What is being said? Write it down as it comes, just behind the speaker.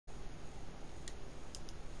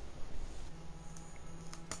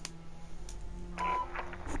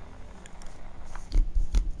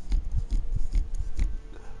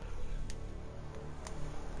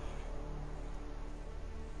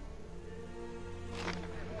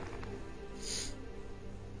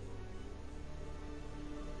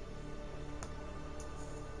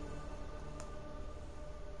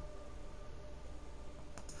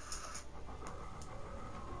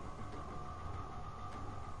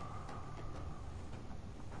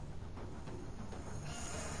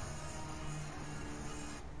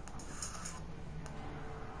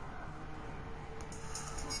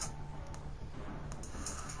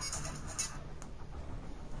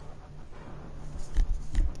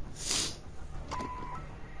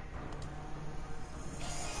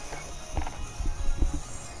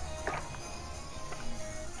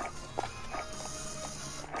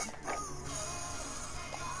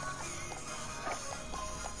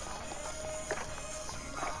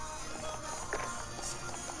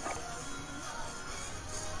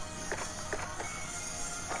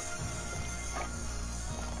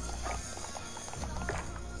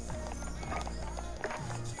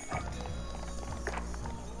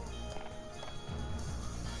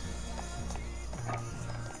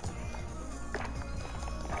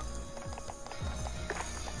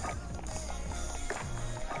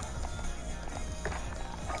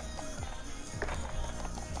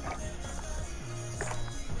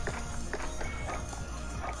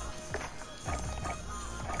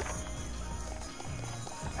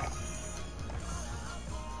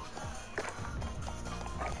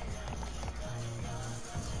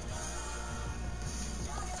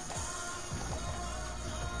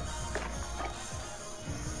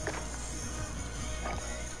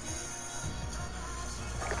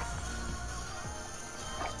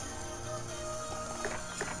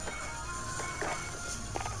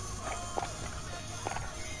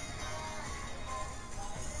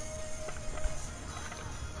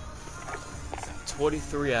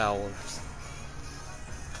23 hours.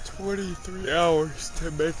 23 hours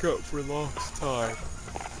to make up for lost time.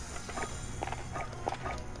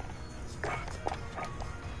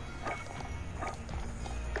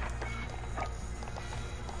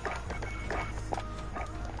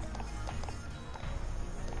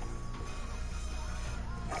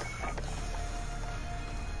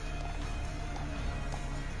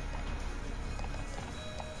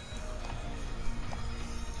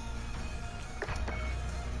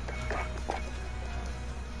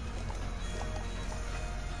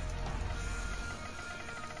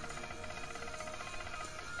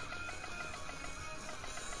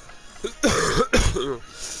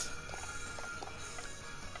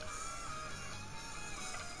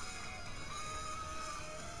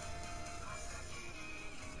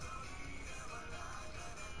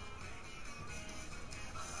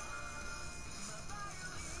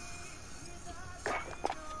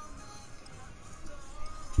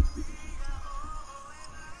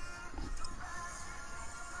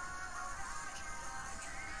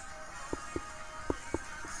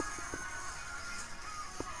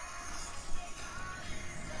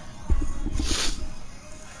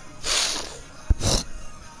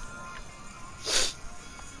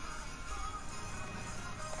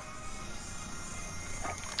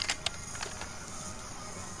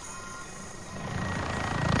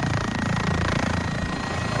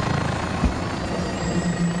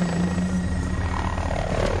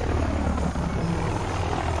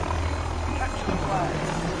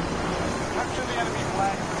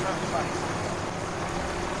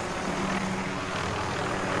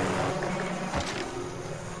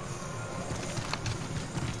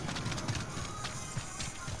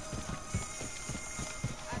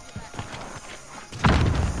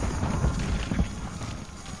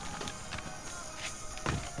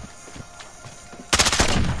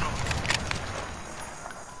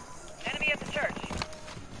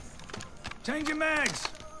 Changing mags!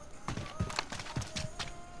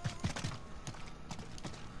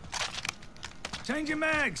 Changing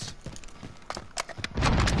mags!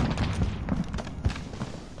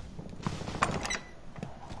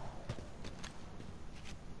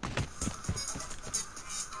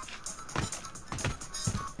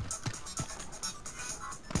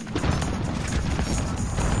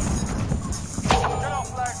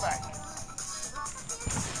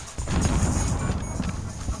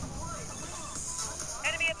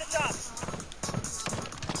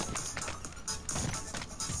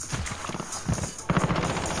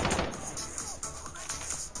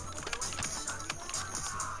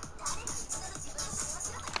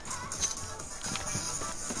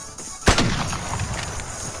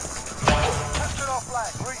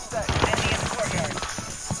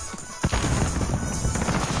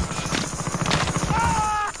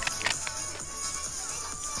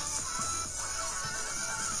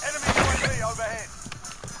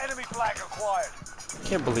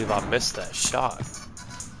 I can't believe I missed that shot.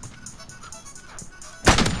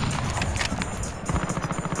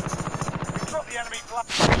 Drop the enemy flag.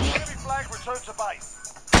 Enemy flag, return to base.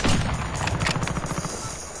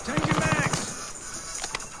 Changing mags!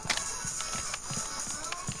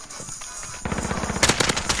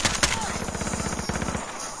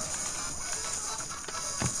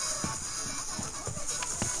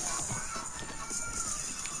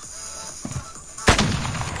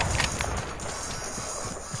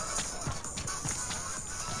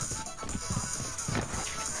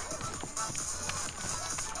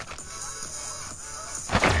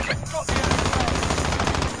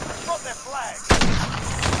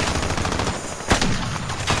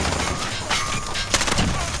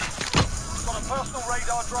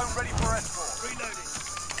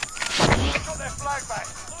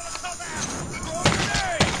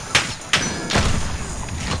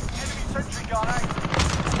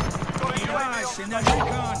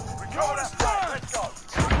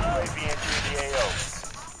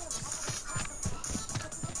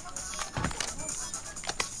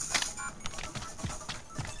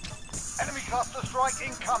 Cluster strike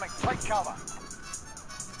incoming. Take cover.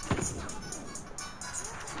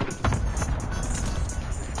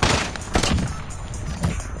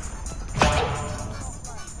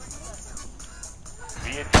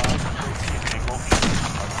 Be advised, they will be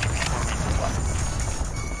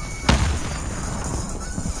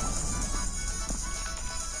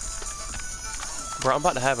Bro, I'm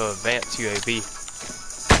about to have an advanced UAV.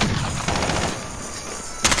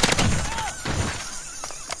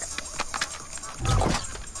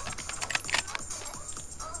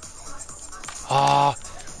 Ah,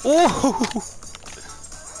 ooh!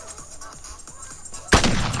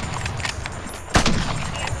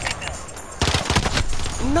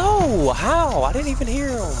 No! How? I didn't even hear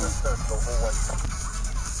him.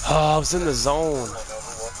 Oh, I was in the zone.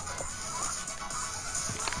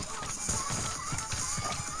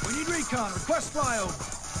 We need recon. Request flyover.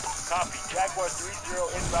 Copy. Jaguar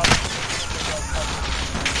 3-0 en route for personal radar coverage.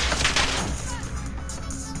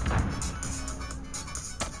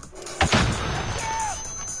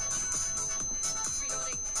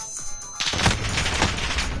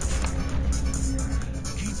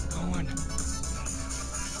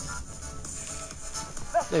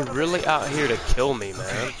 They really out here to kill me,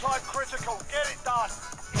 man. Time critical. Get it done.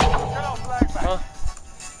 Get our flag back. Huh?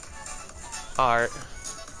 Alright.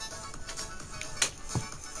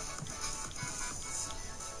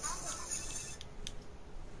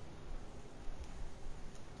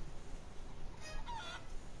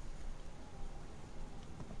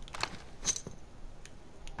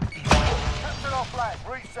 Capture our flag.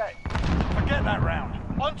 Reset. Forget that round.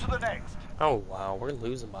 On to the next. Oh wow, we're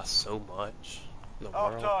losing by so much in the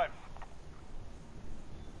Half world. time.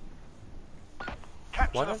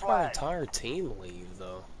 Capture Why the did my flag. entire team leave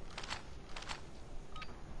though?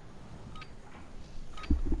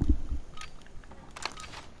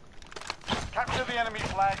 Capture the enemy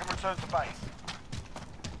flag and return to base.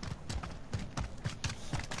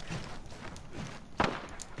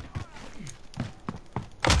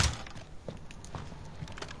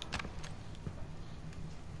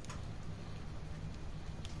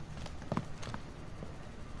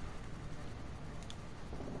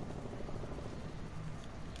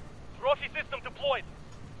 Trophy system deployed.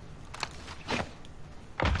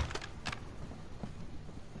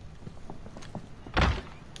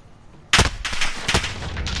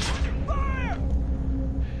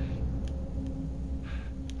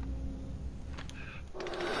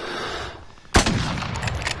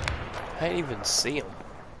 I didn't even see him.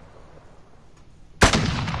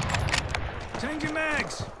 Changing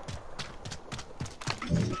mags.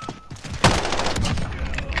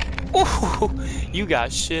 Ooh, you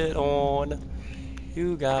got shit on.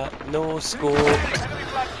 You got no score. Enemy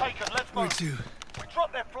flag taken. Let's Where move. to? We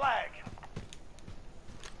dropped their flag.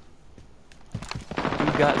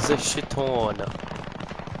 You got the shit on. We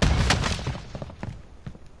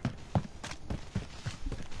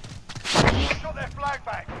got their flag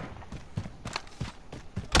back.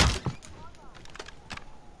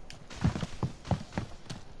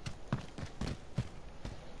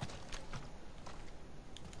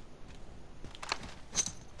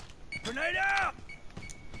 Grenade out.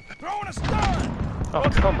 Throwing a stun. Oh,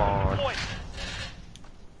 come on. Deployed.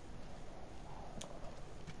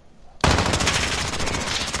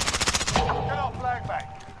 Get our flag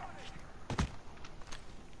back.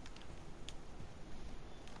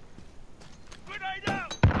 Grenade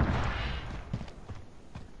out.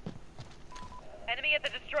 Enemy at the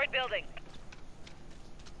destroyed building.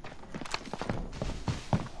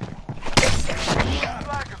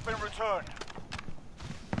 Flag has been returned.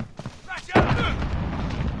 Flash out.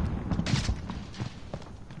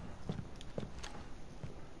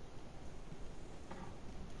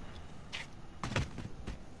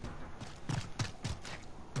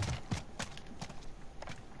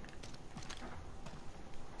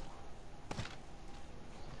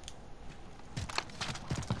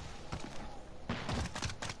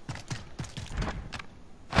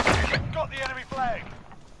 Got the enemy flag.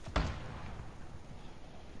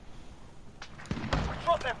 We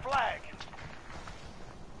dropped their flag.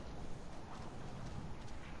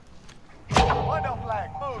 Find our flag.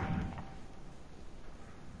 Move.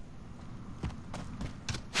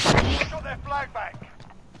 We got their flag back.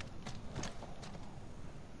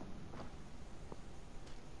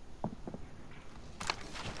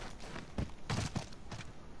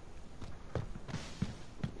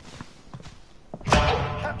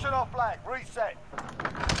 Captured our flag. Reset.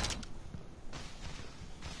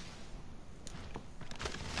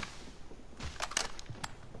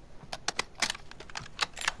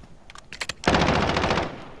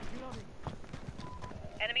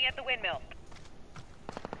 Enemy at the windmill.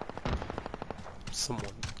 Someone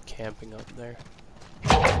camping up there.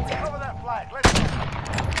 Cover that flag. Let's go.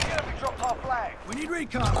 The enemy dropped our flag. We need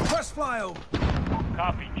recon. Request flyover.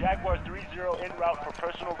 Copy. Jaguar 3-0 en route for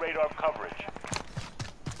personal radar coverage.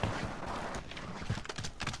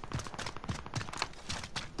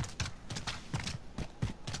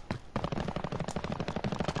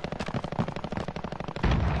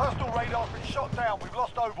 Personal radar's been shot down. We've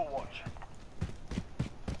lost Overwatch.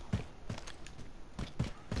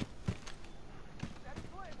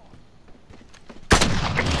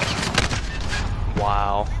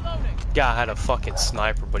 Wow. Guy had a fucking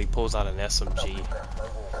sniper, but he pulls out an SMG.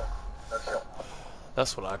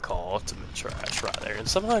 That's what I call ultimate trash right there. And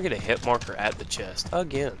somehow I get a hit marker at the chest.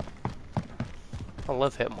 Again. I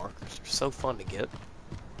love hit markers. They're so fun to get.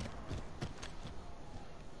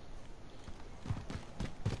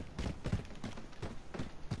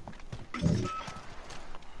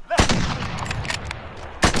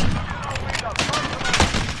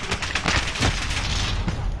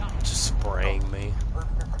 Just spraying me.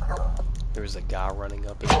 There was a guy running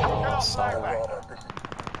up as well. I saw him.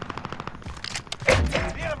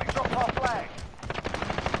 The enemy dropped our flag.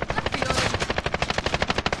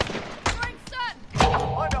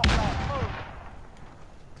 Find out flag. Move.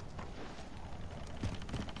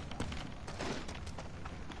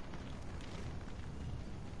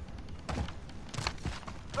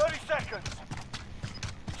 Seconds.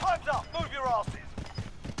 Time's up. Move your asses.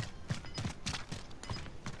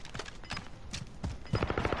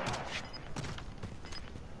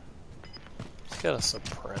 He's got a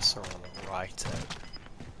suppressor on the right head.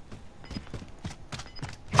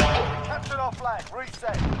 Captured our flag.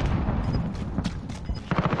 Reset.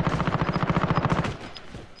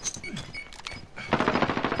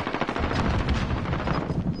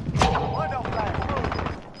 Find our flag. Move.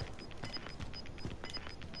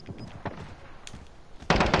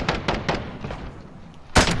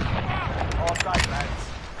 All right, lads.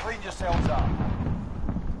 Clean yourselves up.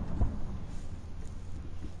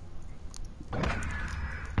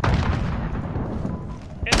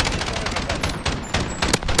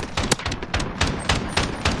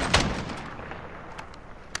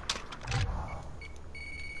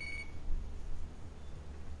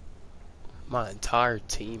 My entire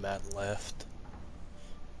team had left.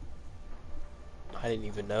 I didn't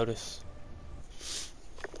even notice.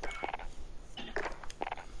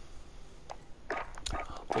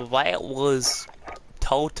 That was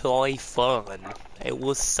totally fun. It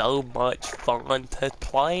was so much fun to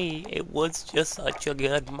play. It was just such a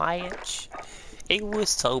good match. It was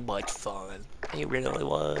so much fun. It really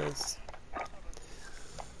was.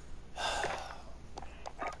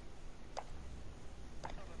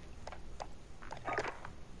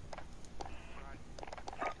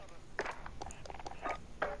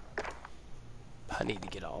 I need to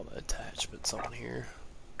get all the attachments on here.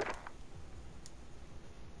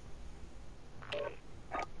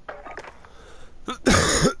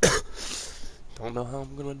 Don't know how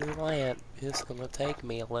I'm gonna do that. It's gonna take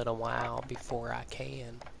me a little while before I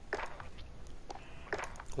can.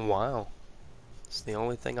 Wow. It's the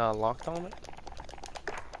only thing I unlocked on it?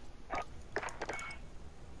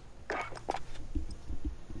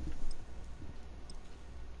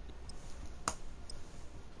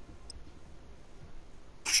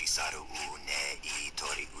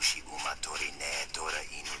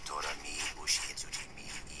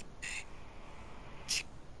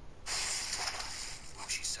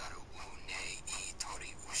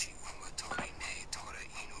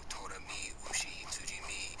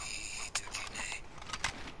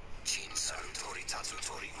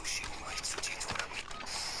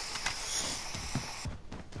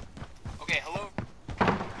 Okay, hello?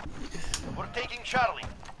 We're taking Charlie.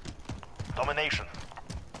 Domination.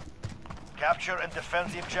 Capture and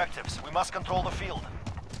defend the objectives. We must control the field.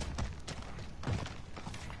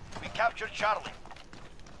 We captured Charlie.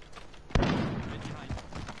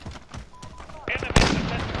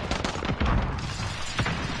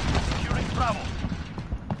 Securing Bravo.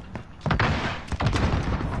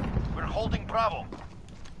 We're holding Bravo.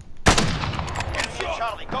 Enemy at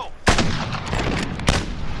Charlie, go!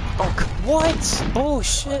 What?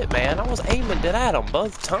 Bullshit, man. I was aiming it at him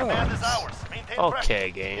both Command is times. ours. Maintain Okay, pressure.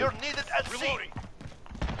 game. You're needed at sea.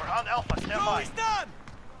 We're on Alpha. Stand by. done!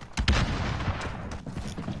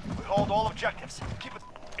 We hold all objectives. Keep it.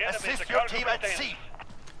 Assist your team at sea.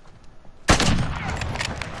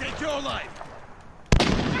 Take your life!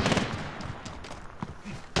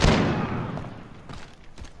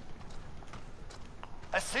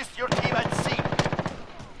 Assist your team at sea.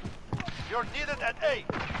 You're needed at A.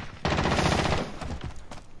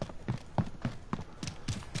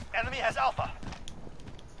 Enemy has Alpha.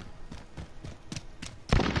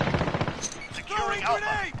 Securing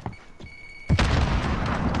Alpha.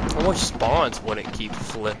 I wish spawns wouldn't keep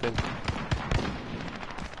flipping.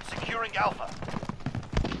 Securing Alpha.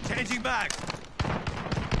 Changing back!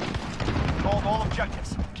 Hold all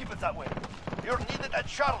objectives. Keep it that way. You're needed at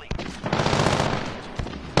Charlie.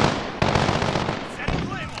 Setting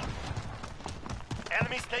Claymore.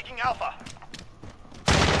 Enemies taking Alpha.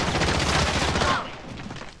 Charlie.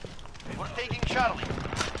 We're taking Charlie.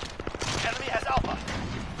 Enemy has Alpha.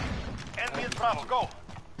 Enemy is Bravo. Go.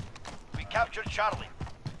 We captured Charlie.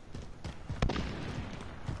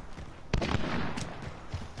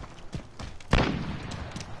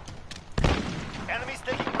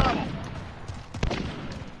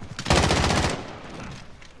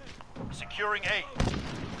 Securing A.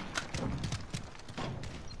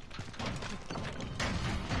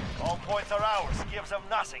 All points are ours. Give them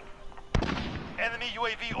nothing. Enemy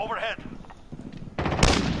UAV overhead.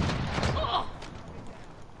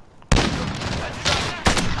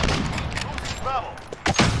 Losing Bravo.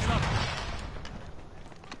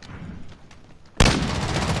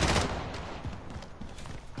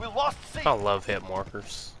 We lost C. I love hit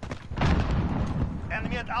markers.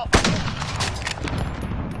 Enemy at Alpha.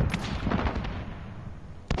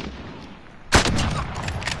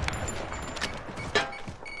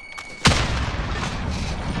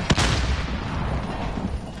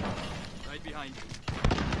 Right behind you.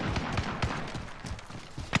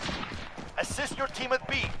 Assist your team at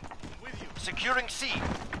B. With you. Securing C.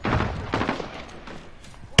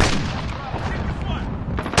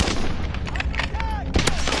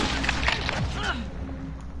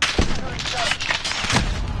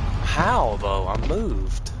 How though? I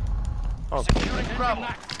moved. Oh, Securing Bravo.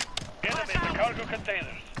 Enemy in the cargo containers.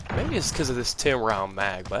 maybe it's because of this 10-round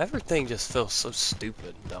mag, but everything just feels so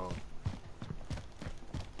stupid and dumb.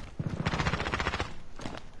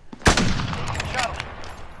 Charlie.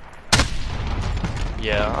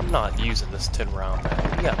 Yeah, I'm not using this 10-round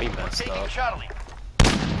mag. You got me We're messed taking up. Charlie.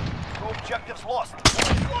 No objectives lost.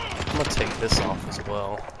 I'm gonna take this off as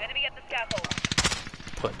well. Enemy at the scaffold.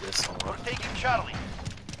 Put this We're on. taking Charlie.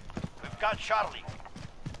 We've got Charlie.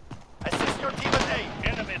 Assist your team at A.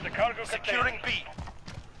 Enemy in the cargo Securing containers.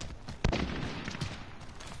 B.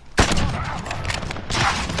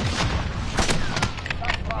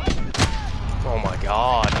 Oh my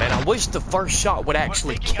god, man, I wish the first shot would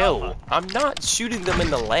actually taking kill. Alpha. I'm not shooting them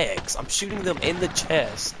in the legs, I'm shooting them in the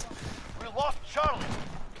chest. We lost Charlie.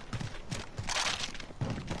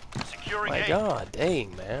 Securing My A. god,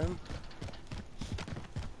 dang, man.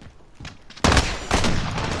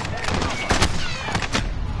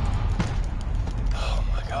 Oh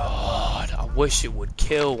my god, I wish it would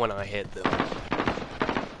kill when I hit them.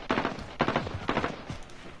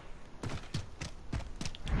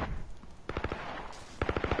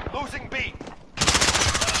 Losing B.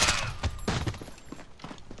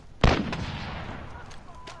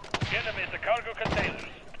 Enemy in the cargo containers.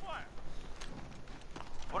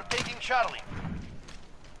 We're taking Charlie.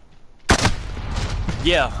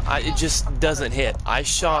 Yeah, it just doesn't hit. I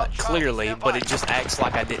shot clearly, but it just acts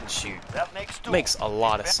like I didn't shoot. That makes two. Makes a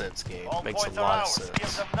lot of sense, game. All Makes a points are lot of ours. Give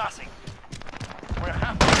sense. them nothing. We're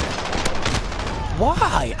half.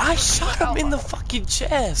 Why? I shot him in the fucking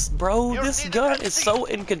chest, bro. You're This needed gun at is sea. so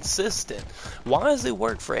inconsistent. Why does it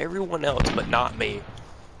work for everyone else but not me?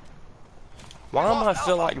 Why am I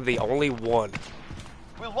feel like the only one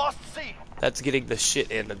We lost C. that's getting the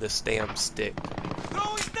shit end of this damn stick?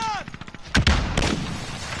 Throwing done!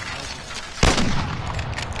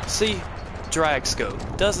 See? Drag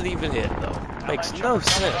scope. Doesn't even hit, though. Makes no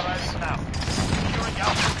sense. Now. Securing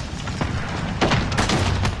Alpha.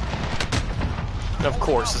 And of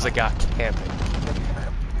course, there's a guy camping.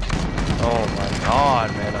 Oh my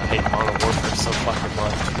god, man. I hate Modern Warfare so fucking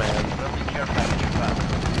much, man. Friendly care package inbound.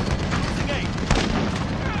 Losing A.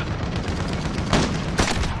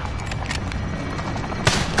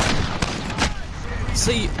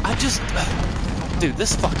 See, I just... Dude,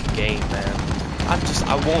 this fucking game, man.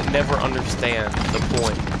 I won't never understand the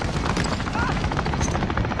point.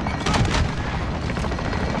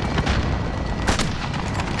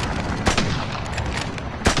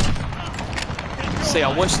 See,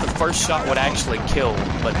 I wish the first shot would actually kill,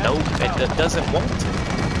 but nope, it doesn't want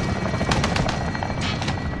to.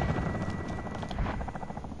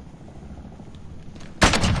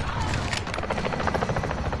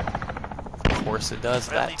 Of course it does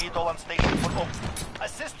Friendly that. veto on station for Oak.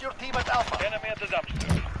 Assist your team at Alpha. Enemy at the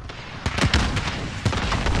dumpster.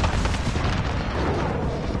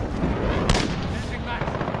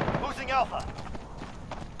 Losing Alpha.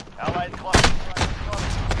 Allied cluster.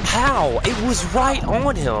 How? It was right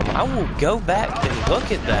on him. I will go back and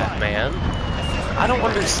look at that, man. I don't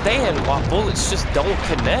understand why bullets just don't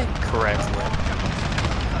connect correctly.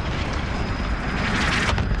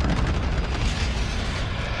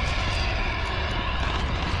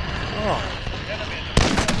 Oh.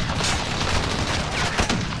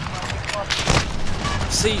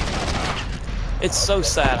 See, it's so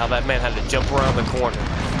sad how that man had to jump around the corner.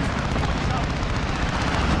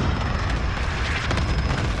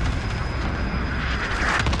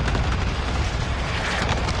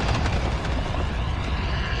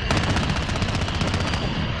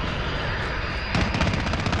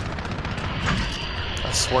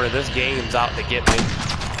 I swear this game's out to get me.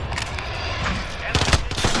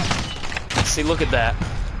 See, look at that.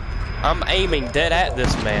 I'm aiming dead at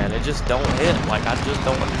this man. It just don't hit. Like, I just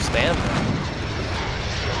don't understand that.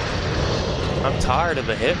 I'm tired of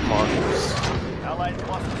the hit markers. Allied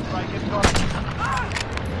cluster strike incoming.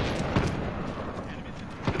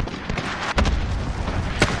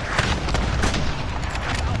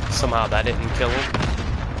 Somehow that didn't kill him.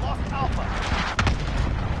 Lost Alpha.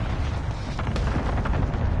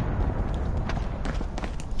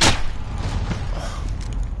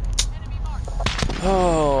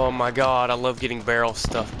 Oh my god, I love getting barrel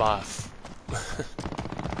stuffed by.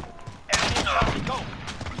 Enemy Charlie, go.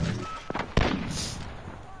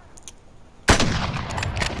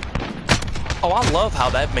 Oh, I love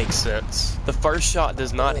how that makes sense. The first shot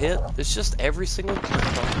does not hit. It's just every single.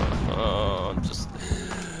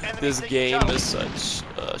 This game is such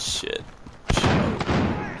shit.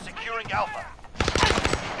 Securing Alpha.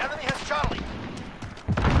 Enemy has Charlie.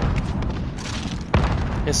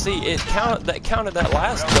 And see, that counted that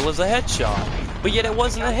last kill as a headshot, but yet it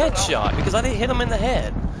wasn't a headshot because I didn't hit him in the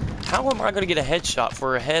head. How am I going to get a headshot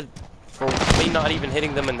for me not even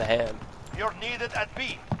hitting them in the head? You're needed at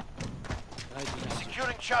B.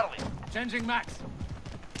 Securing Charlie. Changing max.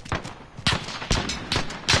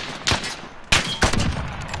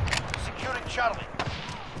 Securing Charlie.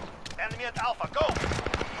 Enemy at Alpha, go.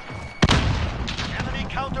 Enemy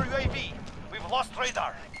counter UAV. We've lost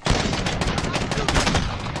radar.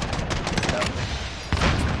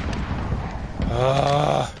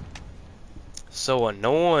 So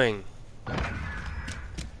annoying.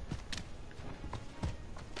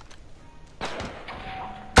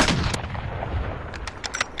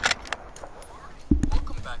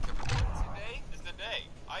 Welcome back, everyone. Today is the day.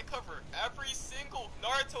 I cover every single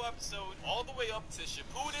Naruto episode, all the way up to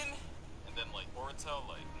Shippuden, and then like Boruto,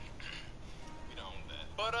 like we don't own that.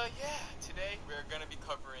 But yeah, today we're gonna be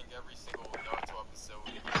covering every single Naruto episode.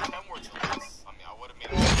 If I had 10 more choices, I mean, I would have made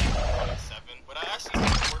it 7, but I actually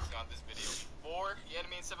started working on this video before the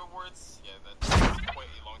anime in 7 words. Yeah, that's quite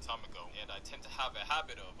a long time ago, and I tend to have a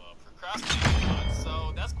habit of procrastinating a lot,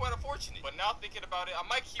 so that's quite unfortunate. But now thinking about it, I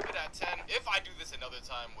might keep it at 10 if I do this another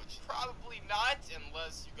time, which probably not,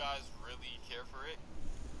 unless you guys really care for it.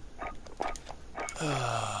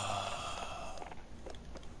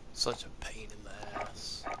 Such a pain in the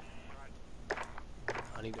ass.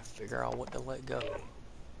 I need to figure out what to let go.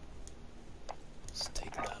 Let's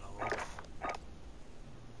take that off.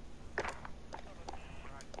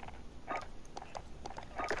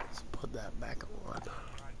 Let's put that back on.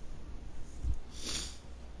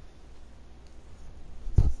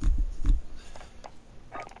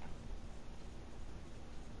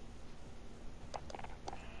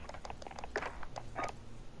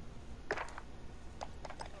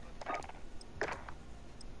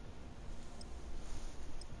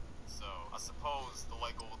 So I suppose the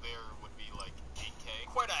light goal there would be like 8K.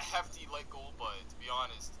 Quite a hefty light goal, but to be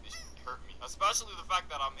honest, it hurt me. Especially the fact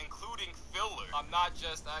that I'm including filler. I'm not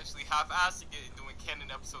just actually half-assing it and doing canon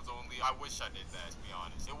episodes only. I wish I did that, to be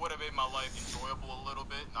honest. It would have made my life enjoyable a little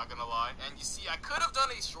bit, not gonna lie. And you see, I could have done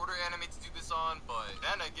a shorter anime to do this on, but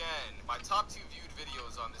then again, my top 2 viewed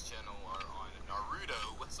videos on this channel are on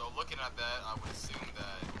Naruto. So looking at that, I would assume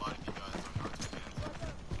that a lot of you guys are Naruto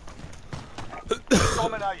fans.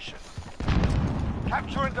 Domination.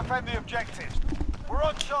 Capture and defend the objectives. We're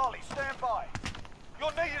on Charlie. Stand by.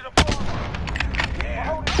 You're needed at Bravo. We're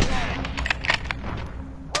holding Charlie.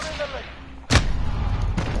 We're in the lead.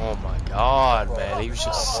 Oh my god, man. He was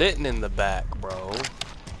just sitting in the back, bro.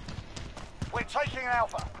 We're taking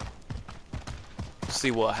Alpha.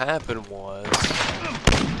 See, what happened was...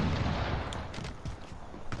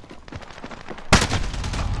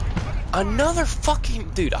 Another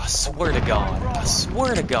fucking... Dude, I swear to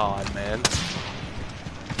God, man.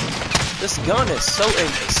 This gun is so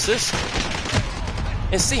inconsistent.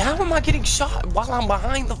 And see, how am I getting shot while I'm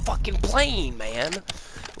behind the fucking plane, man?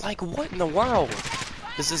 Like, what in the world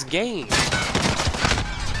is this game?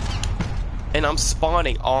 And I'm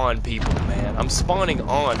spawning on people, man. I'm spawning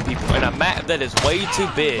on people in a map that is way too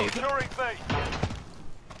big. Securing B.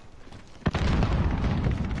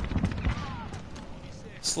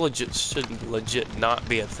 This legit shouldn't legit not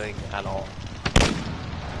be a thing at all.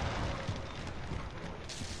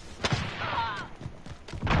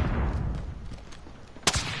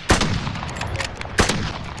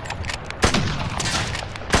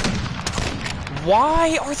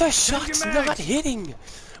 Why are the shots not hitting?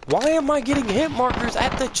 Why am I getting hit markers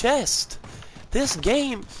at the chest? This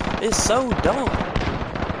game is so dumb.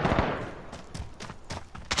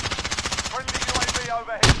 Friendly UAV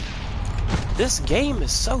overhead. This game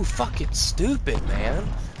is so fucking stupid, man.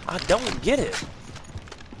 I don't get it.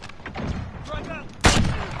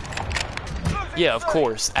 Yeah, of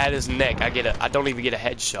course. At his neck, I don't even get a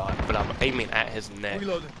headshot, but I'm aiming at his neck.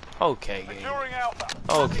 Okay, game. Securing Alpha.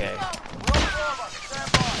 Okay. We're on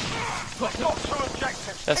We've got 2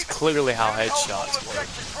 objectives. That's Keep clearly how enemy holds all headshots work.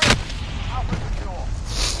 objectives ready. Alpha secure.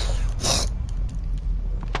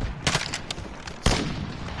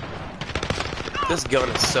 This gun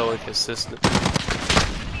is so inconsistent.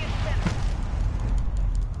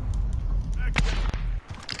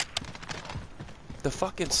 The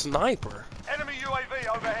fucking sniper. Enemy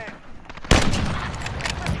UAV overhead.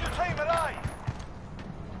 Lift your team at A.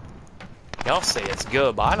 Y'all say it's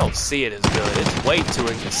good, but I don't see it as good. It's way too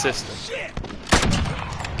inconsistent.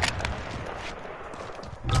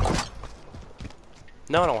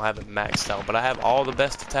 No, I don't have it maxed out, but I have all the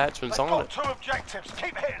best attachments They've on got it. 2 objectives.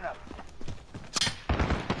 Keep hitting them.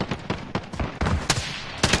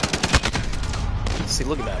 See,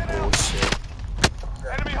 look at that bullshit.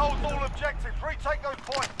 Enemy holds all objectives. Retake those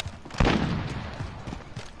points.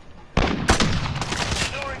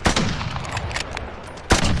 Securing.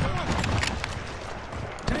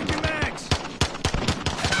 Taking mags.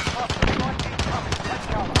 Let's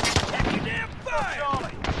cover. Check your damn fire.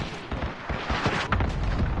 Charlie.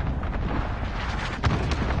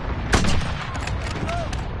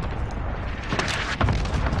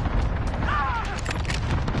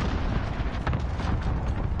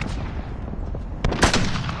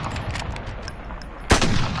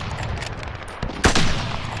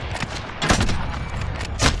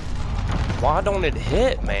 Why don't it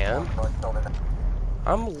hit, man?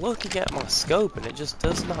 I'm looking at my scope and it just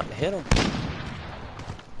does not hit him.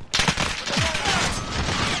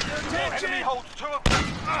 Enemy holds 2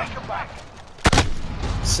 objectives. Take them back.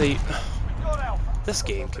 See, We've got Alpha. this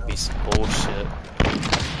game could be some bullshit.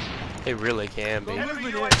 It really can be.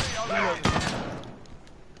 Enemy UAV overhead.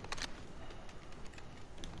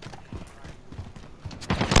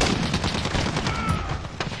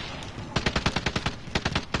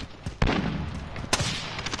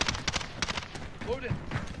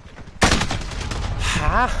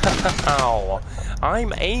 How?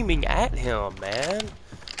 I'm aiming at him, man.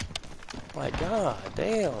 My god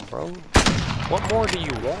damn, bro. What more do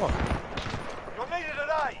you want? You're needed at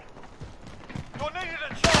A. You're needed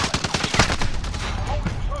at Charlie.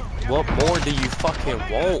 Holding 2. What more do you fucking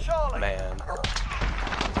want, man?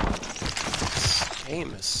 This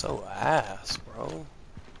game is so ass, bro.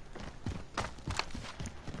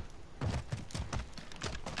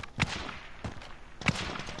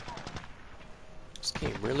 This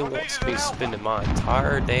game really wants me spending my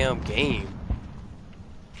entire damn game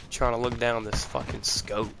trying to look down this fucking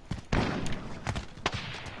scope.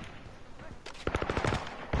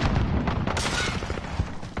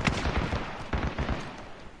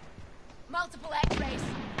 Multiple X-rays.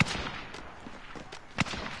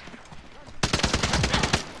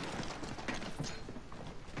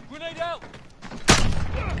 Grenade out.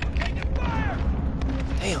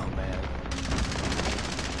 Damn, man.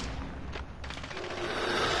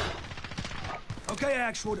 Okay,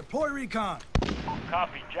 actual. Deploy recon.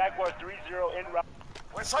 Copy. Jaguar 3-0 en route.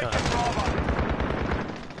 We're taking Bravo.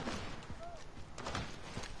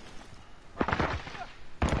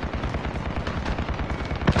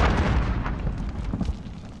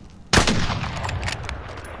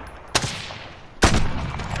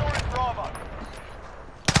 Securing Bravo.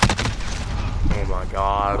 Oh my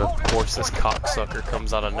god, of course this cocksucker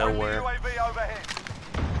comes out of Enemy nowhere. UAV overhead.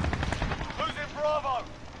 Losing Bravo.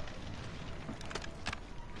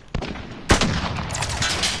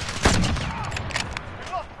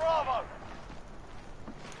 We've lost Bravo.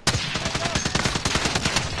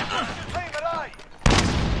 Your team at A.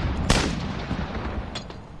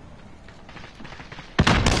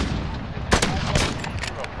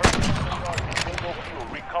 Single fuel.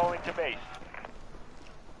 Recalling to base.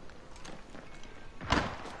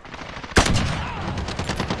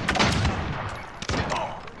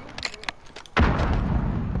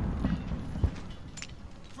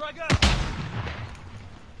 Frag up.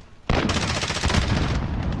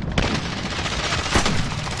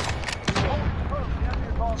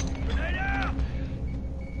 Grenade out.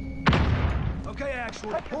 Okay,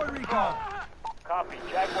 actual. Deploy recon. Copy.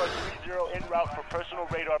 Jaguar 3-0 en route for personal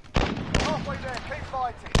radar. Halfway there, keep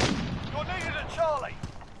fighting. You're needed at Charlie.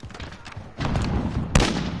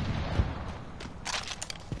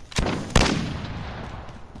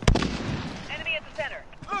 Enemy at the center.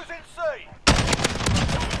 Losing C.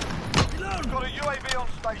 We've got a UAV on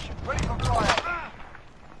station, ready for fire.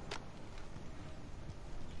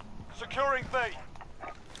 Securing B.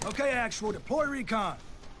 Okay, actual. Deploy recon.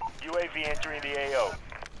 UAV entering the AO.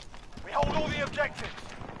 We hold all the objectives.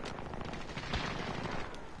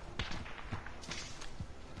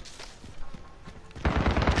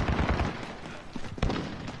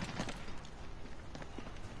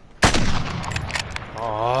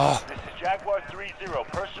 Oh, This is Jaguar Jaguar 3-0,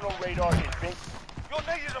 personal radar is being... You're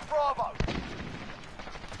needed at Bravo.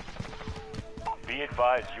 Be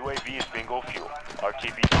advised, UAV is bingo fuel.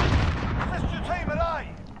 RTB. Assist your team at A.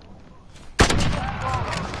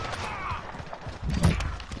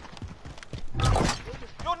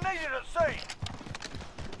 You're needed at C.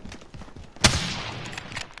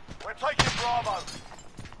 We're taking Bravo.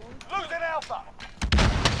 Losing Alpha.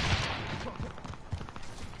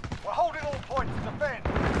 We're holding all points to defend.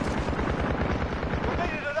 You're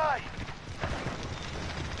needed at A.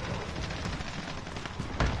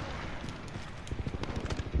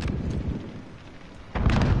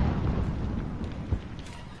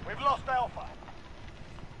 We've lost Alpha.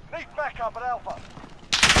 Need backup at Alpha.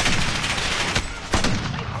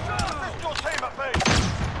 Assist your team at B.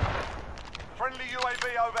 Friendly UAV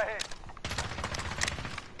overhead.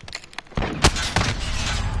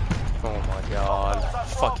 Oh my god.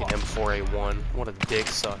 Fucking M4A1. What a dick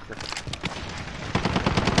sucker.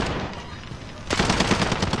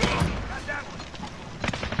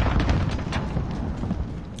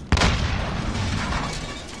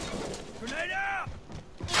 Grenade out!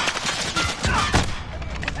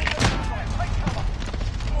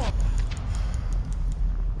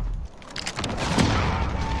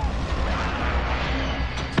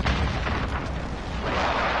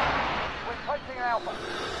 We're taking Alpha.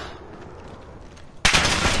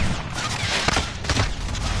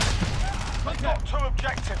 We've got 2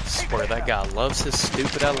 objectives. Swear that guy loves his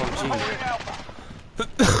stupid LMG. Holding Alpha.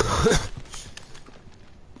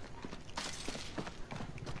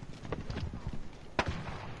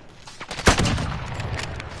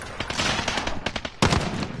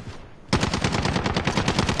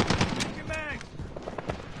 Your mag!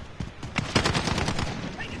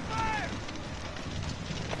 Taking fire!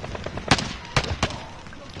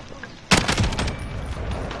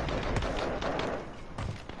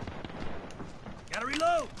 Gotta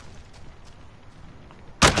reload!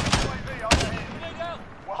 UAV overhead.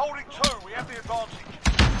 We're holding 2. We have the advantage.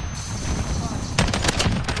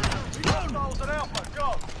 Hostiles at Alpha. Go.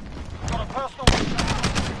 Got a personal.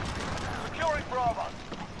 Securing Bravo.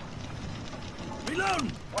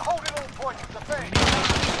 Reloading! We're holding all points to defend.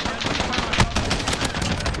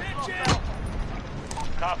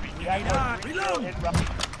 Copy. Jaguar 3-0 Reload. en route.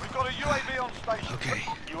 We've got a UAV on station. Okay.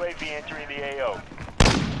 UAV entering the AO.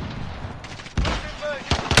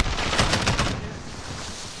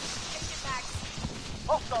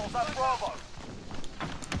 Hostiles at Bravo.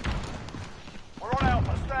 We're on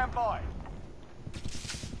Alpha. Stand by.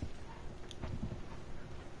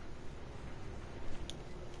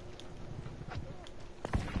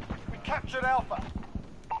 We captured Alpha.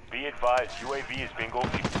 Be advised, UAV is bingo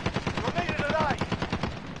fuel. You're needed at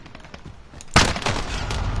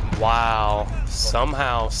A. Wow.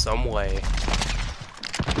 Somehow, someway.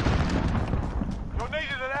 You're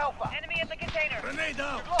needed at Alpha. Enemy at the container. Grenade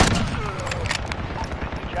out!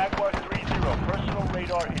 Jaguar 3-0, personal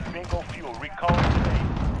radar is bingo fuel. Recalling state.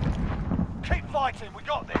 Keep fighting. We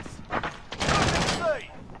got this. C.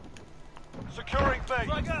 Securing B.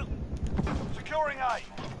 Frag out! Securing A.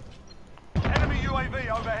 Enemy UAV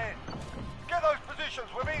overhead. Get those positions.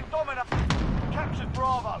 We're being dominated. Captured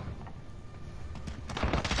Bravo.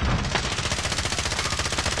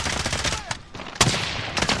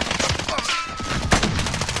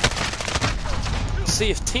 See,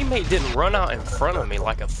 if teammate didn't run out in front of me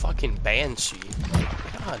like a fucking banshee.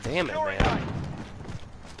 God damn it, Securing man.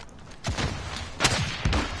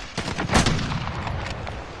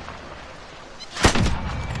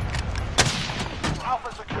 A.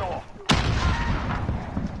 Alpha secure.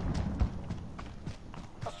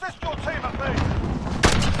 Assist your team at B.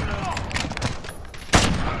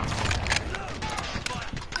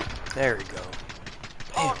 There we go.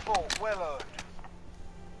 Hardball. Well earned.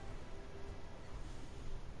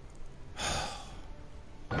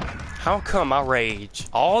 How come I rage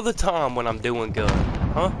all the time when I'm doing good?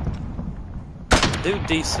 Huh? Do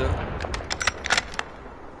decent.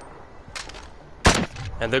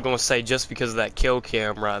 And they're gonna say just because of that kill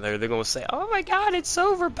cam right there, they're gonna say, oh my god, it's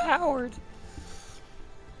overpowered.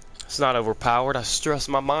 It's not overpowered. I stress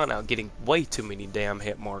my mind out getting way too many damn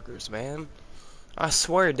hit markers, man. I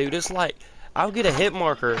swear, dude, it's like, I'll get a hit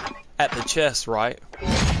marker at the chest, right?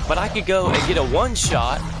 But I could go and get a one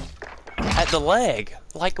shot at the leg.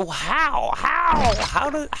 Like, how?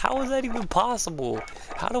 How is that even possible?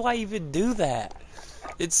 How do I even do that?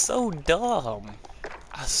 It's so dumb.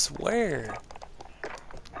 I swear.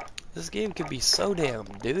 This game could be so damn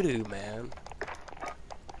doo-doo, man.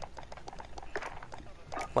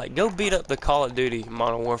 Like, go beat up the Call of Duty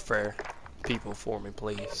Modern Warfare people for me,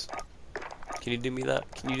 please. Can you do me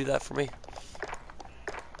that? Can you do that for me?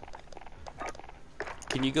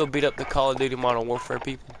 Can you go beat up the Call of Duty Modern Warfare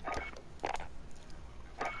people?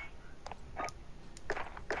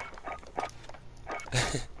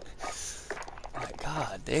 Like,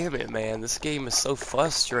 God damn it, man. This game is so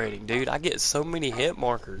frustrating, dude. I get so many hit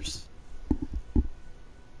markers.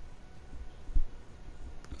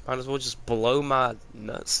 Might as well just blow my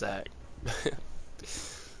nutsack.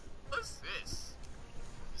 What's this?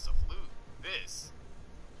 It's a flute. This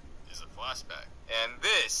is a flashback. And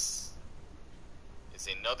this is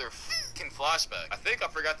another fucking flashback. I think I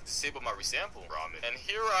forgot to disable my resample from it. And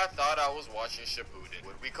here I thought I was watching Shippuden.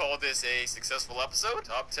 Would we call this a successful episode?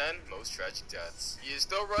 Top 10 most tragic deaths. He is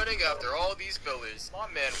still running after all these pillars. My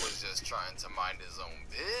man was just trying to mind his own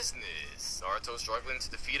business. Naruto struggling to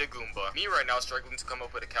defeat a Goomba. Me right now struggling to come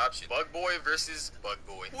up with a caption. Bug Boy versus Bug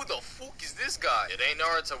Boy. Who the fuck is this guy? It ain't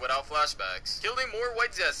Naruto without flashbacks. Killing more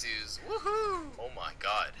white Zetsus. Woohoo! Oh my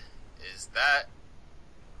god. Is that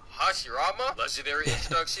Hashirama? Legendary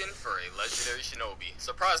introduction for a legendary shinobi.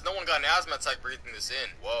 Surprised no one got an asthma attack breathing this in.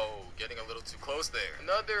 Whoa, getting a little too close there.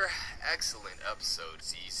 Another excellent episode,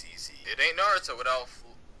 ZZZ. It ain't Naruto without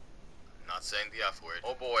not saying the F word.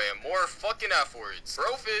 Oh boy, and more fucking F words.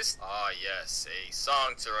 Brofist. Ah yes, a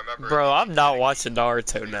song to remember. Bro, I'm not watching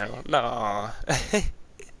Naruto now. Nah.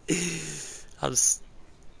 I'm just...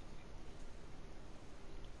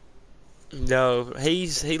 No,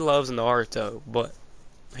 he loves Naruto, but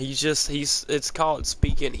it's called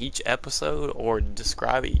speaking each episode or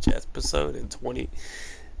describe each episode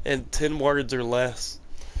in 10 words or less.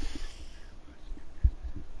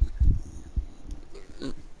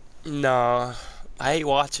 Nah, I ain't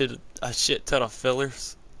watching a shit ton of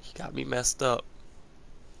fillers. You got me messed up.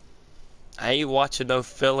 I ain't watching no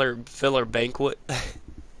filler banquet.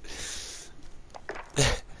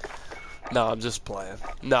 No, I'm just playing.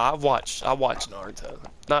 No, I watched Naruto.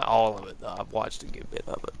 Not all of it though. I've watched a good bit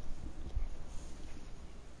of it.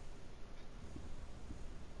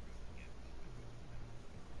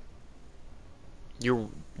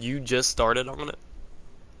 You just started on it?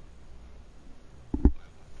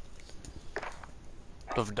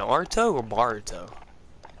 Of Naruto or Baruto?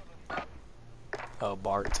 Oh,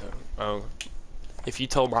 Baruto. Oh. If you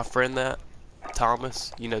told my friend that,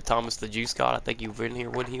 Thomas, you know Thomas the Juice God, I think you were in here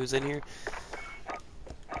when he was in here.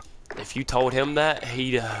 If you told him that,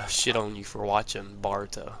 he'd shit on you for watching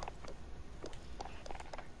Baruto.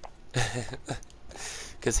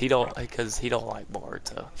 Cause he don't like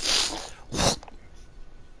Baruto.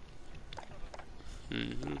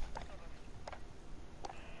 Mm-hmm.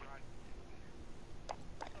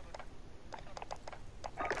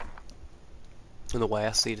 And the way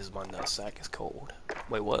I see it is my nutsack is cold.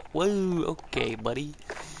 Wait, what? Whoa, okay, buddy.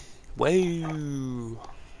 Whoa.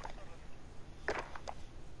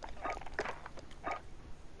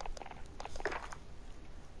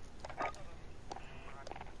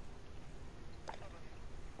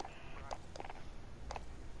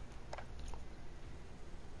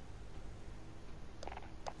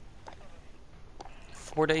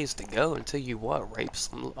 4 days to go until you what? Rape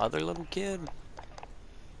some other little kid?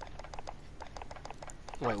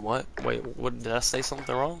 Wait, what? Wait, what? Did I say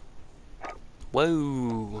something wrong?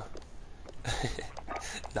 Whoa.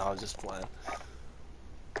 No, I was just playing.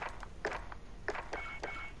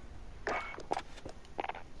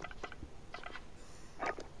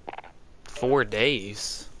 4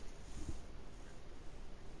 days?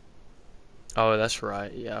 Oh, that's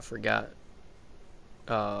right. Yeah, I forgot.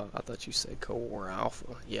 I thought you said Cold War Alpha.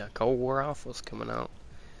 Yeah, Cold War Alpha's coming out.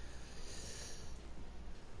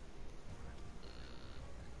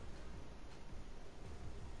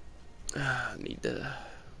 I need to...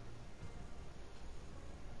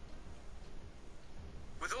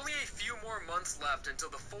 With only a few more months left until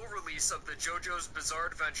the full release of the JoJo's Bizarre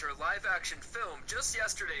Adventure live-action film, just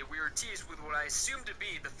yesterday we were teased with what I assume to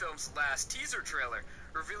be the film's last teaser trailer,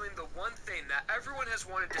 revealing the one thing that everyone has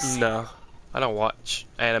wanted to see. No, I don't watch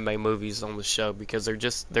anime movies on the show because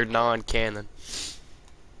they're non-canon.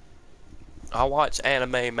 I watch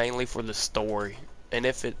anime mainly for the story. And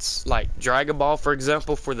if it's like Dragon Ball, for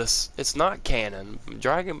example, it's not canon.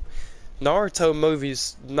 Naruto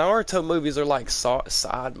movies are like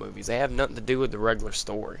side movies. They have nothing to do with the regular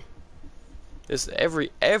story. Every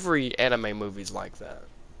anime movie's like that.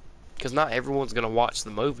 Because not everyone's gonna watch the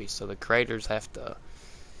movie, so the creators have to,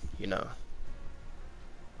 you know,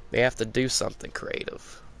 they have to do something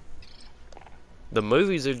creative. The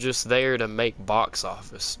movies are just there to make box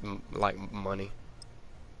office like money.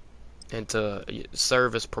 And to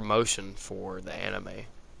serve as promotion for the anime.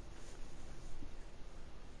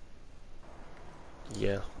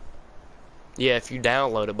 Yeah. Yeah, if you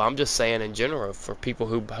download it, but I'm just saying in general, for people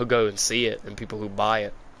who go and see it, and people who buy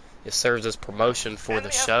it, It serves as promotion for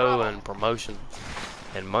the show and promotion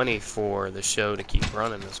and money for the show to keep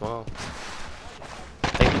running as well. I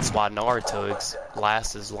think it's why Naruto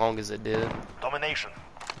lasts as long as it did. Domination.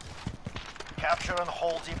 Capture and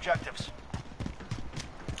hold the objectives.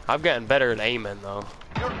 I've gotten better at aiming though.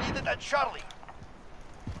 You're needed at Charlie.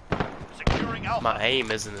 Securing Alpha. My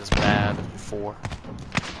aim isn't as bad as before.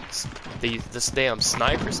 This damn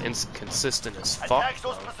sniper's inconsistent as fuck. Attack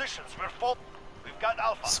those positions. We're full. We've got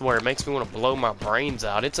Alpha. I swear, it makes me want to blow my brains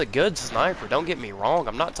out. It's a good sniper, don't get me wrong.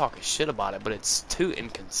 I'm not talking shit about it, but it's too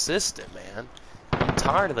inconsistent, man. I'm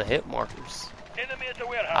tired of the hit markers. Enemy at the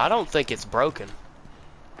warehouse. I don't think it's broken,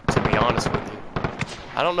 to be honest with you.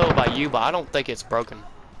 I don't know about you, but I don't think it's broken.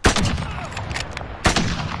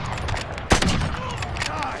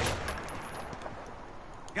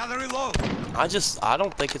 Gotta reload. I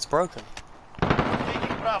don't think it's broken.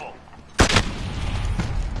 Taking Bravo.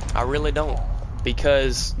 I really don't.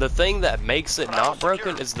 Because the thing that makes it not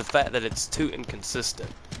broken is the fact that it's too inconsistent.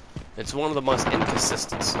 It's one of the most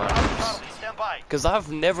inconsistent snipers. Charlie, stand by. Because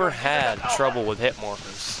I've never had trouble with hit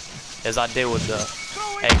markers as I did with the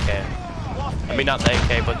AK. I mean, not the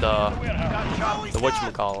AK, but the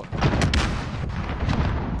whatchamacallit.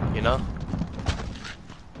 You know?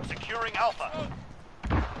 Securing Alpha.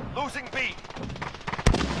 Losing B.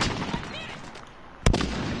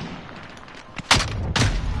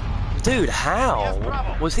 Dude,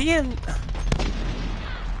 how? Was he in...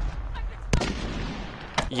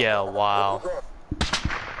 Yeah, wow.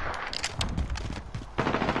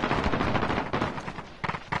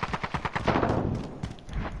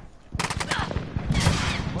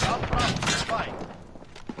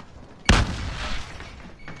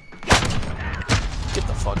 Get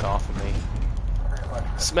the fuck off of me.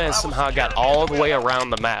 This man somehow got all the way around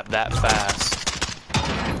the map that fast.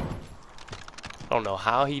 I don't know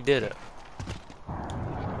how he did it.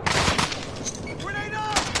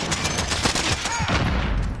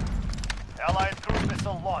 Allied cruise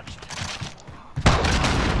missile launched.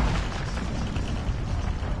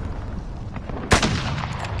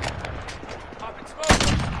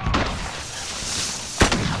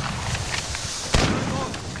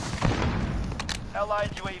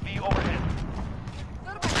 Allied UAV overhead.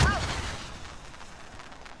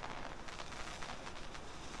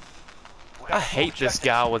 I hate this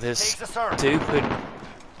guy with his stupid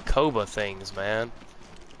Koba things, man.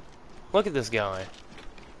 Look at this guy.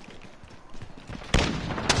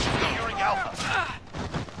 Securing Alpha.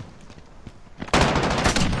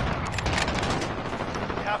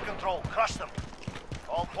 We have control. Crush them.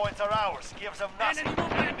 All points are ours. Give them nothing.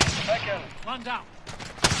 Second. One down.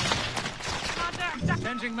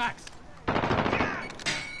 Changing max.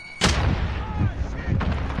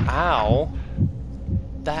 Ow.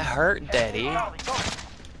 That hurt, Daddy. We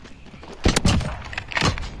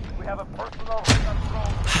have a personal control.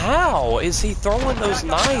 How is he throwing those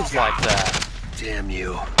knives like that? Damn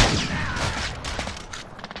you.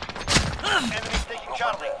 Enemies taking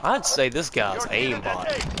Charlie. I'd say this guy's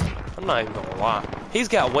aimbot. I'm not even gonna lie. He's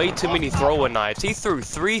got way too many throwing knives. He threw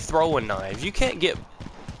 3 throwing knives. You can't get...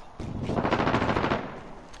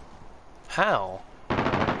 How?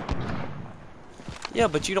 Yeah,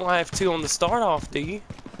 but you don't have 2 on the start off, do you?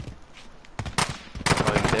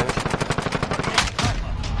 Oh, you do?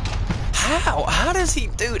 How? How does he...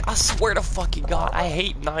 Dude, I swear to fucking God, I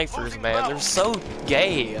hate knifers, man. They're so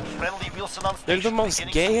gay. Friendly Wilson on They're the station. most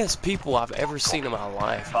Beginning gayest people I've ever seen in my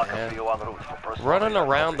life, man. Running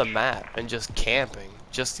around the map and just camping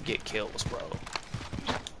just to get kills, bro.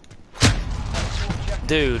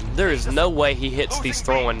 Dude, there is no way he hits these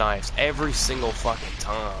throwing knives every single fucking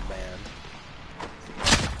time, man.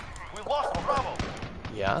 We lost Bravo.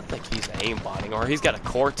 Yeah, I think he's aimbotting, or he's got a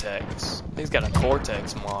Cortex. He's got a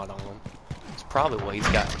Cortex mod on him. It's probably what he's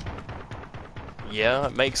got. Yeah,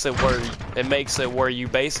 it makes it where you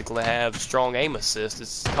basically have strong aim assist.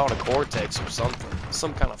 It's called a Cortex or something.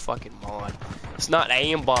 Some kind of fucking mod. It's not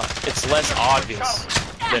aimbot. It's less obvious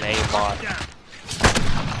than aimbot.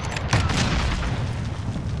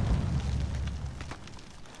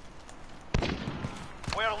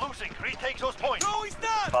 We're losing. Retake those points. No, he's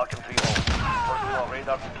not. Falcon 3 home. Personal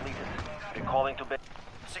radar completed. Recalling to base.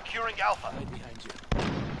 Securing Alpha. Right behind you.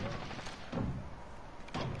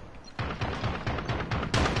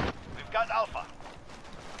 We've got Alpha.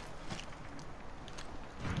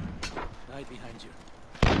 Right behind you.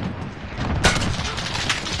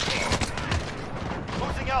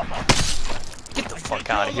 Losing Alpha. Get the fuck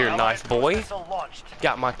out of here, Allied knife cruise boy. missile launched.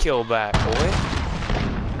 Got my kill back, boy.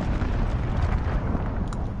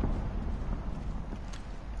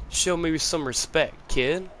 Show me some respect,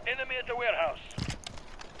 kid. Enemy at the warehouse.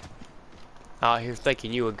 Out here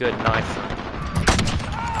thinking you a good knifer.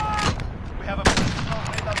 We have a personal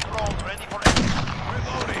radar drone ready for action.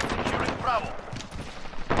 Reloading. Securing Bravo.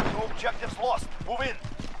 2 objectives lost. Move in.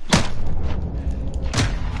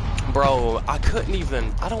 Bro, I couldn't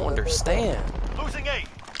even... I don't understand. Losing A.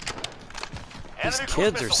 These Enemy cruise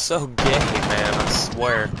kids are missile. so gay, man, I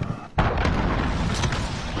swear. We're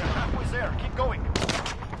halfway there. Keep going.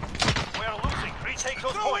 We are losing. Retake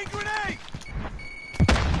those Throwing points. grenade!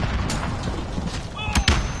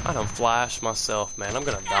 I done flashed myself, man. I'm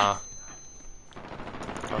gonna die.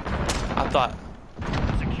 Okay. I thought...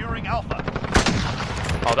 Securing Alpha.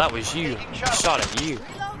 Oh, that was you. I shot at you.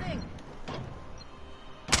 Reloading.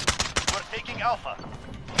 We're taking Alpha.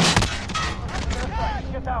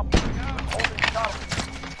 Get out. Holding Charlie.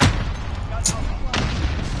 Got Alpha.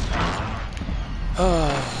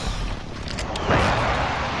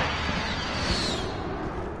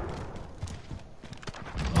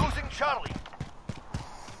 Losing Charlie.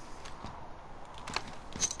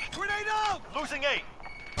 Grenade out! Losing A.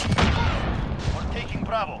 We're taking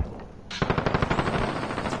Bravo.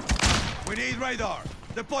 We need radar.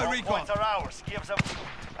 Deploy All recon. points are ours. Gives them.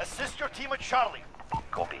 Assist your team at Charlie.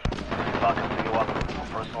 Copy. Falcon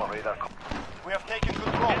 3-1. Personal radar. We have taken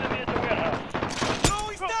control. Enemy at the warehouse. No,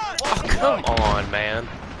 he's not! Oh, come on, man.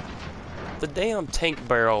 The damn tank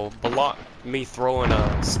barrel blocked me throwing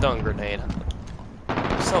a stun grenade.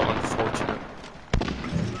 So unfortunate.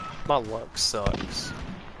 My luck sucks.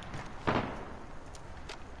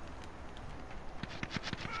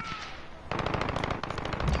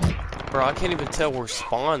 Bro, I can't even tell where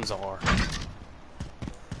spawns are.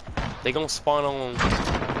 They gonna spawn on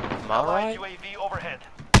my Allied right? UAV overhead.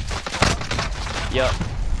 Yep.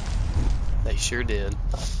 They sure did.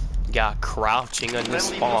 Guy crouching in the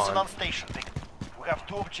Friendly Wilson spawn. on station. We have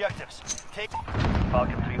 2 objectives. Take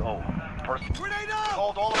Falcon 3-0. First. Grenade out!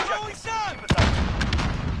 Hold all Throwing objectives. stun! Keep it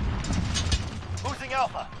up. Losing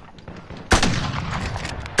Alpha.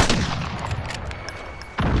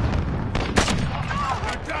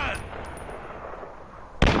 We're done!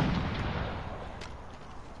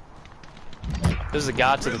 There's a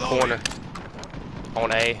guy to the corner.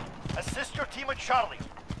 On A. Assist your team at Charlie.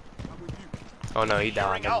 Oh no, he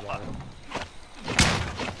died. Securing Alpha.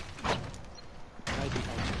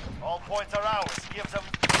 All points are ours. Gives them.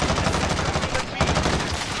 Even B.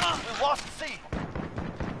 We lost C.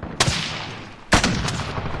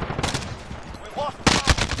 We lost.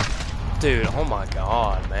 Dude, oh my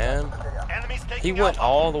god, man. Enemies taking He went Alpha.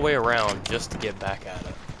 all the way around just to get back at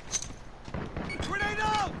it. Grenade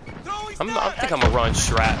out! Throwing I stun! think I'm gonna run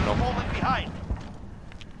shrapnel. Falling behind.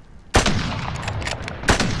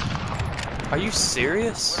 Are you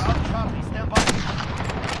serious? We're out, Charlie. Stand by.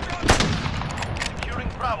 Securing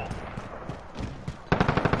Bravo.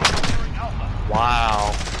 Securing Alpha.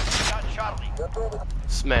 Wow. Got Charlie.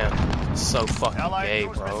 This man is so fucking Allied gay,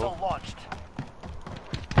 cruise bro. missile launched.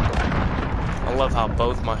 I love how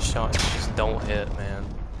both my shots just don't hit, man.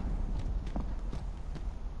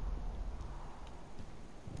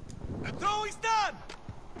 Throwing stun!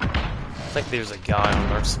 I think there's a guy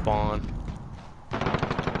on our spawn.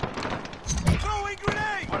 Throwing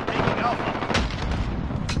grenade! We're taking Alpha.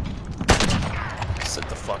 Sit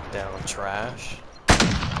the fuck down, trash.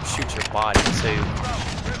 Shoot your body, too.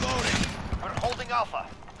 Reloading! We're holding Alpha.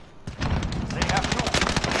 They have 2.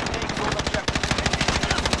 Take those objectives.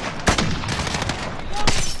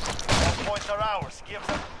 All points are ours. Gives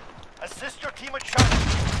them. Assist your team at Charlie.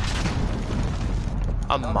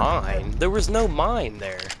 A mine? There was no mine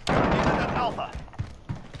there. Even at Alpha.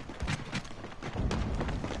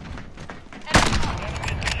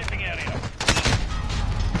 Enemy in the shipping area.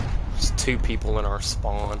 There's 2 people in our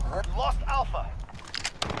spawn. Lost Alpha.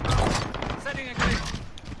 Setting a grenade.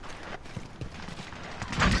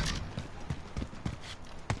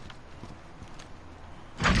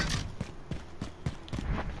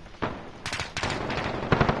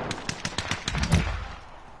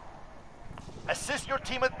 Assist your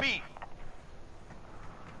team at B.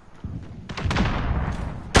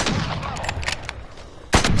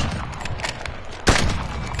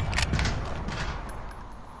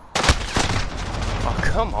 Oh,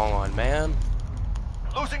 come on, man.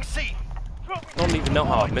 Losing C. I don't even know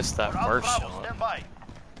how I missed that We're out first Bravo. shot. Stand by.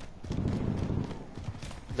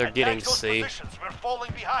 They're Attack getting those C. positions. We're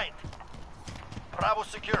falling behind. Bravo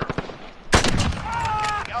secure.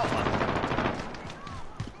 Alpha.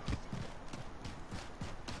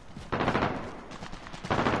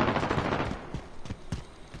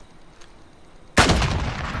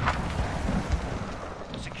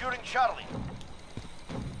 Securing Charlie.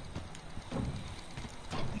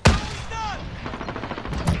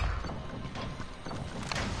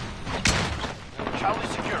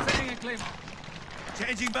 quickly.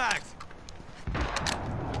 Changing bags.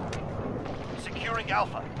 Securing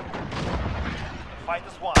Alpha. Fight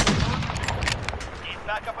us one. Need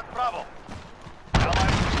backup at Bravo.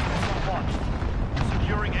 Allied missile launched.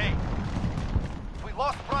 Securing A. We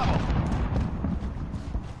lost Bravo.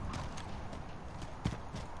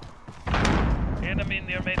 Enemy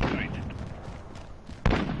near Main Street.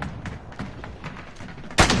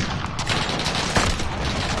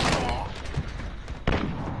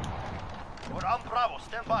 We're on Bravo,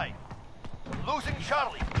 stand by. Losing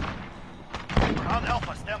Charlie. We're on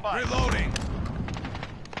Alpha, stand by. Reloading.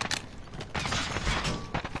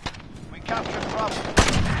 We captured Bravo.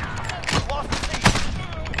 We lost the C.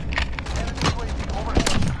 Enemy UAV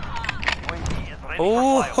overhead. UAV is ready for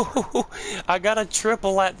flyover. Oh, I got a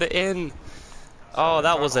triple at the end. Oh,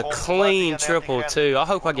 that was a clean triple too. I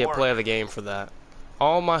hope I get play of the game for that.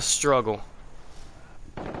 All my struggle.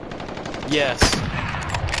 Yes.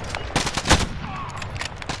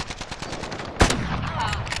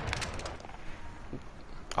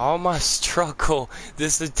 All my struggle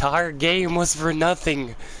this entire game was for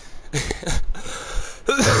nothing.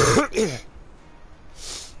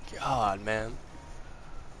 God, man.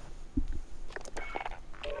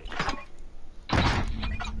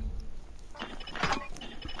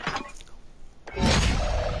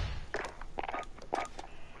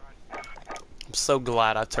 I'm so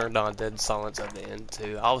glad I turned on Dead Silence at the end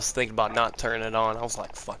too. I was thinking about not turning it on. I was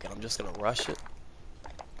like, fuck it, I'm just gonna rush it.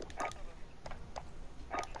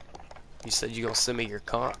 You said you gonna send me your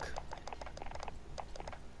cock?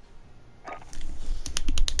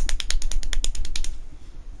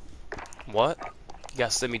 What? You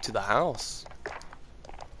gotta send me to the house.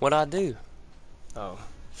 What'd I do? Oh.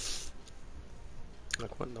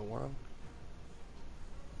 Like, what in the world?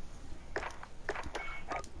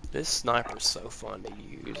 This sniper's so fun to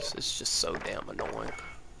use. It's just so damn annoying.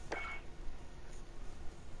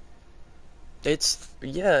 It's,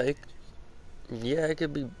 yeah, it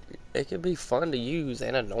could be fun to use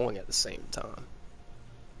and annoying at the same time.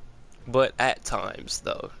 But at times,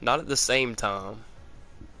 though. Not at the same time,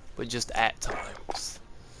 but just at times.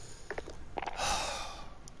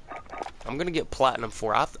 I'm gonna get Platinum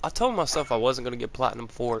for it. I told myself I wasn't gonna get Platinum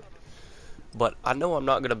for it, but I know I'm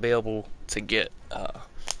not gonna be able to get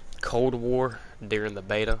Cold War during the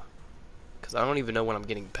beta, because I don't even know when I'm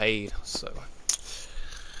getting paid, so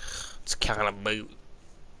it's kind of boot.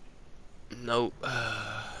 Nope,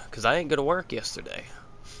 because I didn't go to work yesterday.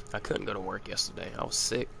 I couldn't go to work yesterday. I was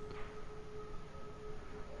sick.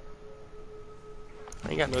 I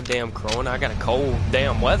ain't got no damn corona. I got a cold.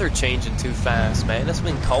 Damn weather changing too fast, man. It's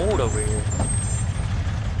been cold over here.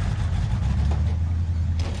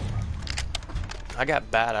 I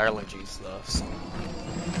got bad allergies though, so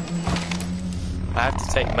I have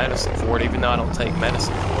to take medicine for it, even though I don't take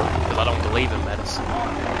medicine for it, because I don't believe in medicine.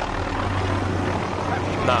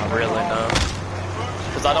 Not really, no.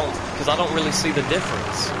 Because I don't really see the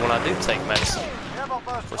difference when I do take medicine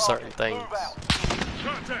for certain things.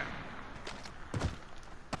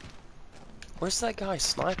 Where's that guy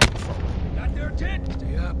sniping from? Got their attention.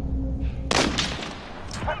 Stay up.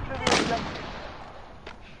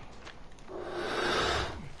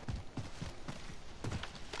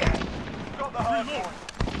 Got the hard point.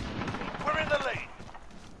 We're in the lead.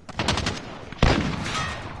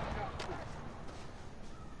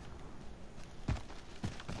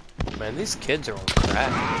 Man, these kids are on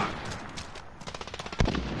crack.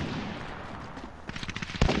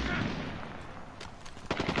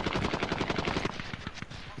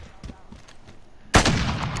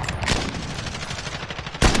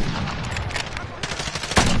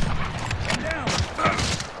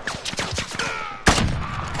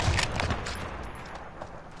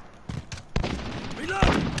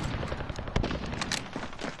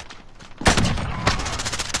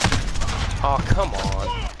 Oh, come on.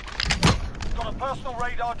 Got a personal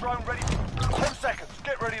radar drone ready. 10 seconds.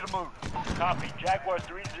 Get ready to move. Copy. Jaguar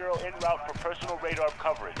 3-0 en route for personal radar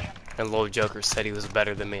coverage. And Lil Joker said he was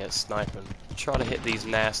better than me at sniping. Try to hit these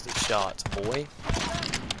nasty shots, boy.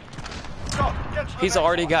 Go, get to the He's next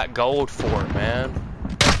already one. got gold for it, man.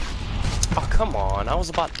 Oh, come on. I was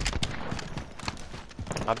about...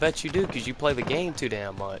 I bet you do, because you play the game too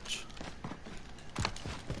damn much.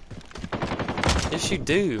 Yes, you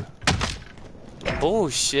do.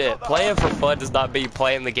 Bullshit. Playing for fun does not mean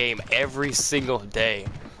playing the game every single day.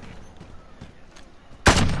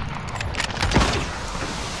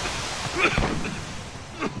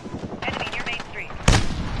 Enemy near Main Street.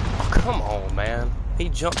 Oh, come on, man. He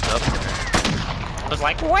jumped up there. I was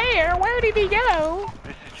like, where? Where did he go?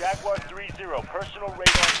 This is Jaguar 3-0. Personal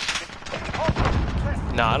radar.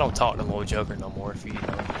 Nah, I don't talk to Lil Joker no more, if you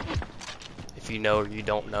know. you know or you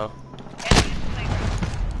don't know.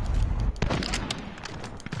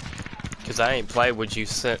 Because I ain't played with you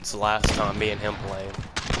since the last time me and him played.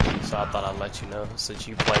 So I thought I'd let you know since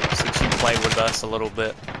you played with us a little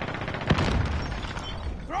bit.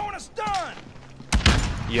 Throwing a stun!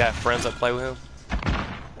 You have friends that play with him?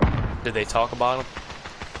 Did they talk about him?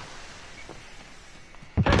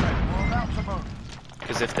 Get ready, we're about to move.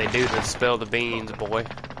 Because if they do, then spill the beans, boy.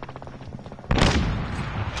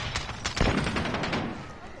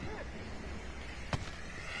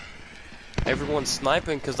 Everyone's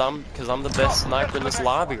sniping because I'm the best sniper in this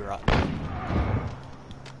lobby right now.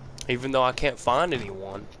 Even though I can't find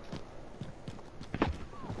anyone.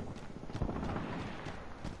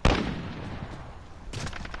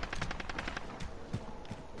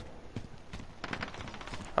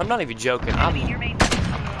 I'm not even joking.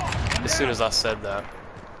 As soon as I said that.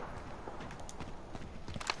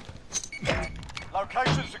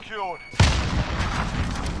 Location secured.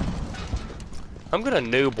 I'm gonna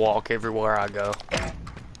noob walk everywhere I go.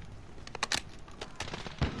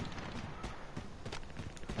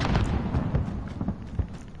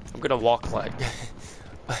 I'm gonna walk like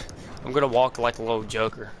I'm gonna walk like a little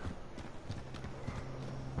Joker.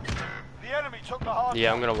 The enemy took the hard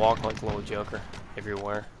Yeah, I'm point. gonna walk like a little Joker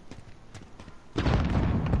everywhere.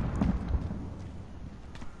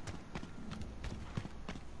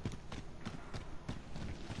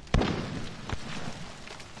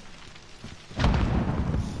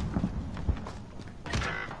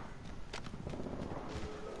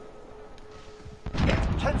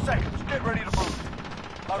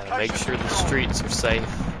 Gotta make sure the streets are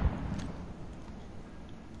safe.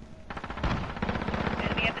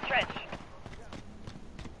 Enemy at the trench.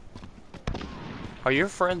 Are your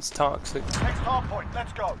friends toxic? Next hard point,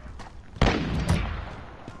 let's go.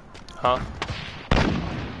 Huh?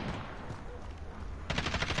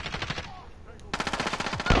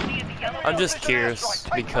 I'm just curious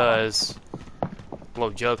because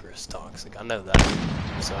Little Joker is toxic. I know that.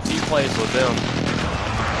 So if he plays with them,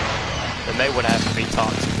 then they would have to be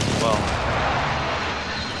toxic as well.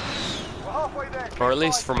 We're halfway there. Or at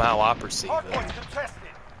least from how I perceive Hard it. point contested.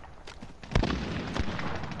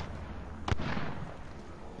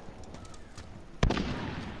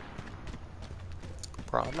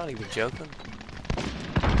 Bro, I'm not even joking.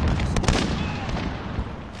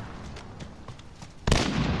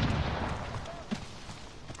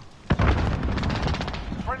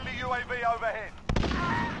 Friendly UAV overhead.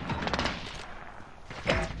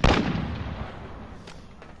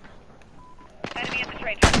 Enemy at the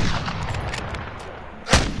trench.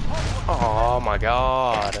 Oh my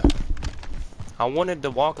god. I wanted to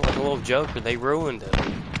walk like a little Joker. They ruined it.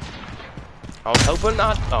 I was hoping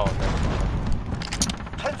not. Oh, no.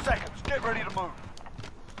 10 seconds, get ready to move.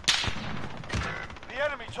 The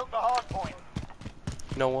enemy took the hard point.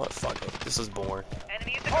 You know what? Fuck it. This is boring.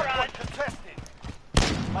 Enemy at the Hard garage. point contested.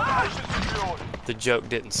 Location secured. The joke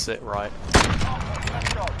didn't sit right. Hard point,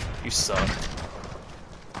 let's go. You suck.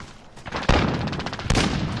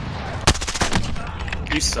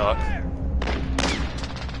 You suck.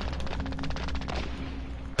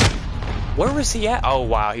 Where was he at? Oh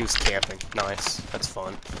wow, he was camping. Nice. That's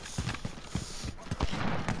fun.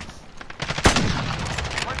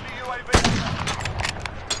 Friendly UAV.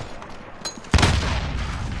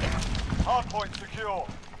 Hard point secure.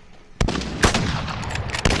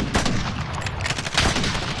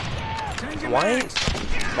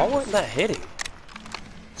 Why wasn't that hitting?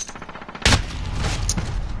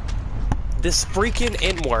 This freaking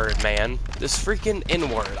N-word, man. This freaking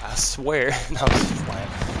N-word, I swear. No, I'm just playing.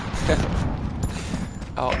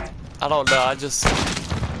 Oh, I don't know, I just...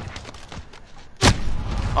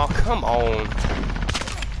 Oh, come on.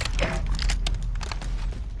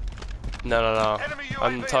 No.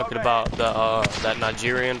 I'm talking about the, that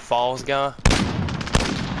Nigerian Falls guy.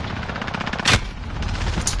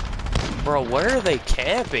 Bro, where are they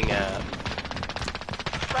camping at?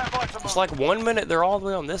 Stand by to It's move. like 1 minute they're all the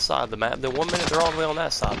way on this side of the map, then 1 minute they're all the way on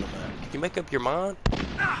that side of the map. Can you make up your mind?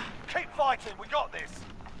 Keep fighting, we got this.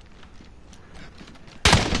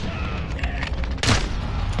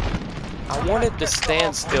 I wanted to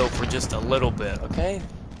stand still for just a little bit, okay?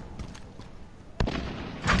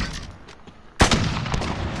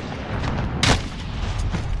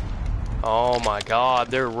 Oh my god,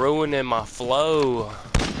 they're ruining my flow.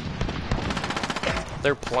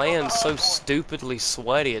 They're playing so stupidly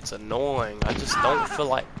sweaty, it's annoying. I just don't feel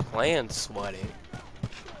like playing sweaty.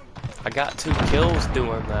 I got 2 kills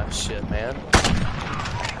doing that shit, man.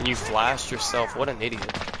 And you flashed yourself, what an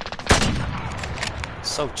idiot.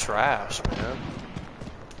 So trash, man.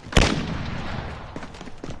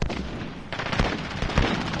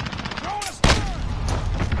 Throwing a stun!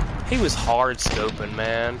 He was hard scoping,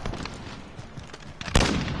 man.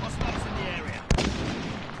 Hostiles in the area.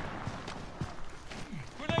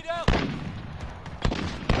 Grenade out.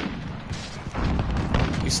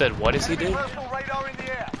 You said, what does he Enemy do? personal radar in the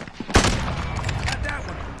air. Got that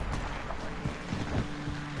one.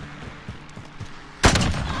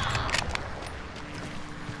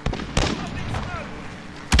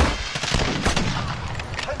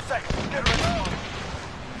 10 seconds. Get ready.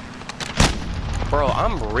 Bro,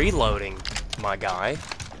 I'm reloading, my guy.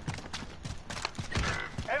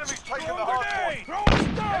 Enemies taking the Throwing hard grenade. point. Throwing a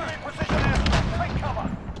stun. Enemy precision airstrike. Take cover.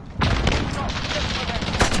 Get to the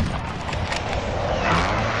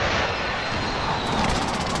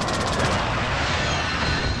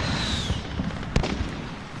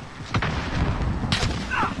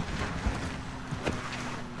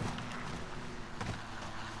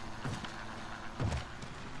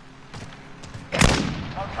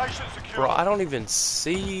location secure. Bro, I don't even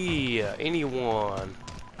see anyone.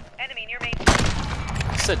 Enemy near main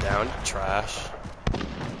street. Sit down, you trash.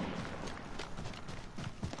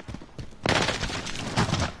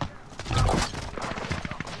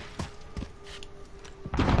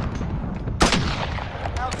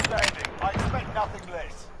 Outstanding. I expect nothing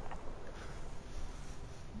less.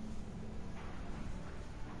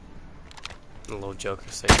 The little joker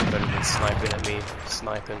said you're better than sniping than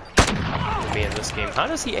me in this game. How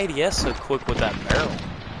does he ADS so quick with that barrel?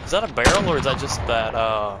 Is that a barrel or is that just that,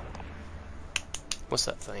 what's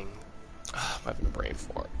that thing? I'm having a brain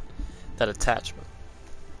fart. That attachment.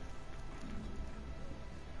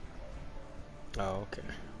 Oh, okay.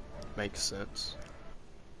 Makes sense.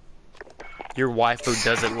 Your waifu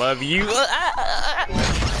doesn't love you. Wait,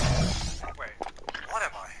 what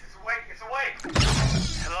am I? It's awake!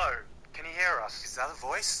 Hello, can you hear us? Is that a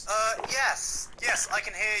voice? Yes. Yes, I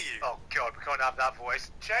can hear you. Oh god, we can't have that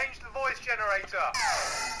voice. Change the voice generator!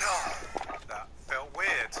 No, that felt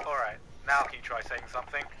weird. Alright, now can you try saying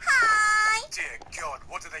something? Hi! Dear god,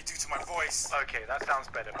 what did they do to my voice? Okay, that sounds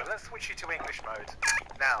better, but let's switch you to English mode.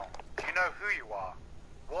 Now, do you know who you are?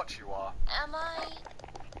 What you are? Am I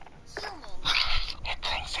human? It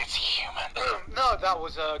thinks it's human. No, that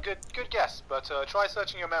was a good guess, but try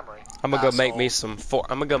searching your memory. I'm gonna go make me some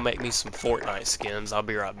Fortnite skins. I'll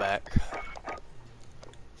be right back.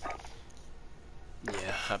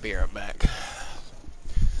 Yeah, I'll be right back.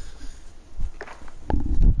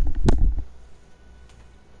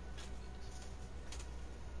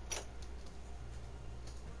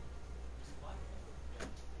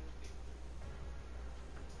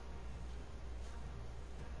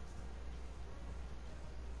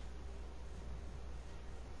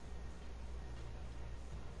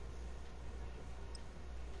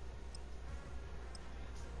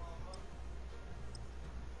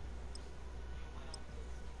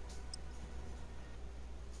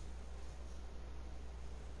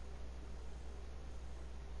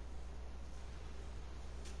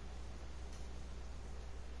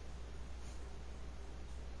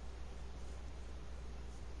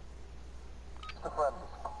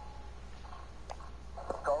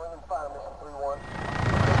 Calling and fire mission 3-1.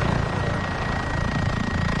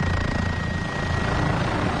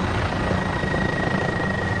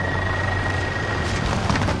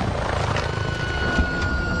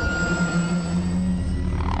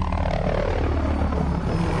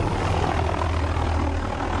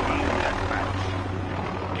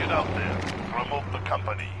 Get out there. Promote the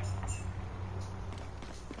company.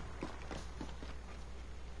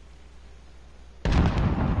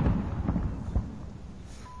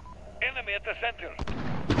 Enemy at the center.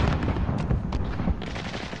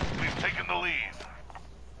 We've taken the lead.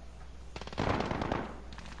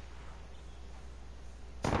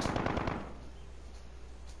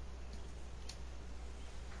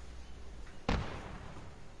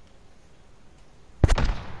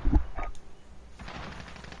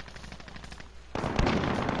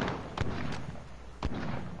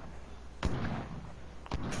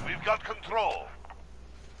 We've got control.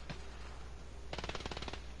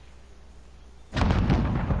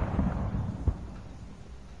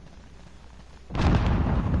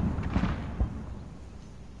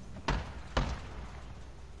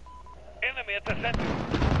 Enemy at the center.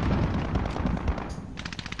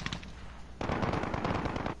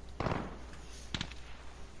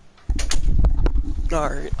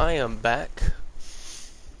 Alright, I am back.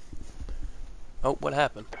 Oh, what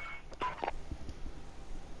happened?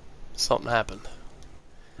 Something happened.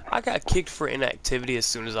 I got kicked for inactivity as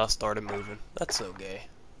soon as I started moving. That's so gay.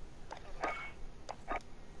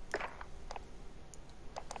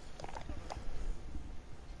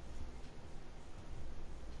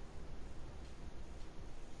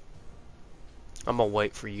 I'm gonna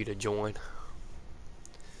wait for you to join.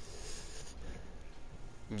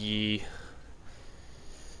 Yeah.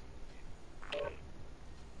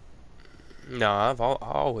 No, I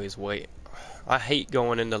always wait. I hate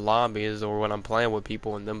going into lobbies or when I'm playing with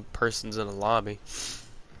people and them persons in the lobby.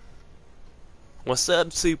 What's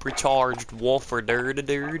up, supercharged wolfer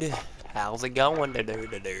dird? How's it going,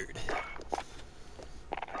 dird?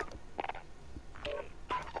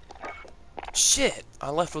 Shit! I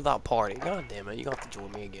left without party. God damn it! You got to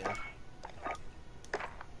join me again.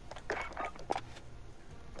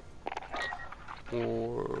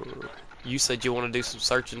 Or you said you want to do some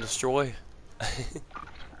search and destroy?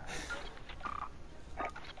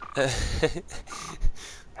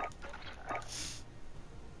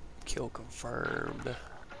 Kill confirmed.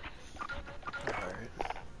 Alright.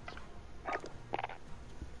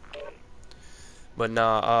 But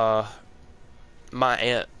nah, my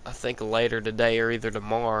aunt, I think later today or either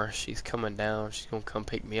tomorrow, she's coming down. She's gonna come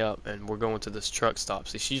pick me up, and we're going to this truck stop.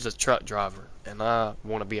 See, she's a truck driver, and I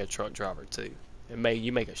want to be a truck driver too.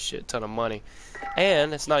 You make a shit ton of money,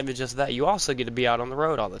 and it's not even just that. You also get to be out on the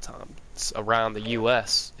road all the time. It's around the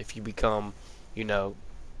U.S. if you become, you know,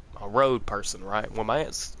 a road person, right? When my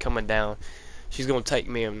aunt's coming down, she's gonna take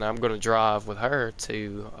me, and I'm gonna drive with her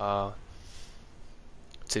to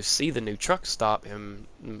see the new truck stop in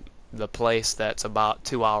the place that's about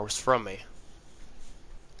 2 hours from me.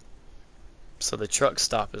 So the truck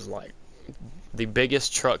stop is like the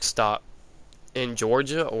biggest truck stop in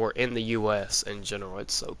Georgia or in the US in general.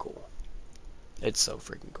 It's so cool. It's so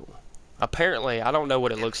freaking cool. Apparently, I don't know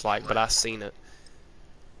what it looks like, but I've seen it.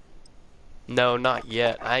 No, not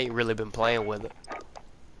yet. I ain't really been playing with it.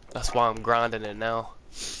 That's why I'm grinding it now.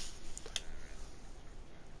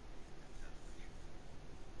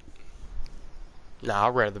 Nah,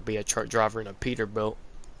 I'd rather be a truck driver in a Peterbilt.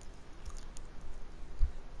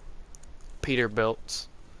 Peterbilts.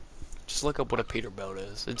 Just look up what a Peterbilt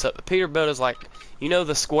is. A Peterbilt is like, you know,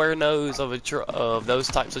 the square nose of of those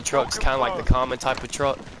types of trucks, kind of like the common type of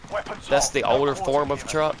truck. That's the older form of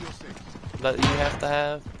truck that you have to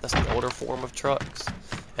have. That's the older form of trucks,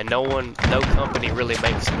 and no company really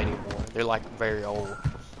makes them anymore. They're like very old.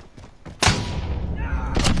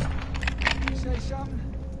 Say something?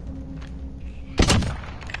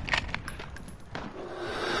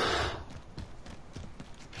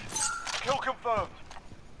 Kill confirmed.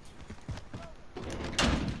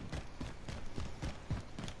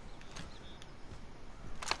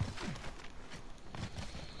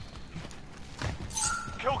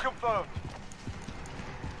 Kill confirmed.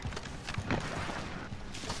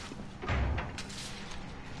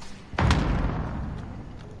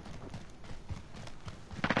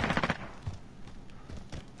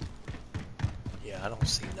 Yeah, I don't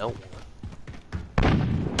see no one.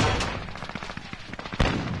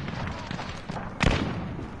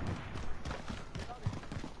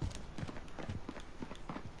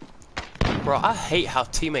 Bro, I hate how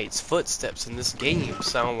teammates' footsteps in this game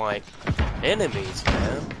sound like enemies,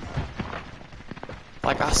 man.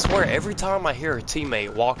 Like, I swear, every time I hear a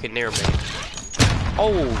teammate walking near me...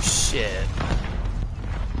 Oh, shit.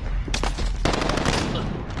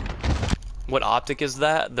 What optic is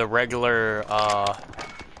that? The regular,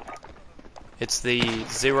 it's the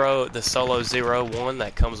Solo 01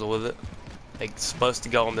 that comes with it. It's supposed to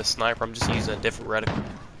go on the sniper. I'm just using a different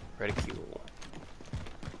reticule.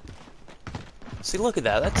 See, look at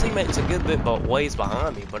that. That teammate's a good bit ways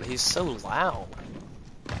behind me, but he's so loud.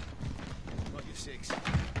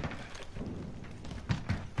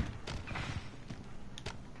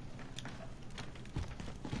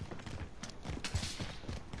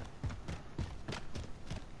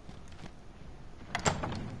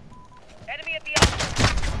 Enemy at the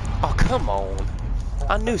office. Oh, come on.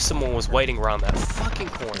 I knew someone was waiting around that fucking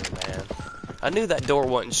corner, man. I knew that door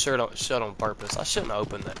wasn't shut on purpose. I shouldn't have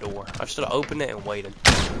opened that door. I should have opened it and waited.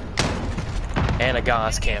 And a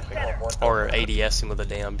guy's camping. Or ADSing with a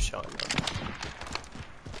damn shotgun.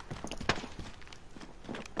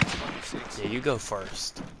 Yeah, you go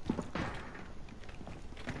first.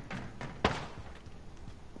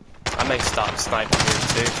 I may stop sniping here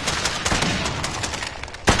too.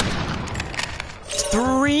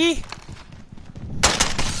 3?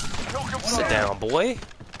 Sit down, boy.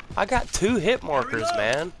 I got 2 hit markers,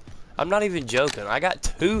 man. I'm not even joking. I got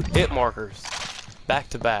 2 hit markers. Back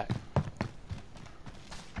to back.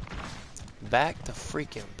 Back to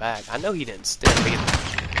freaking back. I know he didn't stem me.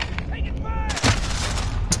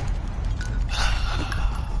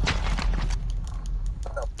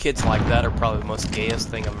 Kids like that are probably the most gayest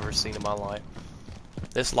thing I've ever seen in my life.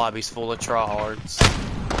 This lobby's full of tryhards.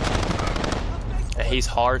 And he's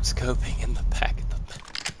hard scoping in the back of the...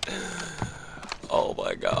 Oh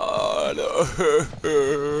my god.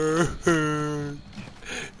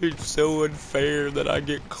 It's so unfair that I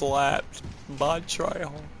get clapped by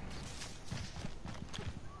tryhard.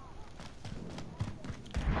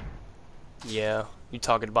 Yeah, you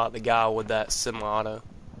talking about the guy with that semi-auto.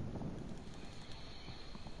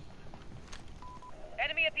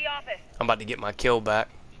 Enemy at the office. I'm about to get my kill back.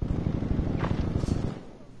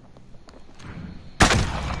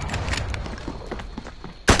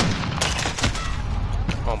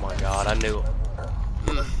 Oh my god, I knew it.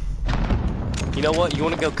 You know what? You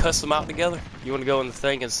want to go cuss them out together? You want to go in the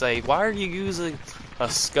thing and say, why are you using a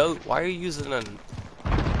scope? Why are you using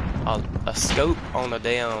a scope on a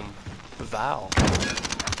damn valve?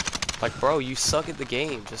 Like, bro, you suck at the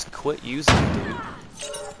game. Just quit using it, dude.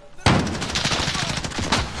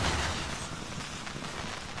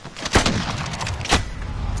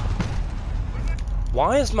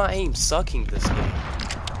 Why is my aim sucking this game?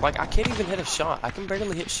 Like, I can't even hit a shot. I can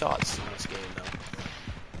barely hit shots in this game, though.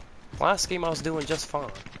 Last game I was doing just fine.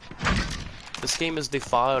 This game has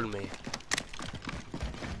defiled me.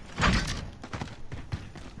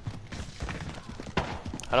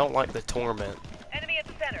 I don't like the torment. Enemy at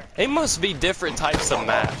the center. It must be different types of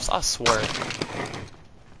maps, I swear.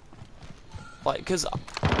 Like, cause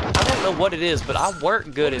I don't know what it is, but I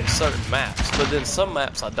work good in certain maps, but then some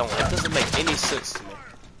maps I don't. It doesn't make any sense to me.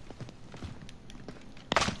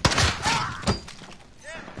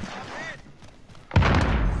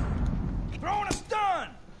 Throwing a stun!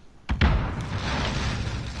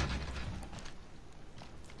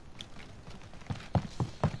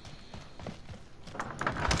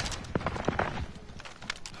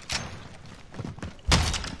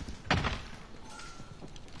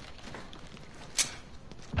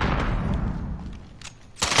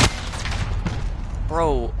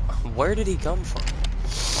 Bro, where did he come from?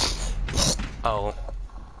 Oh.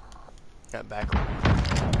 Got back.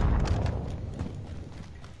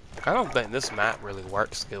 I don't think this map really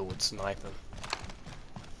works good with sniping.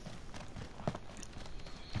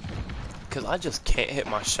 Because I just can't hit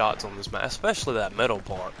my shots on this map, especially that middle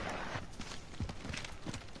part.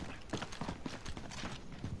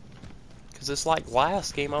 Because it's like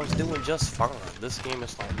last game I was doing just fine. This game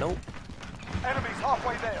is like, nope. Enemies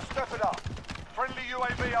halfway there. Step it up. Friendly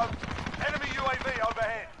UAV over. Enemy UAV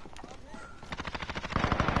overhead.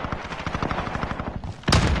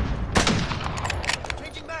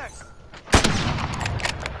 Changing mags.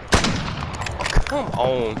 Oh, come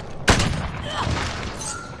on.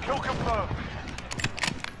 Kill confirmed.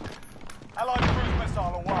 Allied cruise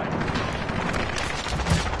missile away.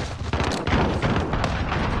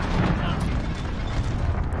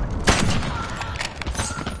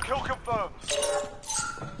 Kill confirmed.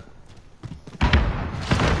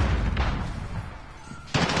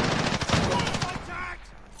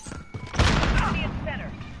 Enemy at the center.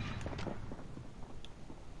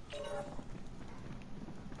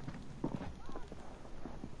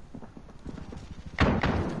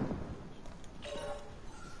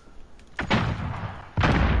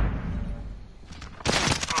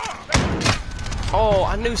 Oh,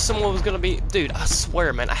 I knew someone was gonna be... Dude, I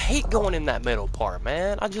swear, man, I hate going in that middle part,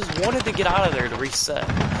 man. I just wanted to get out of there to reset.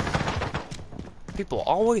 People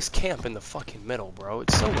always camp in the fucking middle, bro.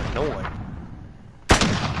 It's so annoying.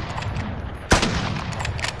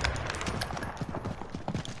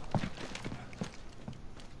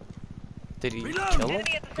 Did he kill him?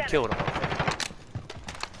 Enemy at the He center. killed him.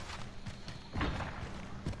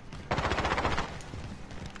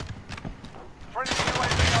 Friendly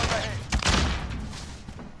UAV overhead.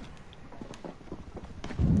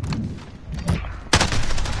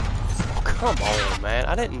 Oh, come on, man.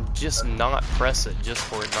 I didn't just not press it just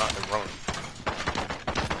for it not to run.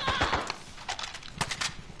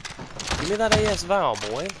 Give me that AS Val,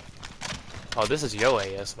 boy. Oh, this is your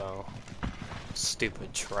AS Val.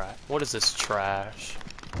 Stupid trash. What is this trash?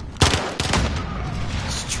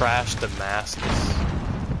 It's trash Damascus.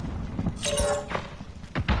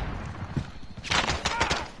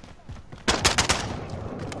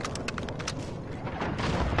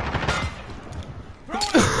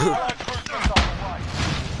 Allied cruise missile away.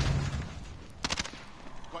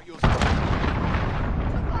 Got your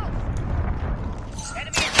Enemy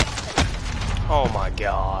at the office. Oh my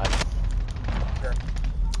god.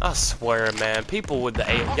 I swear, man, people with the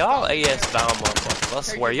y'all AS Val motherfuckers, I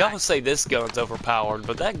swear, y'all say this gun's overpowered,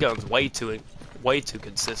 but that gun's way too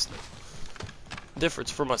consistent. Difference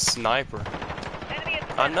from a sniper. Enemy at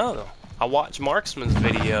the I center. know. I watched Marksman's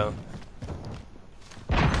video.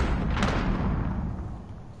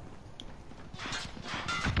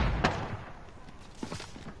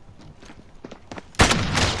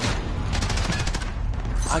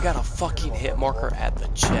 I I got a fucking hit marker at the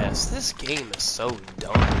chest. This game is so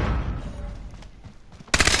dumb.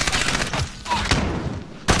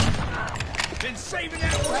 Been saving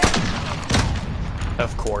that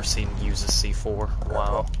Of course he uses C4.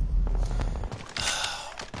 Wow.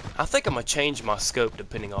 I think I'm gonna change my scope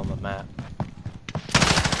depending on the map.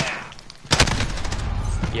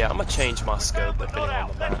 Yeah, I'm gonna change my scope depending on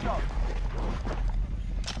the map.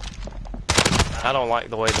 I don't like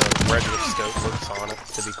the way the regular scope looks on it,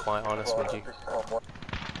 to be quite honest with you.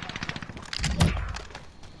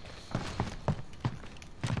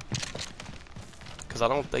 Because I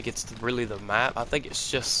don't think it's really the map. I think it's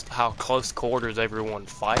just how close quarters everyone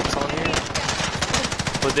fights on here.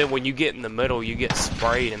 But then when you get in the middle, you get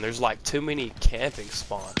sprayed, and there's like too many camping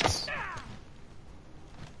spots.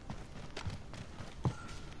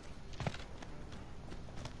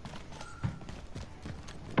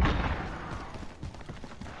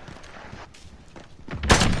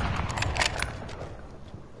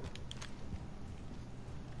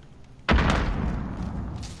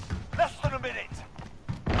 Less than a minute.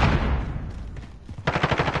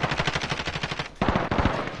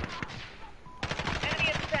 Enemy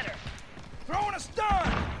in center. Throwing a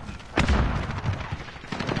stun.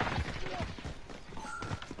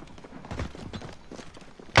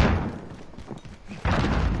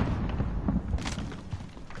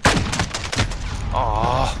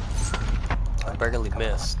 Aww. I barely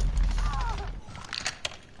missed.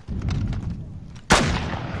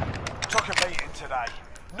 Took a beating today.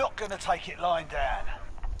 Not gonna take it lying down.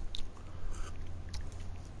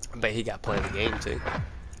 I bet he got playing the game too.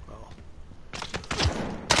 Oh.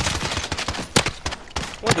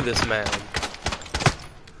 Look at this man.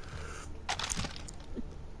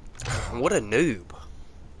 What a noob.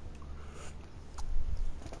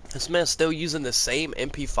 This man's still using the same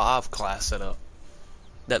MP5 class setup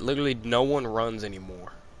that literally no one runs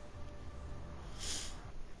anymore.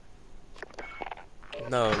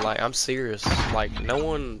 No, like, I'm serious. Like, no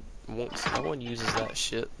one uses that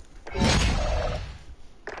shit.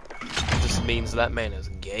 This means that man is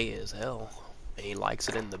gay as hell. And he likes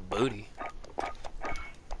it in the booty.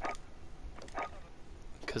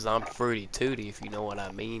 Cause I'm fruity tooty, if you know what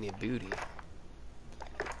I mean, in booty.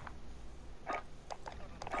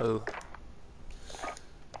 Oh.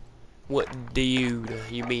 What dude?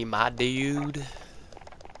 You mean my dude?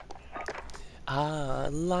 I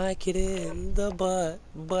like it in the butt,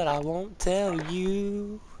 but I won't tell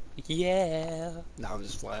you. Yeah. No, I'm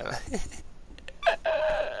just playing.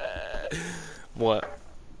 What?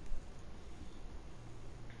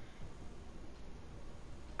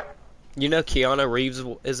 You know Keanu Reeves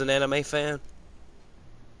is an anime fan?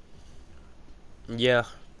 Yeah.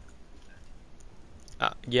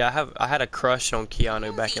 Yeah, I had a crush on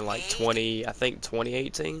Keanu back in like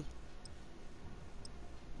 2018.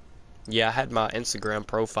 Yeah, I had my Instagram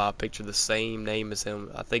profile picture the same name as him.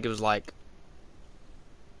 I think it was like,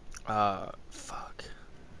 fuck.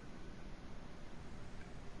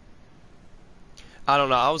 I don't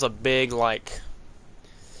know. I was a big, like,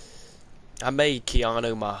 I made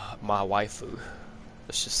Keanu my waifu.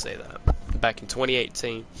 Let's just say that. Back in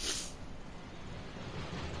 2018.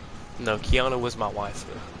 No, Keanu was my waifu.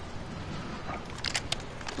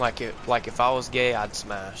 Like if I was gay, I'd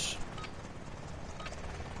smash.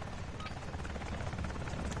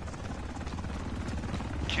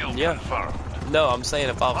 Kill Yeah. confirmed. No, I'm saying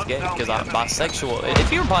if I was gay, because I'm bisexual.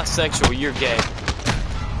 If you're bisexual, you're gay.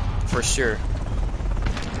 For sure.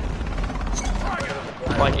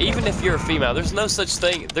 Like, even if you're a female, there's no such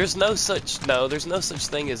thing as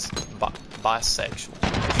bisexual.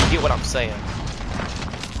 If you get what I'm saying.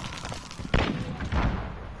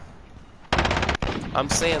 I'm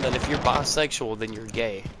saying that if you're bisexual, then you're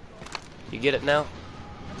gay. You get it now?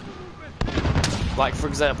 Like, for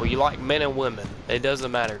example, you like men and women. It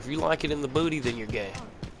doesn't matter. If you like it in the booty, then you're gay.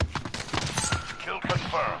 Kill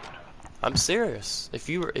confirmed. I'm serious. If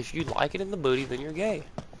you like it in the booty, then you're gay.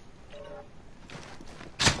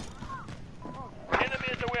 Enemy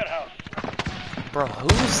at the warehouse.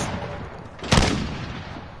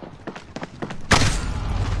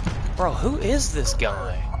 Bro, who is this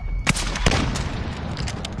guy?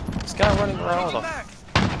 This guy running around with a...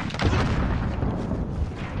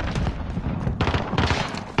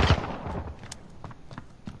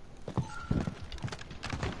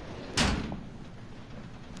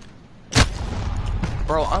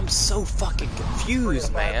 Bro, I'm so fucking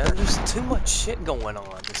confused, man. There's too much shit going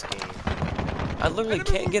on in this game. I literally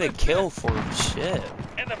can't get a kill for shit.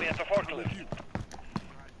 Enemy at the forklift.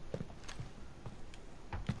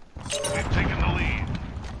 We've taken the lead.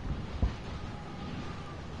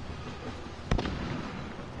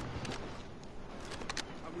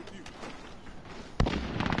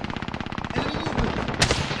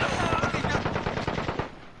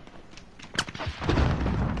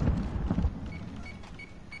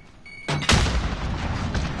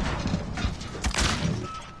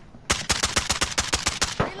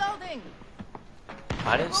 Reloading.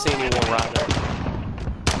 I didn't see anyone right there.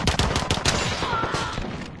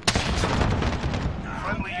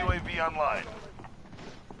 Friendly UAV online.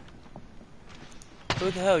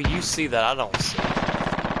 Who the hell you see that I don't see? Enemy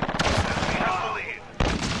has the lead.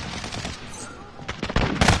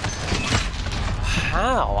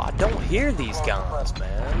 How? I don't hear these guys,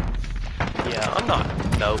 man. Yeah,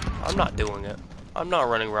 nope, I'm not doing it. I'm not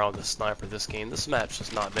running around with a sniper this game. This map's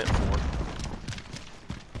just not meant for it.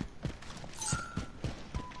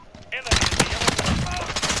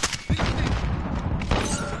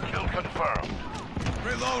 Kill confirmed.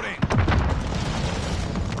 Reloading.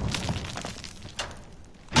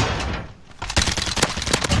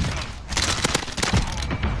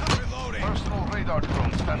 Reloading. Personal radar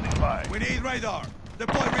drone standing by. We need radar.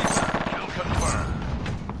 Deploy radar. Kill confirmed.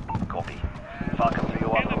 Copy. Falcon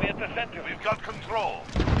 301. Enemy at the center. We've got control.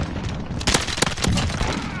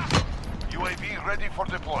 UAV ready for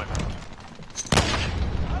deployment.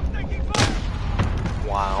 I'm taking fire.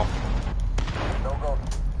 Wow. No go.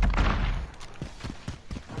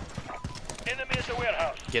 Enemy at the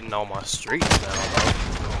warehouse. Getting on my streets now,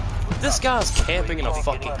 bro. This guy's camping in a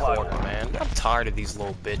fucking corner, man. I'm tired of these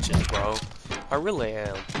little bitches, bro. I really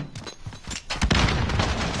am.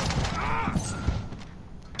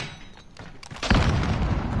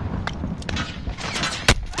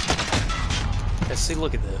 And see,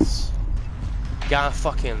 look at this. Guy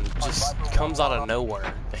fucking just comes out of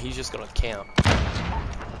nowhere, and he's just gonna camp.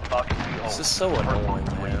 This is so annoying,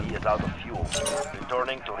 man. He is out of fuel.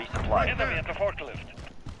 Returning to resupply. Enemy at the forklift.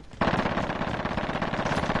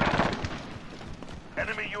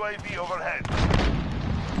 Enemy UAV overhead.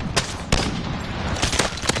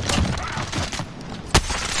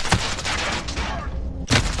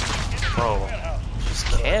 Bro, just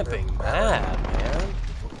camping mad, man.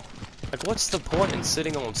 Like, what's the point in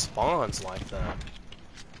sitting on spawns like that?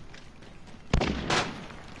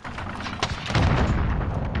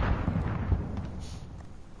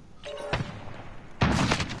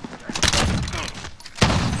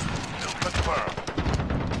 Kill confirmed.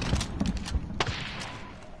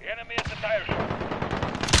 Enemy at the tire shop.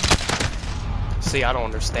 See, I don't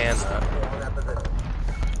understand that.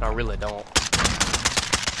 I really don't.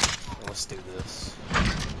 Let's do this.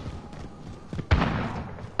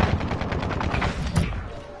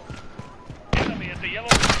 Enemy at the yellow.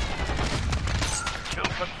 Kill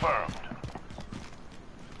confirmed.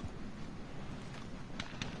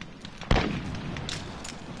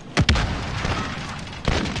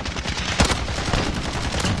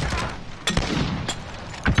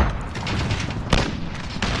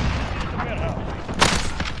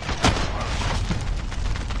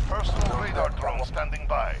 Personal radar drone standing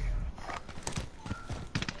by.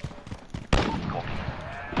 Copy.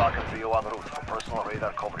 Falcon 301 route for personal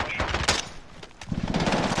radar coverage.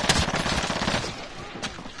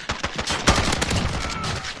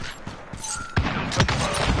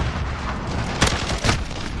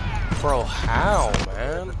 Bro, how,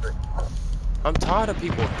 man? I'm tired of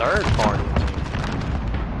people third partying me.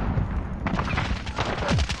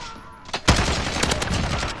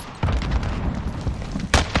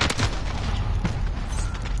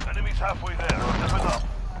 Enemies halfway there. Step it up.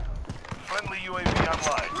 Friendly UAV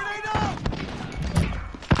online. Grenade out.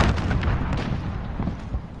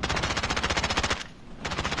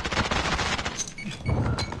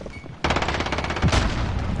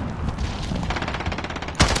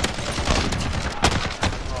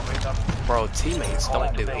 Bro, teammates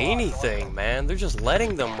don't do anything, man. They're just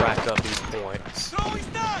letting them rack up these points. No, he's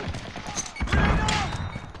not. Grenade out.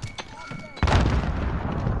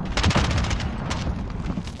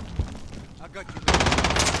 I got you.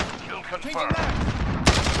 Kill Changing confirmed. back.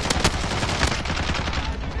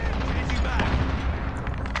 Changing back.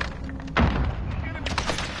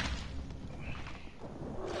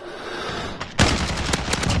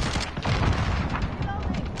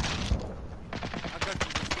 I got you.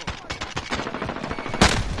 Let's go.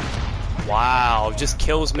 Wow, just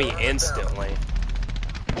kills me instantly.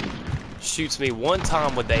 Shoots me one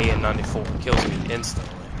time with the AN-94, kills me instantly.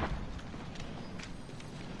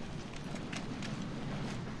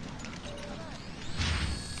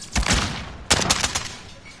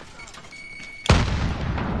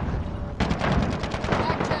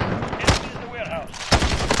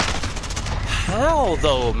 How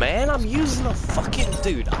though, man? I'm using a fucking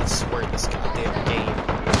dude. I swear this goddamn game.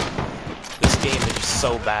 This game is just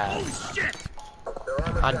so bad.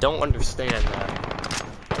 I don't understand that.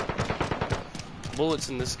 Bullets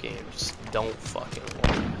in this game just don't fucking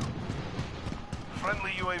work.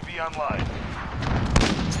 Friendly UAV online.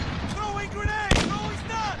 Throwing grenade. No, he's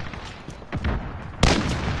not.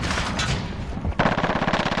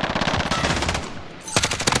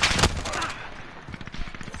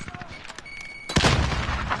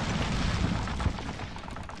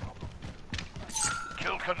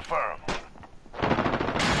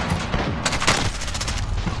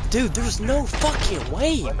 Dude, there's no fucking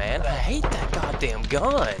way, man. I hate that goddamn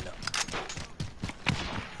gun.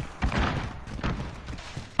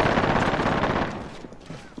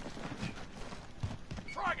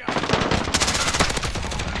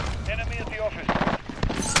 Enemy at the office.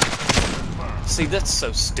 See, that's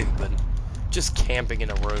so stupid. Just camping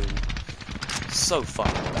in a room. So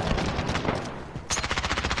fucking bad.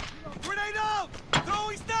 Grenade out!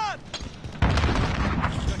 Throwing stun!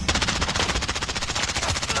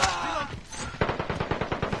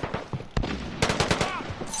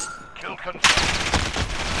 Kill confirmed.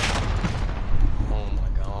 Oh my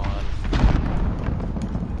god.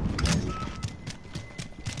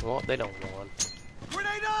 Well, they don't want.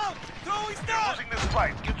 Grenade out! Throwing stun! Losing this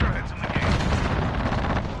fight. Get your heads in the game.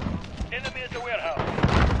 Enemy at the warehouse.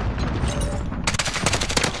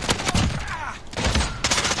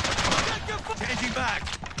 Changing back!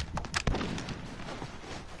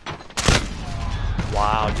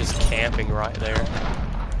 Wow, just camping right there.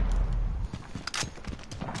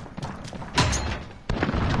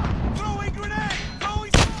 Throwing grenade!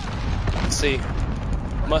 Throwing stun! See,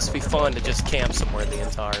 must be fun to just camp somewhere the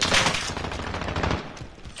entire time.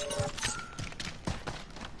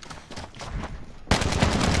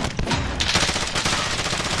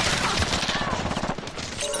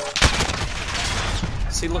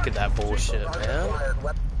 See, look at that bullshit, man.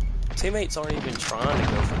 Teammates aren't even trying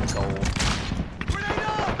to go for the goal. Grenade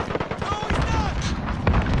out! Throwing stun!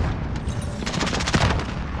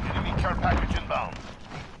 Enemy care package inbound.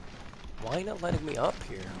 Why ain't it letting me up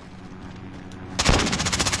here?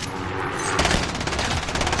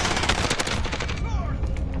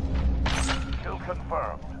 Kill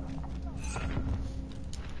confirmed.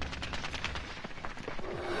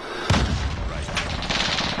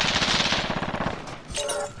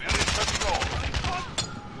 Unit control.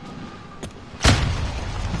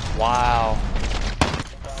 Wow.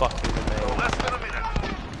 Fuck you, man. Less than a minute.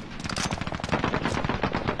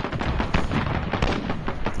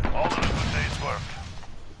 All in a good day's work.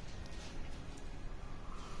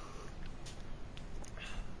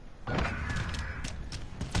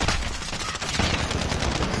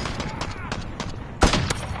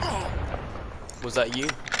 Was that you?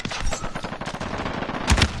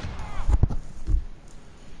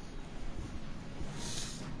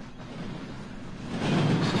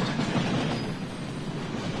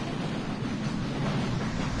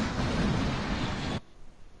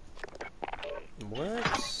 What?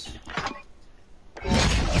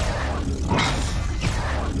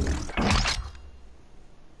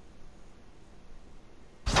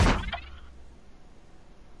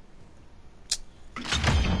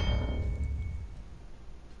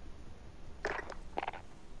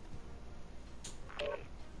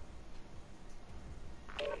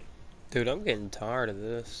 Dude, I'm getting tired of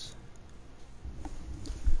this.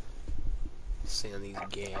 Seeing these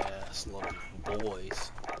gas little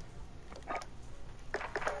boys.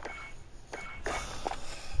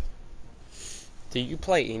 Do you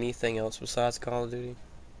play anything else besides Call of Duty?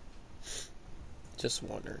 Just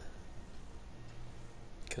wonder.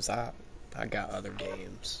 Cause I got other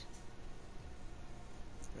games.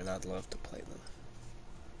 And I'd love to play them.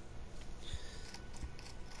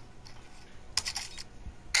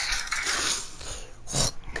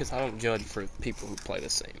 Because I don't judge for people who play the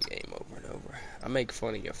same game over and over. I make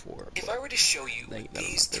fun of you for it. If I were to show you They ain't none of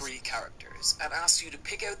these my three characters and ask you to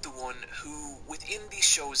pick out the one who, within the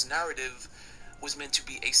show's narrative, was meant to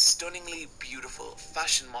be a stunningly beautiful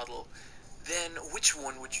fashion model, then which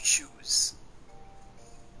one would you choose?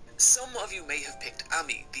 Some of you may have picked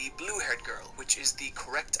Amy, the blue-haired girl, which is the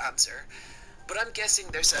correct answer, but I'm guessing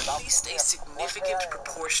there's at least a significant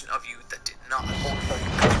proportion of you that did not.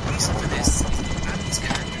 The reason for this is that Amy's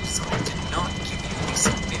character design did not give you the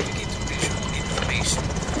significant visual information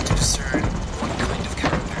to discern what kind of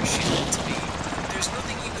character she's meant to be. There's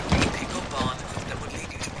nothing you could really pick up on that would lead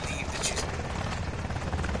you to believe that she's...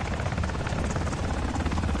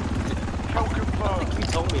 Kill confirmed. You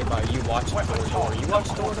told me about you watching Door. You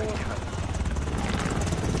watched Door?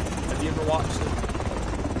 Have you ever watched it?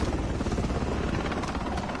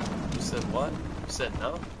 You said what? You said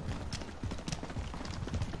no?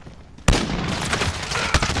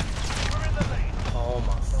 We're in the lead. Oh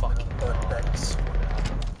my fucking god, I swear.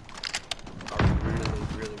 I really,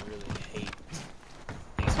 really, really hate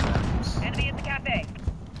these maps. Enemy at the cafe.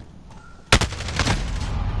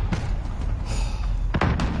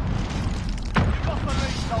 You got the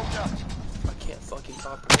lead, soldier. I can't fucking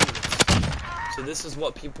comprehend this. So this is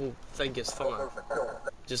what people think is fun.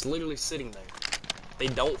 Just literally sitting there. They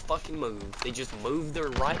don't fucking move. They just move their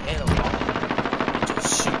right analog and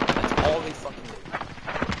just shoot. That's all they fucking do.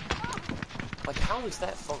 Like, how How is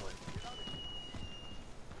that fun?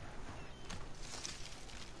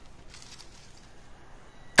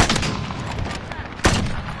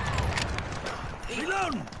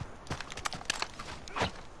 Reloading!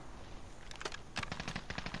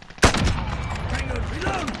 Tango,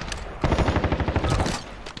 reloading!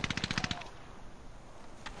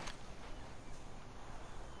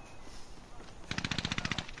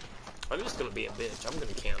 I'm just gonna be a bitch. I'm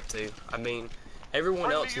gonna camp too. I mean, everyone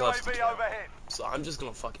Friendly else loves to UAV camp, overhead. so I'm just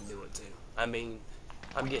gonna fucking do it too. I mean,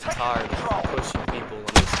 I'm getting tired of pushing people, and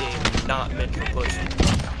this game is not meant for pushing.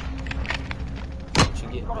 Don't you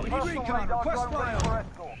get Got a me? personal recon, radar request drone ready flyover. for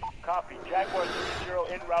escort. Copy. Jaguar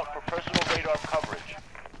 3-0 en route for personal radar coverage.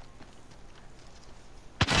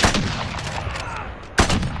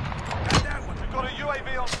 Got that one. We've got a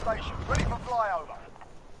UAV on station, ready for flyover.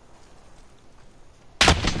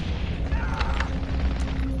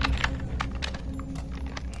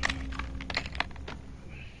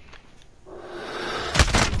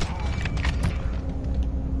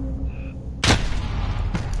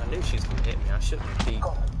 I knew she was gonna hit me. I shouldn't have peeked.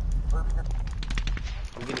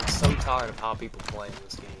 I'm getting so tired of how people play in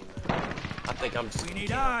this game, man. I think I'm just We gonna need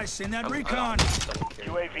camp. eyes. Send that I recon. just don't care.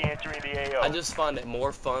 UAV entering the AO. I just find it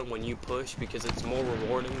more fun when you push because it's more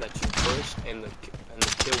rewarding that you push, and the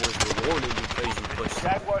kill was rewarded because you pushed.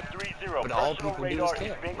 Jaguar 3-0. But all Personal people do is radar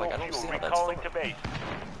camp. bingo Like, I don't fuel. see how that's Recalling fun. to base.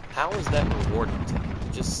 How is that rewarding to you?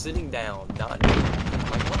 Just sitting down, not doing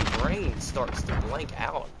anything. Like, my brain starts to blank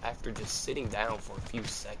out after just sitting down for a few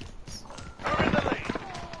seconds. We're in the lead.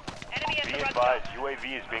 Enemy at Be the run advised, stop.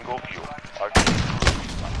 UAV is bingo fuel. Our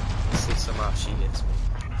Let's see, somehow she hits me.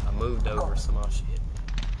 I moved over, somehow she hit me.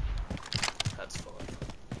 That's fun.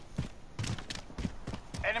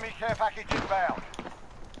 Enemy care package inbound.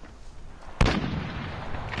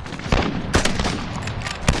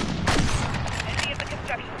 Enemy at the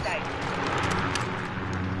construction site.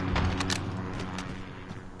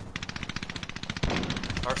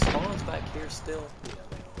 Are spawns back here still? Yeah,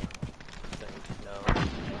 they are. I think. No.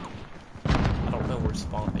 I don't know where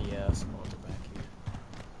spawn. Yeah, spawns are back here.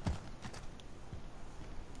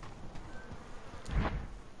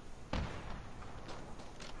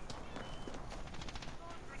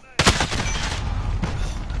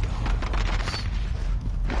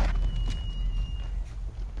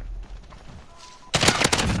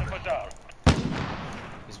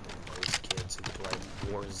 He's one of those kids who play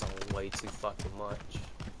Warzone way too fucking much.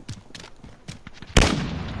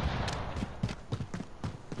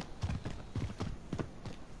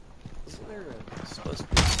 Isn't there supposed to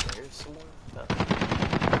be stairs somewhere? No. I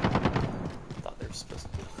thought there was supposed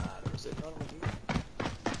to be a ladder. Is it not on here?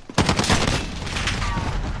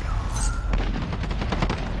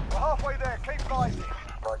 We're halfway there, keep fighting.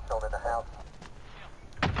 Something I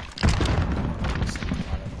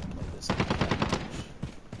don't play this game that much.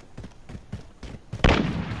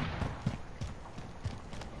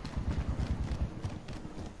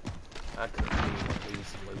 I couldn't be one of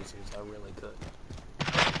these losers. I really couldn't.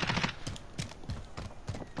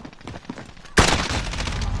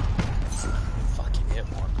 Fucking hit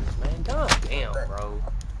markers, man. God damn, bro.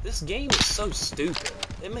 This game is so stupid.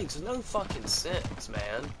 It makes no fucking sense,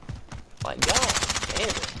 man. Like, god damn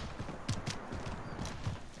it.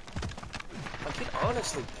 Like, it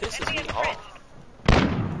honestly pisses Enemy me at the off. bridge.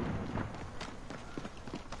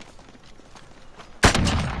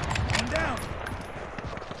 I'm down.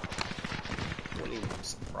 I wouldn't even be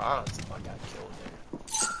surprised if I got killed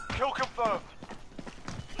there. Kill confirmed.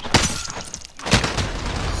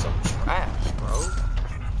 Some trash, bro.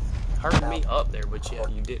 Hurt me up there, but yeah,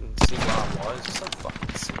 you didn't see where I was. So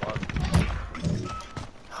fucking slow.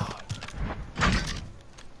 God.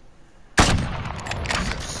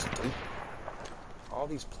 So stupid. All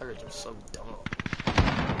these players are so dumb.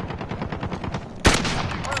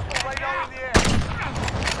 Personal radar in the air.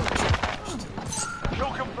 So trash, too.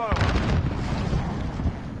 Kill confirmed.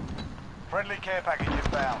 Friendly care package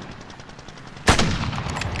inbound.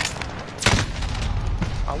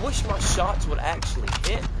 I wish my shots would actually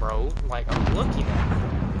hit, bro. Like, I'm looking at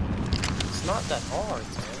it. It's not that hard,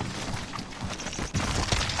 man.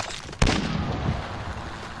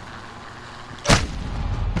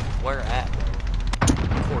 Where at,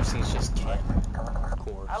 bro? Of course, he's just camping. Of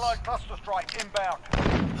course. Allied cluster strike inbound.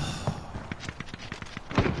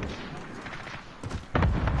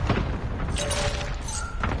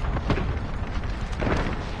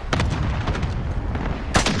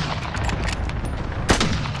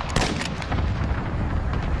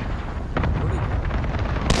 Where'd he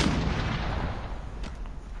go?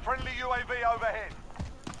 Friendly UAV overhead.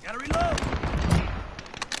 Gotta reload.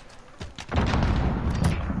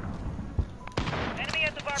 Enemy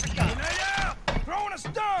at the barber shop. Grenade out. Throw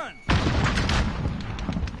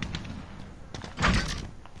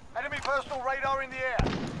personal radar in the air.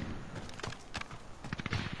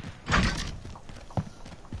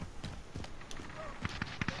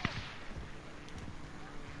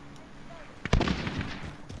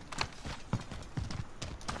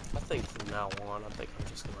 I think from now on, I think I'm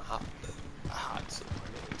just gonna hide somewhere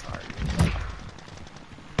the entire game.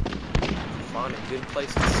 Find a good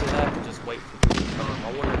place to sit at and just wait for people to come.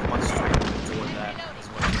 I wonder if my stream will enjoy that as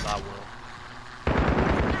much as I will.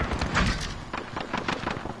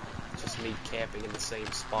 Just me camping in the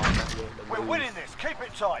same spot, not willing to move. We're winning this. Keep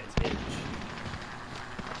it tight. Itch.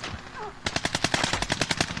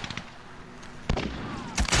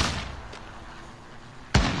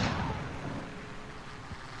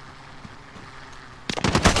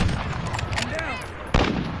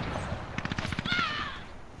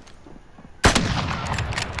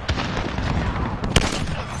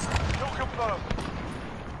 Kill confirmed.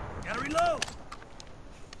 Gotta reload.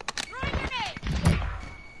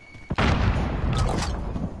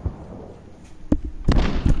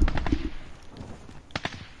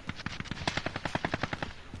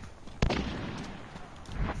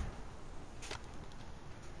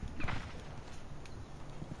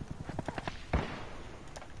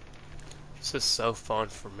 This is so fun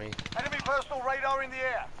for me. Enemy personal radar in the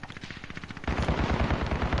air.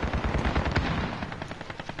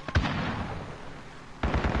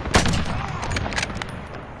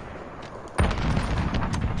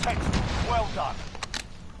 Text. Well done.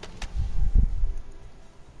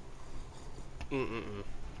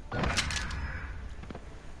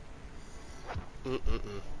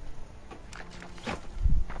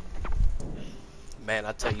 Man,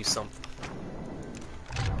 I tell you something.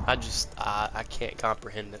 I can't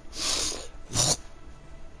comprehend it. This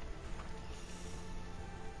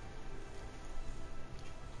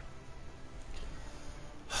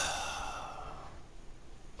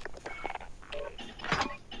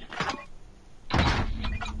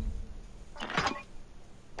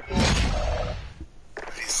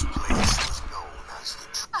place is known as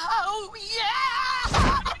the Oh,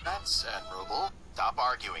 yeah! That's admirable. Stop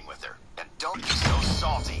arguing with her. And don't be so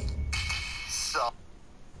salty.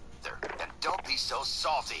 And don't be so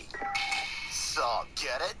salty.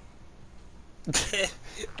 Get it?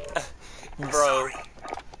 Bro. Sorry.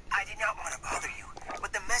 I did not want to bother you,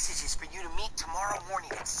 but the message is for you to meet tomorrow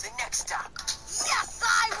morning at the next stop. Yes,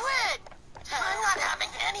 I would! I'm not having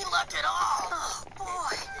any luck at all. Oh,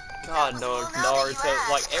 boy. God, no, Naruto.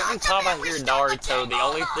 Like, every time I hear Naruto, the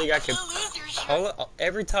only thing I can...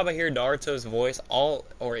 Every time I hear Naruto's voice,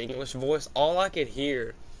 or English voice, all I can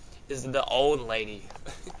hear is the old lady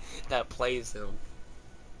that plays him.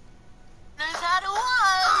 There's how to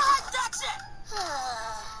was. That's it.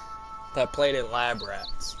 That played in Lab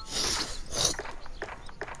Rats.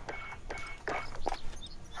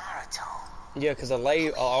 Naruto. Yeah, because a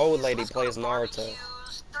old lady plays Naruto.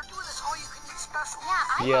 They're doing this all-you-can-eat special.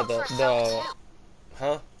 Yeah, Yeah,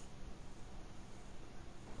 huh?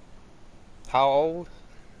 How old?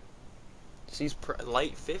 She's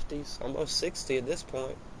late 50s, almost 60 at this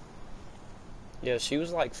point. Yeah, she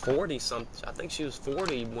was like 40 something. I think she was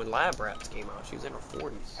 40 when Lab Rats came out. She was in her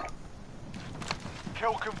 40s.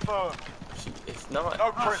 Kill confirmed. If not, No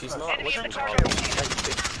if she's prisoners. not Enemy in looking the at all, cargo she's container. late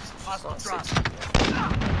 50s. She's Hostile not drop. 60 yet.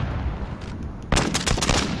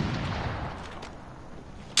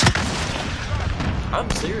 I'm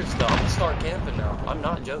serious though. I'm gonna start camping now. I'm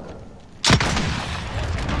not joking.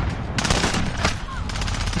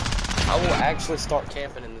 I will actually start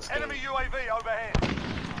camping in this game. Enemy UAV overhead.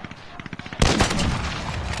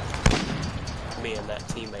 Me and that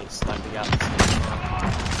teammate sniping out the same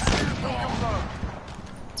time. Kill confirmed.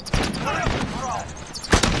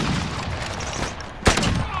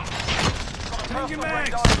 Changing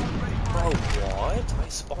mags. Bro, what? I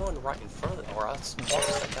spawned right in front of it, or I spawned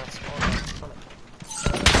right in front of it.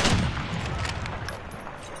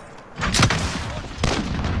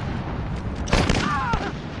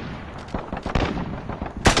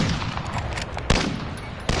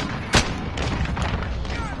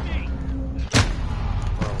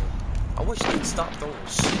 Bro, I wish they'd stop throwing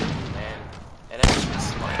shit at me, man. It actually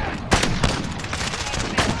smart.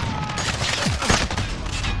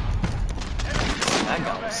 That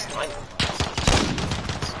guy was sniping.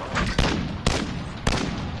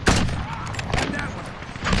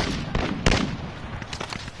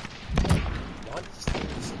 What is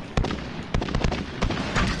this?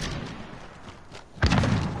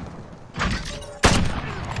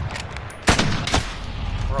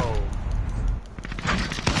 Bro, I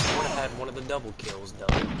would have had one of the double kills done.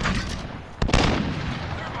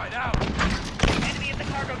 Thermite out. Enemy in the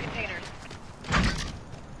cargo containers.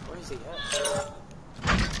 Where is he at?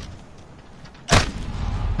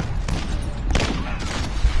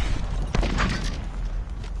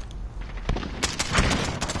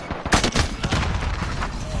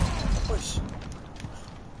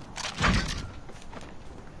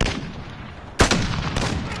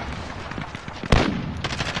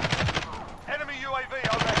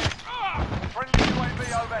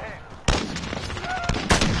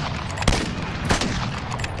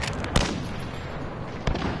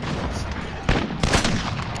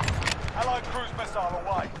 hostile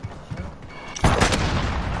away.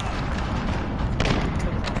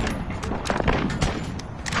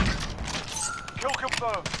 Kill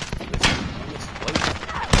confirmed.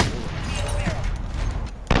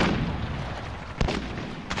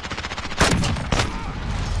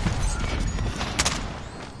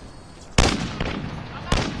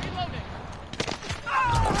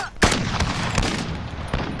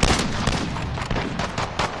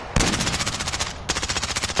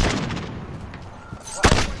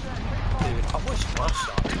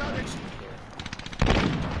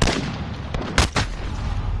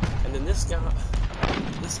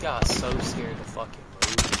 This guy's so scared to fucking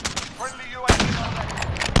move. Friendly UAV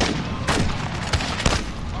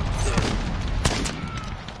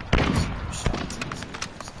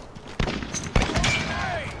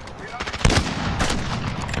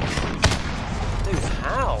Dude,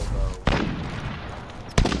 how though?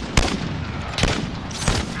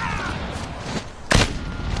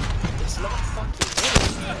 It's not fucking good,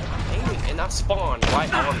 man. I'm aiming and I spawned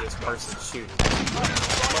right on this person shooting. It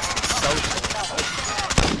must be so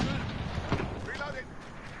reloading.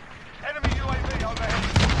 Enemy UAV overhead.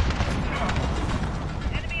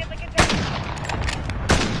 Enemy in the container.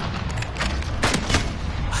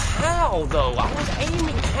 How though? I was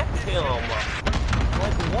aiming at him.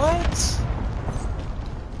 Like what?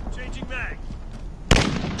 Changing mag.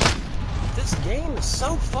 This game is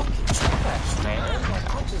so fucking trash, man.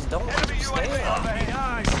 Like I just don't Enemy UAV understand. overhead.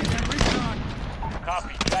 I see them recon.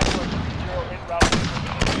 Copy. Jaguar 30 en route for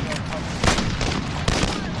personal radar coverage.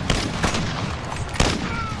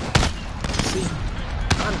 See,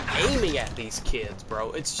 I'm aiming at these kids,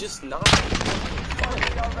 bro. It's just not fucking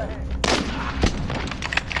funny.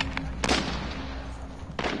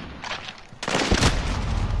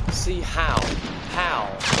 See how?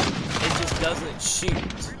 It just doesn't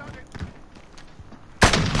shoot.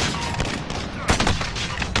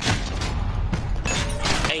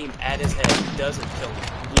 Aim at his head, doesn't kill him.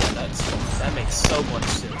 Yeah, that makes so much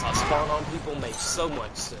sense. I spawn on people makes so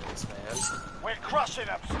much sense, man. We're crushing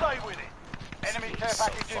them. Stay with it. Enemy care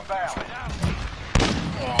package inbound.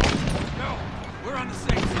 No, we're on the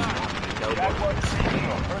same side. No Jaguar more. 30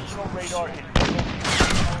 personal radar hit.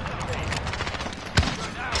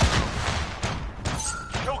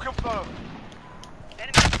 Kill confirmed.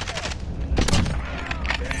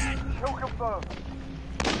 Kill confirmed.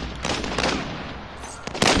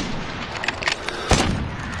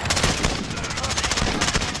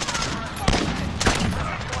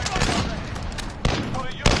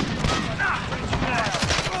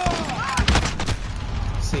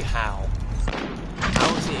 See how?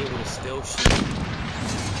 How is he able to still shoot?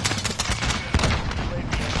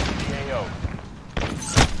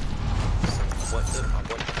 What the?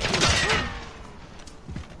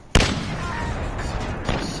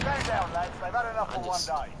 Stand down, lads. They've had enough for one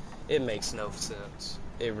day. It makes no sense.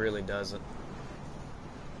 It really doesn't.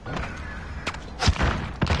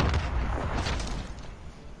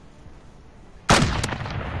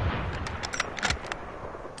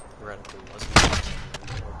 Reticle wasn't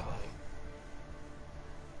okay.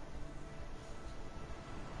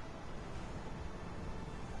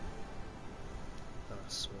 I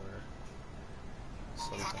swear.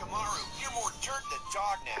 Hakamaru, you're more dirt than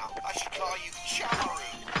dog now. I should call you Chamaru.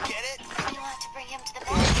 Get it? You'll have to bring him to the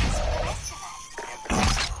bathhouse for the rest of us.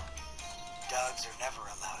 Impossible. Dogs are never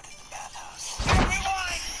allowed in the bathhouse.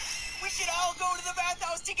 Rewind! We should all go to the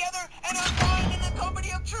bathhouse together and unwind in the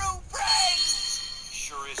company of true friends!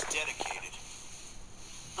 Sure is dedicated.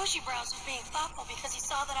 Bushy Brows was being thoughtful because he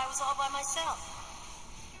saw that I was all by myself.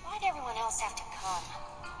 Why'd everyone else have to come?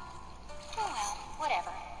 Oh well,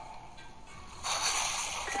 whatever.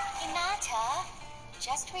 Hinata,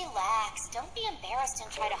 just relax. Don't be embarrassed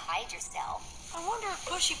and try to hide yourself. I wonder if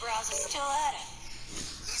Bushy Brows is still at it.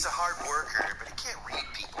 He's a hard worker, but he can't read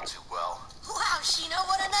people too well. Wow, Shino,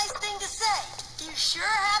 what a nice thing to say. You sure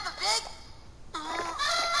have a big...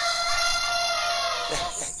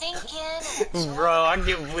 Just sink in and enjoy Bro, I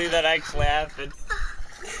can't believe that actually happened.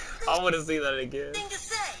 I want to see that again. thing to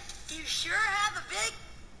say. You sure have a big...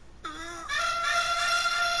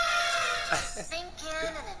 sink in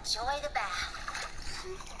and enjoy the bath.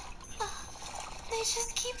 They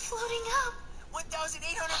just keep floating up. 1,853!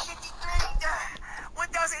 1,850!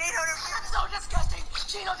 That's so disgusting.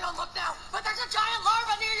 Shino, don't look now, but there's a giant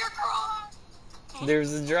larva near your crotch.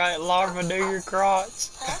 There's a giant larva near your crotch.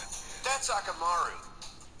 That's Hakamaru.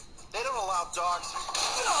 They don't allow dogs.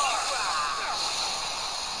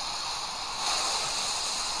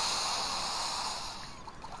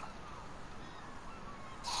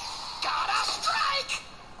 Gotta strike!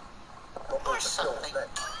 Or something.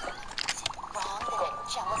 Wrong that I'm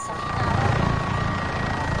jealous of Hinata?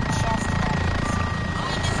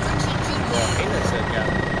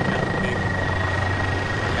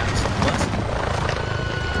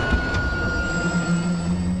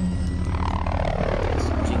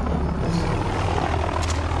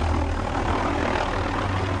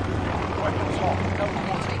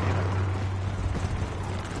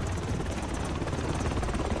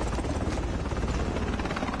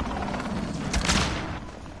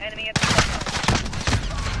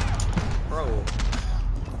 bro.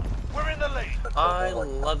 We're in the lead. I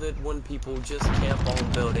love it when people just camp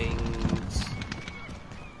on buildings.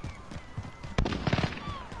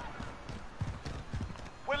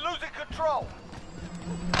 We're losing control.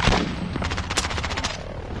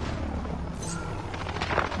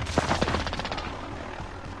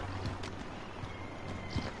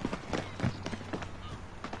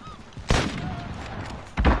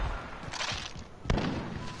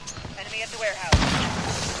 Enemy at the warehouse.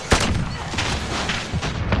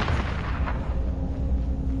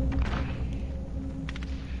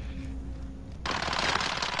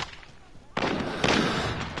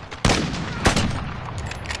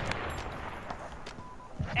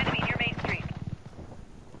 Enemy near Main Street.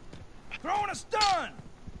 Throwing a stun!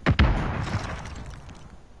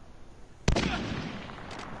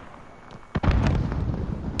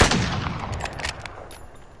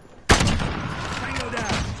 Tango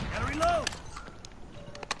down. Gotta reload.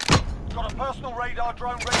 Got a personal radar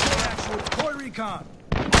drone ready for action. Actual toy recon.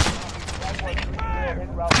 Jaguar 3-0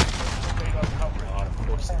 en route for personal radar coverage. God, of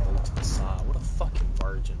course they moved to the side. What a fucking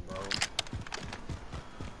virgin, bro.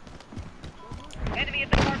 Enemy at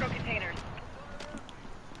the cargo containers.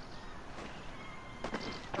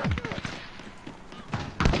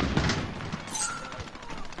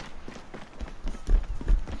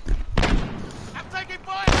 I'm taking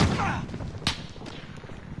fire.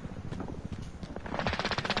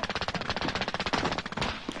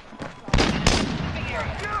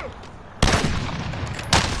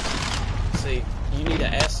 See, you need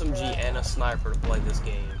an SMG and a sniper to play this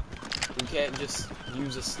game. You can't just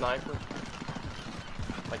use a sniper.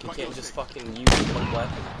 Like, you can't just fucking use one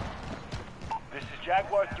weapon. This is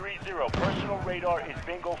Jaguar 3-0. Personal radar is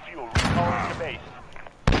bingo fuel. Recalling to base.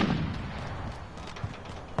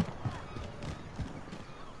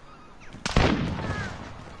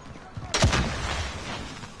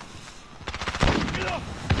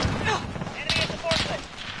 Enemy at the forklift.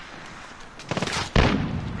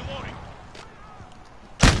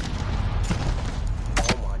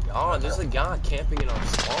 Oh my god, there's a guy camping in our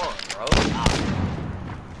spawn, bro.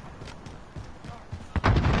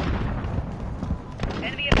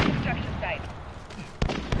 Enemy at the construction site.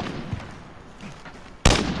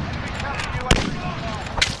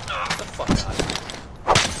 Get the fuck out of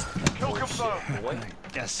here. Kill confirmed. Shit, boy.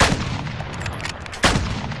 Yes.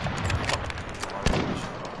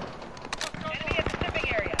 Enemy at the shipping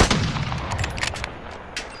area.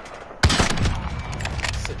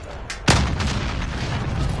 Sit down.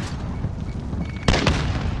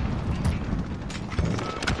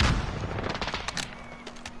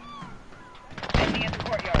 Enemy at the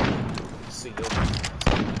courtyard. See, you'll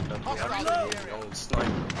your own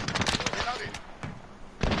sniper.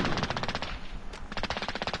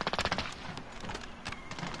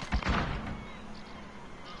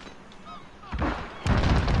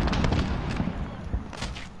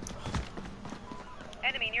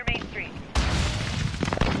 Enemy near Main Street.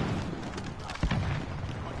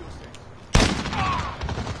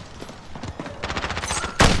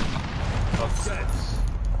 Fuck this.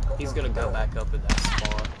 He's gonna go back up in that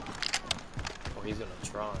spawn. Or he's gonna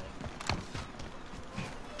try.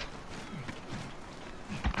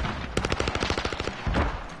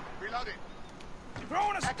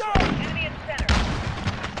 Throwing a stun! Enemy at the center.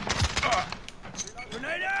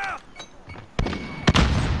 Grenade out!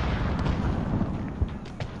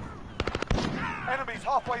 Enemies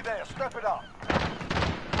halfway there. Step it up.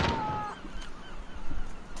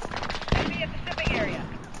 Enemy at the shipping area.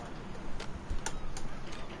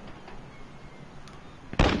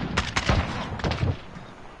 I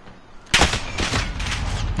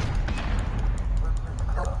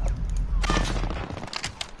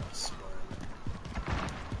swear.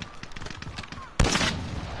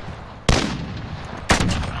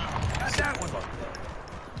 Got that one. Fuck that.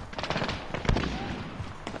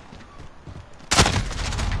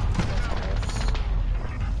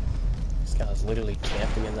 This guy's literally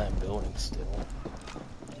camping in that building still.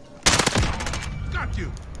 Got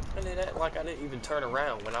you. And it ain't like I didn't even turn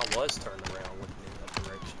around when I was turning around looking in that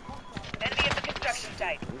direction. Enemy at the construction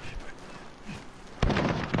site.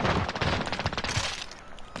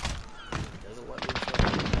 Doesn't let me turn.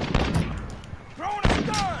 Throwing a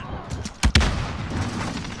stun!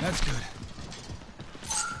 That's good.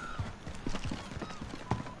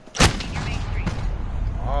 Near Main Street.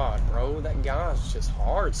 God, bro, that guy's just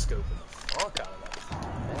hard scoping the fuck out of that thing,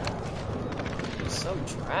 man. It's so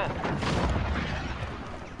dry.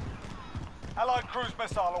 Allied cruise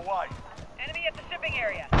missile away. Enemy at the shipping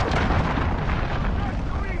area.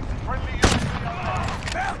 Friendly UAV online.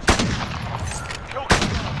 Bounce! Kill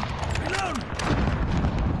confirmed. Reload!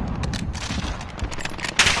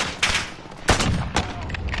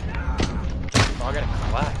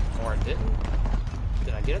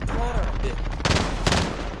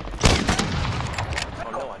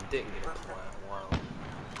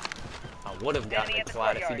 would have gotten a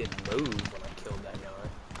cloud if he didn't move when I killed that guy.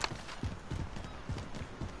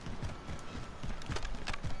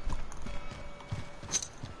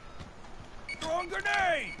 Throwing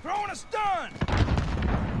grenade! Throwing a stun!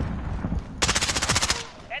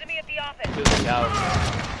 Enemy at the office. Good to go.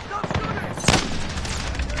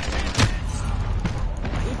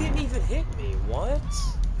 He didn't even hit me. What?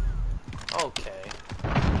 Okay.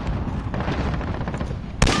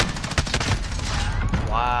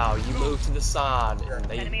 Wow, you move to the side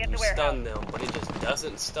and you stun them, but it just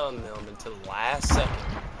doesn't stun them until the last second.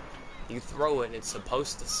 You throw it and it's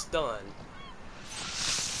supposed to stun.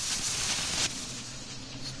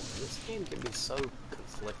 This game can be so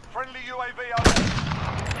conflicting. Friendly UAV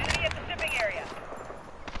over. Enemy at the shipping area.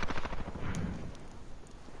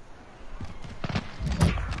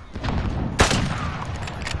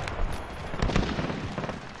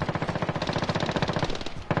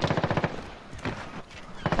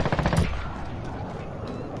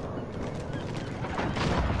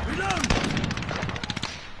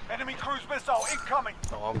 Enemy cruise missile incoming.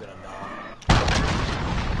 Oh, I'm gonna die.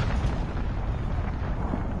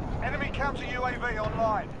 Enemy counter UAV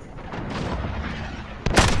online.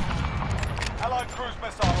 Allied cruise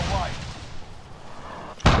missile away.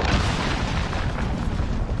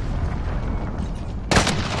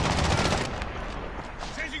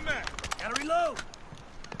 Changing mag. Gotta reload.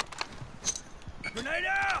 Grenade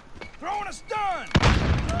out! Throwing a stun!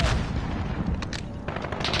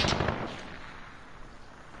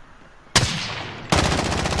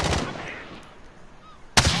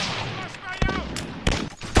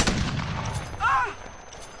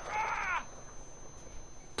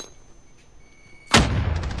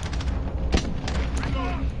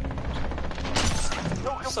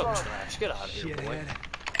 What's up, trash? Get out of here, boy.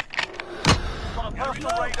 Got a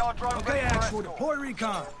personal radar drone Okay, ready for Axe, escort. deploy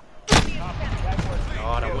recon.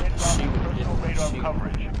 God, I wouldn't shoot. Radar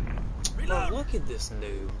coverage. Bro, look at this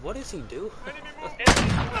noob. What is he doing?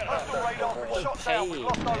 Personal radar The been shot down. We've pain,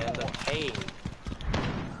 lost man, the overwatch. pain.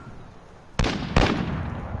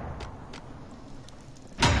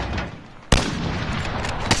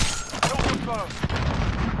 Kill confirmed.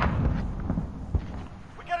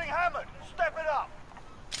 We're getting hammered. Step it up.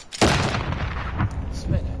 This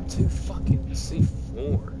man had two fucking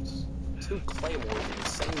C4s. Two claymores in the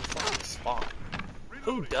same fucking spot.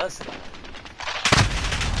 Who does that?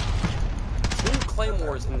 Two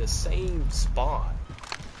claymores in the same spot.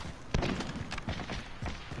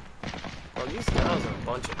 Bro, these guys are a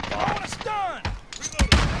bunch of Throwing a bots. stun!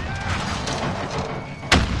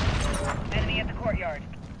 Enemy at the courtyard.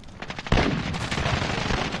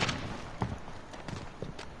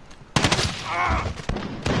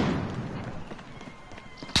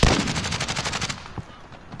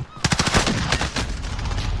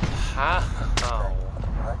 How?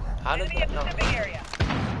 How did Enemy that at the not? shipping area.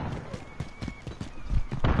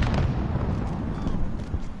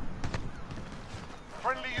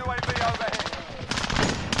 Friendly UAV overhead.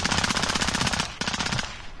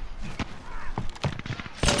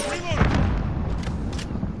 Reloading!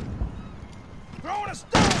 Throwing a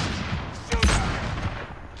stun! Shoot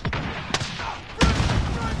him!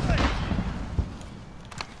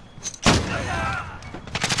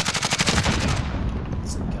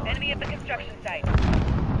 It's a gun. Enemy at the construction site.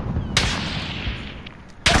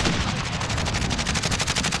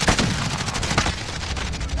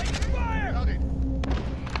 Taking fire! Did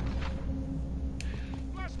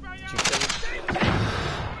you kill him?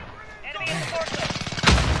 Enemy at the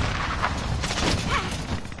forklift.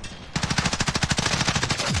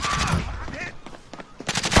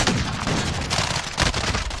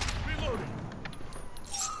 Reloading!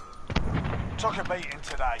 Took a beating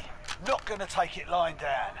today. Not gonna take it lying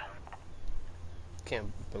down.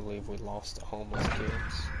 Can't believe we lost to homeless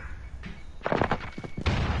kids.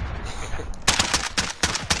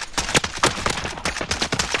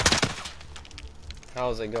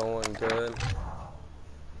 How's it going? Good.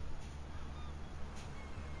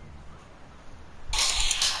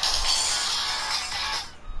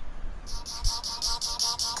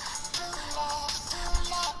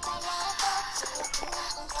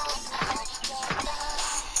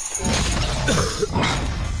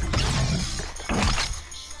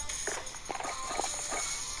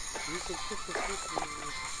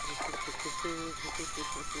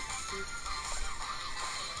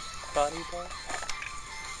 Body ball.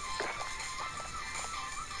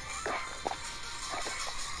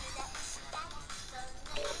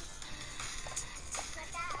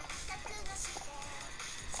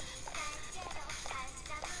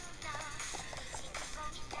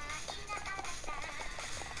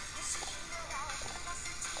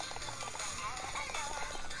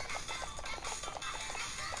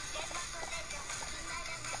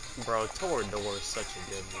 Bro, Torador is such a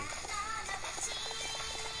good one.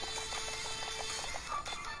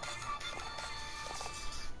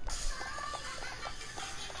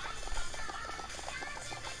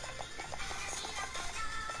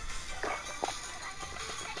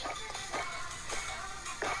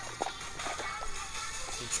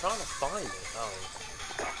 I'm trying to find it. Oh.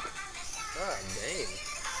 God dang.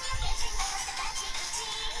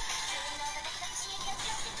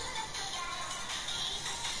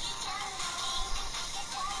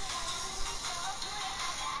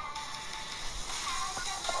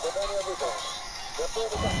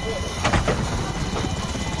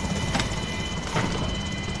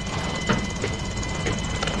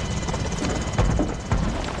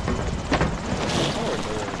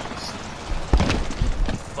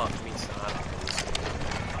 Fuck me, son.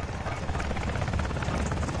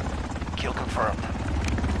 Kill confirmed.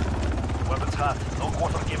 Weapons hot. No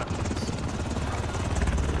quarter given.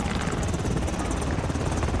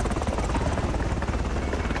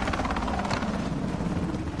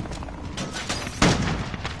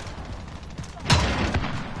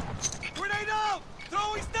 Grenade out!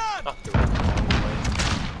 Throwing stun! Fuck the wrong way.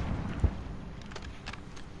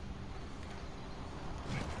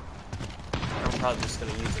 I'm probably just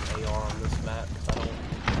gonna use an AR on this map because I don't.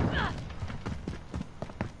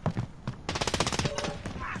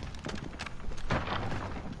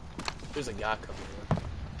 There's a guy coming in.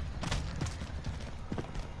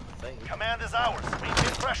 I think. Command is ours.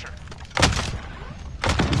 Maintain pressure.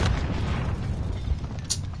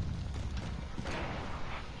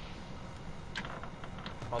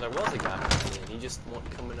 Oh, there was a guy coming in. He just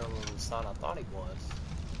wasn't coming on the side I thought he was.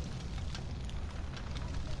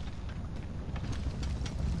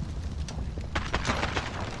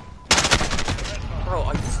 Bro,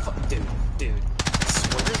 are you dude, I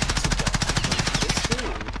swear to God, this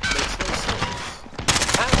game makes no sense.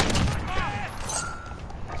 How?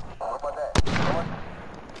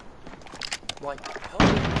 Like, help me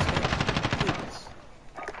understand, please.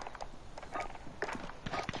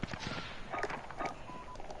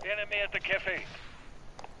 Enemy at the cafe.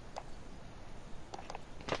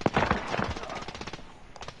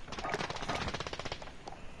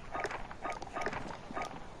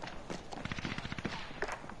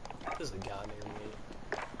 There's a guy near me.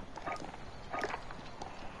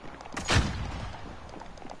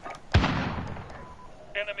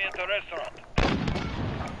 Enemy at the restaurant.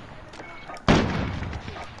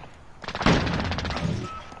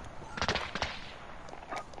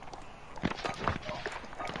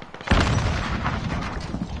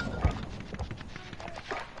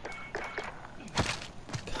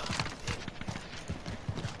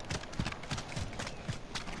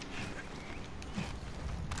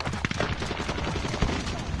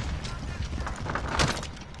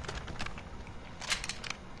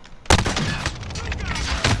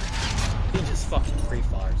 He just fucking free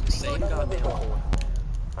fires the same goddamn point.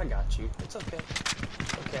 I got you. It's okay.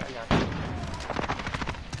 Okay, I got you.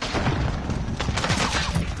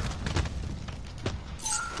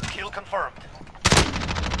 Kill confirmed.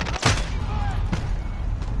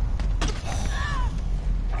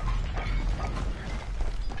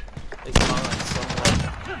 They find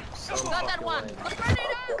some fucking way.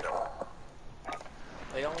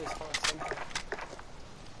 They always find something.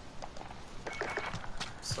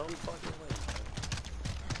 Some fucking way, man.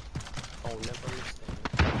 I'll never understand.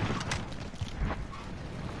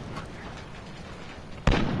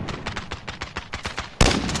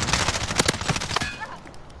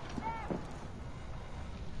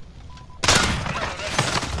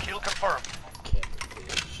 Kill confirmed. Camping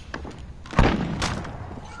bitch.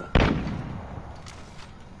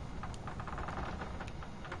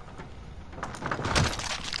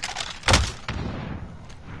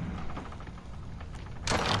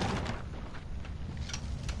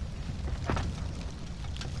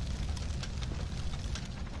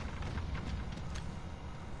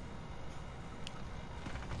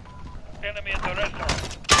 Enemy at the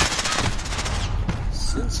restaurant.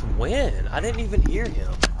 Since when? I didn't even hear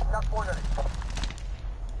him. Oh my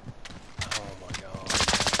god.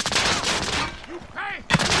 Hey!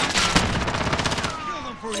 Kill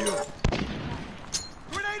them for you!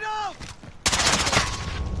 Grenade out!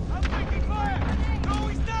 I'm taking fire!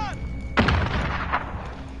 Throwing stun!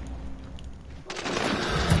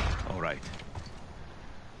 All right.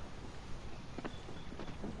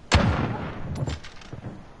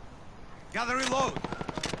 Gotta reload!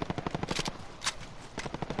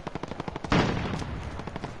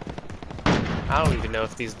 I don't even know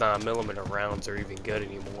if these 9mm rounds are even good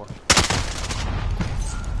anymore.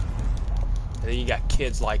 And then you got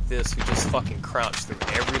kids like this who just fucking crouch through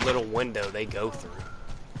every little window they go through.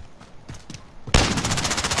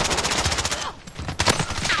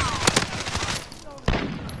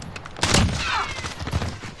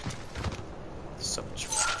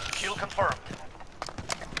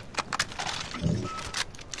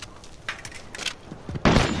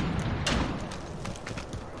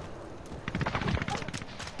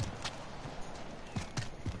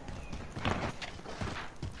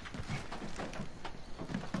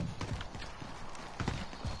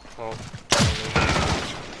 Oh.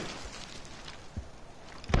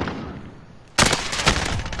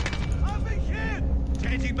 I've been hit!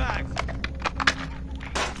 Changing bags.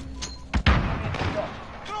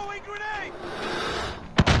 Throwing grenade!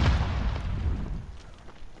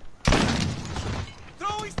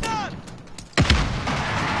 Throwing stun!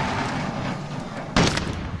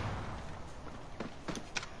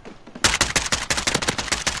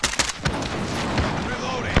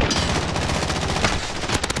 Reloading!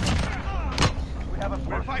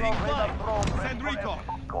 We're fighting flight! Send recon!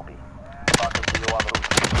 Copy.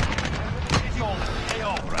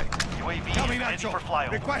 AO, right. UAV Coming ready at for you!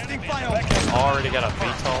 flyover. Requesting flyover! Already got a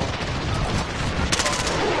VTOL.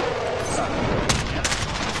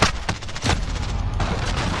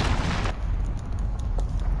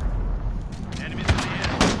 Enemies in the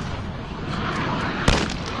air.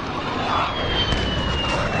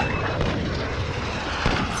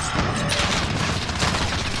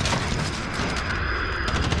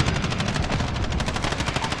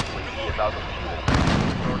 UAV is out of fuel.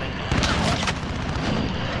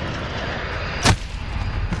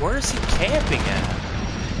 Where is he camping at?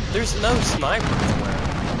 There's no sniper anywhere.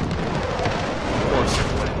 Of course there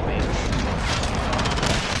wouldn't be.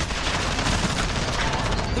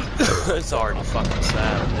 It's already fucking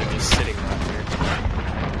sad. They're just sitting right here.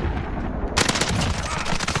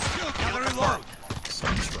 Gather reload! So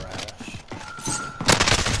trash.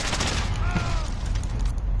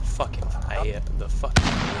 Fucking the fucking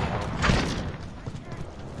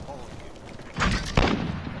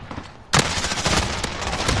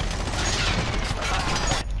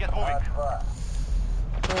Get moving.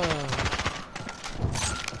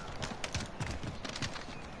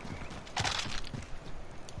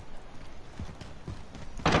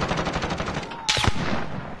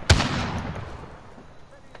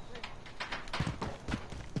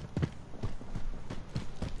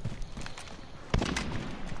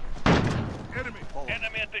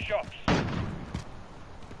 Enemy at the shops.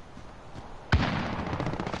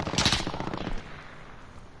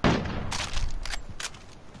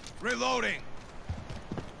 Reloading.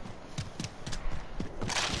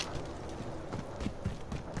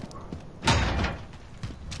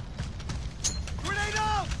 Grenade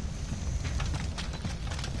out!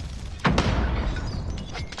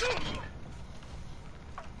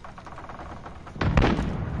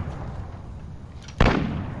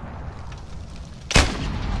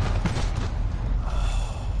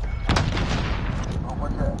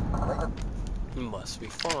 must be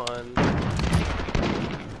fun.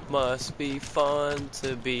 Must be fun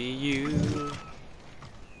to be you.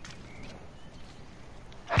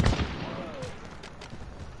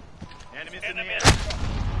 Enemies in the air.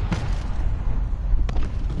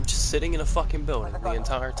 I'm just sitting in a fucking building the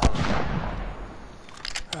entire time.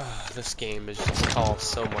 This game has just caused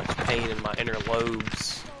so much pain in my inner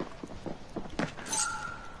lobes.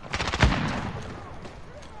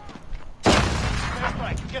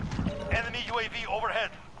 Get enemy UAV overhead.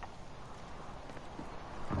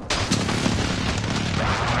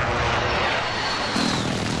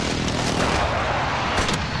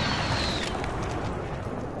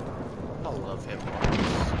 I love him.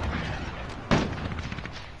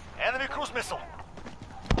 Enemy cruise missile.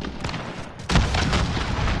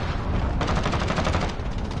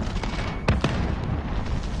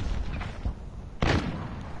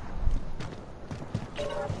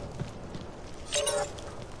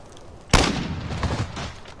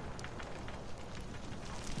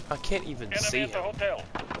 I can't even see Enemy at the him. hotel.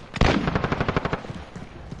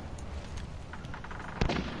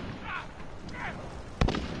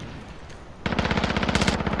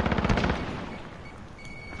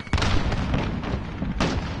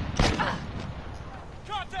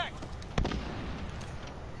 Contact!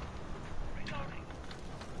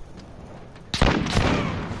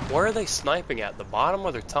 Where are they sniping at? The bottom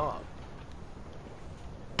or the top?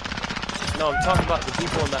 No, I'm talking about the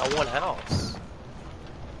people in that one house.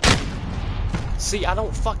 See, I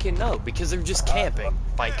don't fucking know, because they're just camping.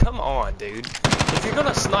 Like, come on, dude. If you're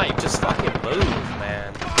gonna snipe, just fucking move,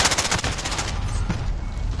 man.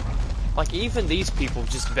 Like, even these people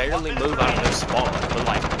just barely move out of their spawn, but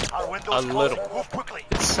like, Our a windows little. closed. Move quickly.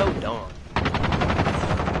 It's so dumb.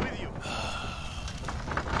 With you.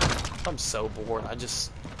 I'm so bored. I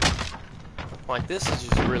just... Like, this is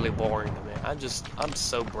just really boring to me. I'm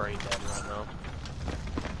so brain dead right now.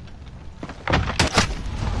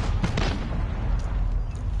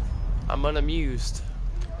 I'm unamused.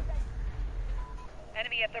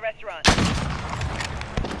 Enemy at the restaurant.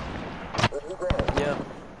 Yeah.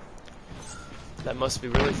 That must be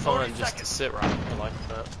really fun 30 just to seconds. sit right there like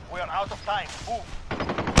that. We are out of time. Move.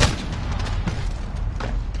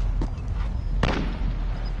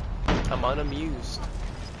 I'm unamused.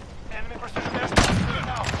 Enemy pursuing aircraft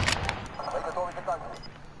now.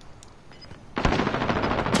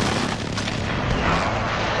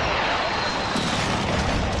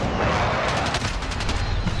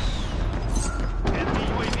 Enemy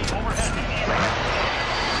UAV overhead.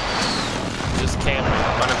 Just camping.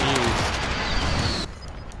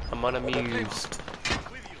 I'm unamused.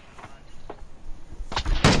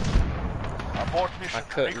 Abort mission.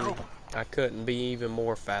 Regroup. I couldn't be even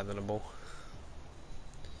more fathomable.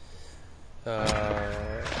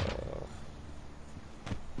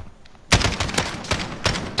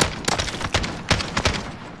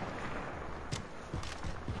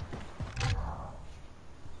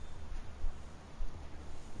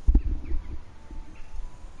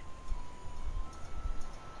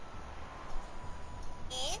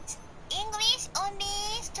 It's English only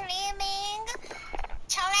streaming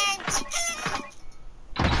challenge.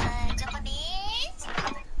 Japanese?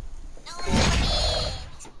 No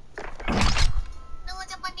Japanese. No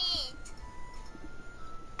Japanese.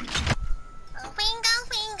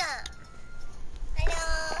 Finger. Hello.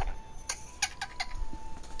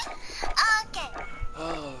 Okay.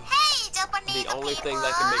 Hey, Japanese The only people. thing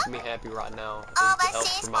that can make me happy right now is the help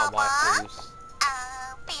Overseas from my wife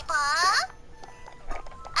people.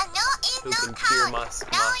 No who no can cure count. my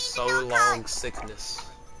so long sickness.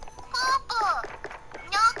 Poo-poo.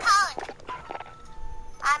 No count.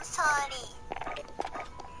 I'm sorry.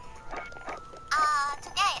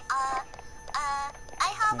 Today, I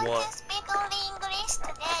hope you What? can speak only English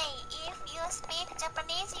today. If you speak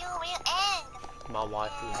Japanese, you will end. My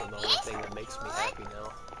wife is the only thing that makes me happy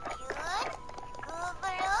now. Good.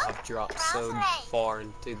 Google. I've dropped so Translate. far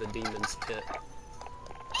into the demon's pit,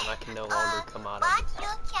 and I can no longer come out of But it. you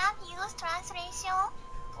can't use translation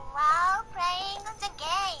while playing the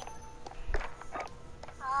game.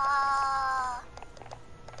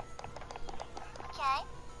 Okay.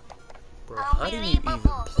 Bro, how do you even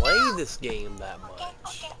play this game that much?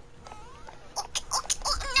 Okay.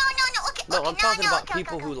 No, I'm talking about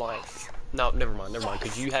people who like... No, never mind,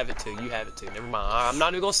 because you have it too, never mind. I'm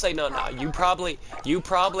not even gonna say no, you probably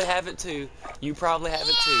have it too,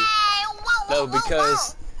 No,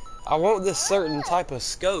 because I want this certain type of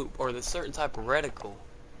scope, or this certain type of reticle,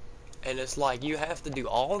 and it's like, you have to do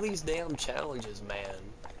all these damn challenges,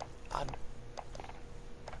 man.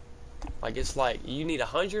 Like, it's like, you need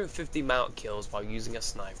 150 mount kills while using a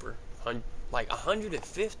sniper. Like,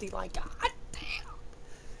 150? Like, god damn.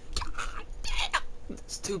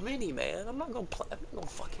 It's too many, man. I'm not gonna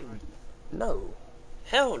fucking... No.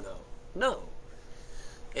 Hell no. No.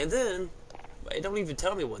 And then, it don't even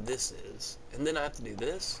tell me what this is. And then I have to do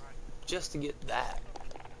this, just to get that.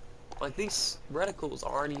 Like, these reticles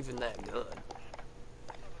aren't even that good.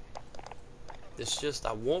 It's just,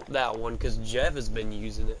 I want that one because Jeff has been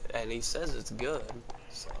using it, and he says it's good.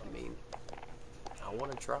 So, I mean, I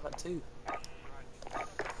want to try it too.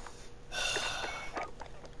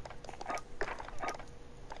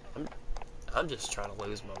 I'm just trying to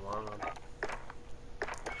lose my mind.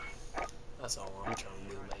 That's all I'm trying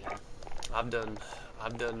to do, man.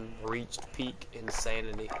 I've done reached peak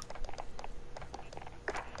insanity.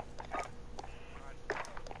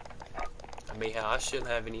 I mean, I shouldn't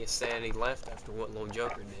have any insanity left after what Little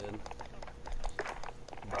Joker did.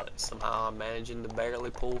 But somehow I'm managing to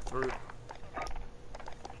barely pull through.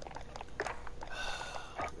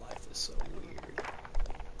 Life is so weird.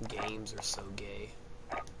 Games are so gay.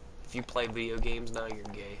 If you play video games now, you're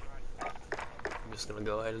gay. I'm just gonna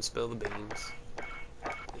go ahead and spill the beans.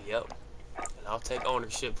 Yep. And I'll take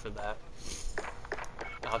ownership for that.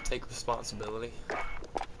 I'll take responsibility.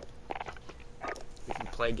 If you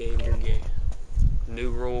play games, you're gay.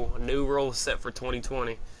 New rule set for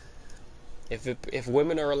 2020. If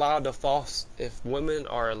women are allowed to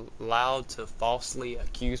falsely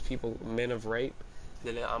accuse men of rape,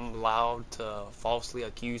 then I'm allowed to falsely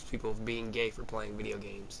accuse people of being gay for playing video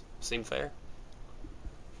games. Seem fair?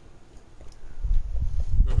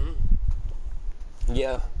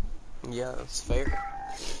 Yeah, it's fair.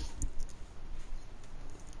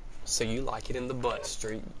 So you like it in the butt,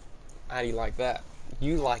 Street? How do you like that?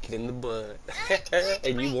 You like it in the butt,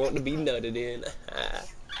 and you want to be nutted in.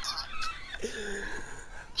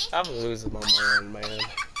 I'm losing my mind, man.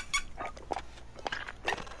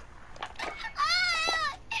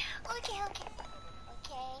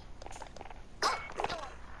 Okay.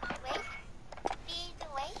 Please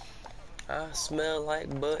wait. I smell like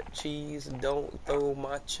butt cheese. Don't throw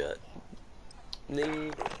my chutney.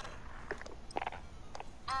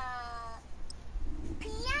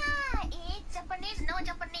 Pia is Japanese, no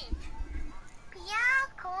Japanese. Pia,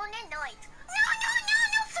 Kone, noise. No,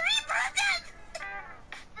 3 brothers!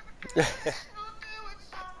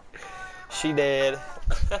 She dead.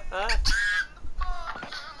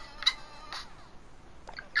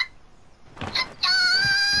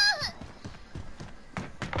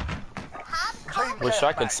 Wish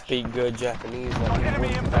I could speak good Japanese like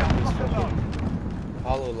these fucking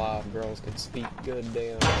Hololive girls could speak good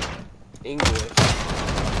damn English.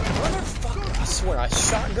 Motherfucker, I swear,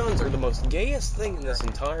 shotguns are the most gayest thing in this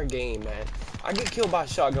entire game, man. I get killed by a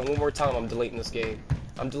shotgun one more time, I'm deleting this game.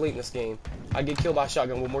 I'm deleting this game. I get killed by a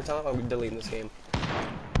shotgun one more time, I'm deleting this game.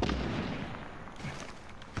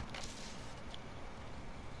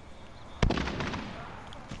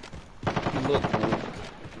 Look,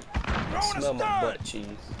 smell my butt cheese.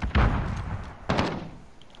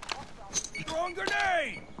 Throwing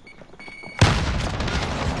grenade!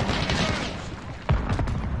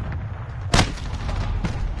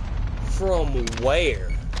 From where?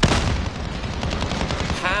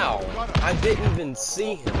 How? I didn't even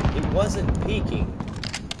see him. He wasn't peeking.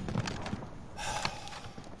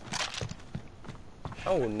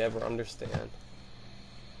 I will never understand.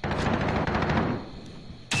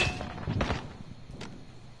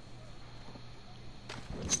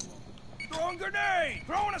 Throwing grenade!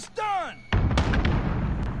 Throwing a stun!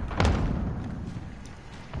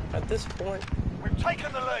 At this point, We've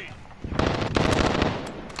taken the lead.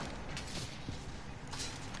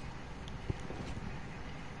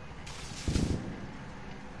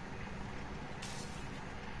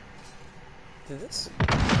 did this?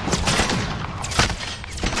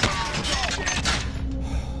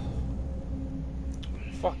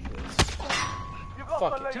 Fuck this.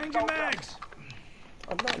 Fuck it. Change your mags!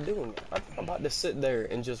 I'm not doing it. I'm about to sit there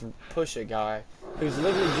and just push a guy who's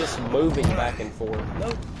literally just moving back and forth.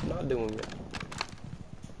 Nope, not doing it.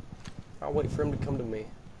 I'll wait for him to come to me.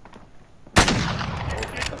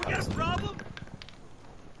 Yes, problem?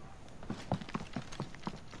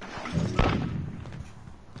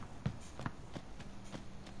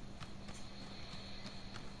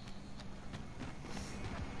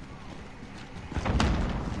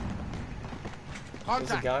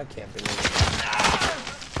 There's a guy camping in there.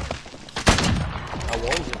 I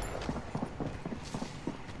warned you.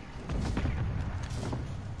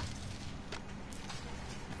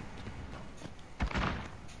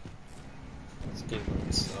 This game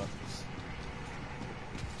really sucks.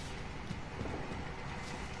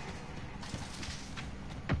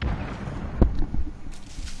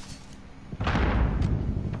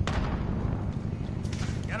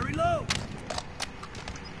 Gotta reload!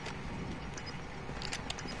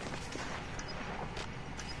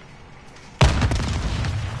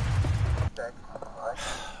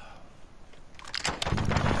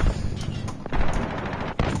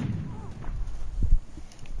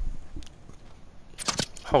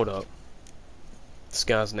 Hold up. This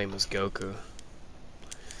guy's name is Goku.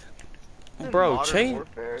 Bro,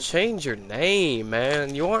 change your name,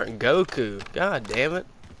 man. You aren't Goku. God damn it.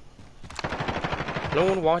 No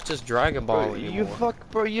one watches Dragon Ball anymore.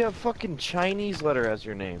 Bro, you have fucking Chinese letter as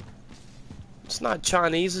your name. It's not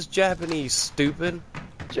Chinese, it's Japanese, stupid.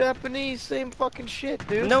 Japanese, same fucking shit,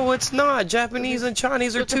 dude. No, it's not. Japanese and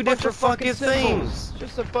Chinese are two different fucking things.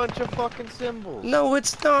 Just a bunch of fucking symbols. No,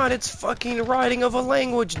 it's not. It's fucking writing of a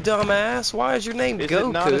language, dumbass. Why is your name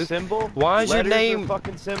Goku? It not a symbol? Why is Letters your name? Are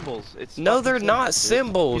fucking symbols. It's no, they're symbols, not dude.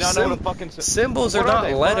 symbols. You don't know what a fucking symbols are not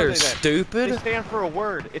letters, stupid. They stand for a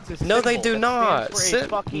word. It's a symbol. No, they do not.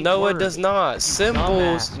 No, it does not.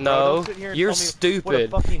 Symbols. Dumbass. No, Bro, you're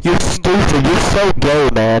stupid. You're stupid. You're so gay,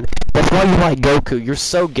 man. That's why you like Goku. You're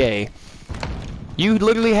so gay. You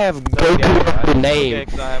literally have Goku as your name.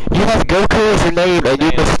 You have Goku as your name, and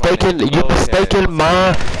you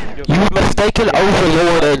mistaken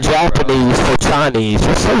Overlord and Japanese for Chinese.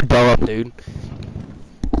 You're so dumb, dude.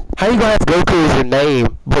 How you gonna have Goku as your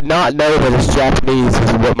name, but not know that it's Japanese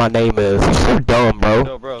is what my name is? You're so dumb, bro.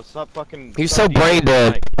 No, bro, stop fucking. You're so brain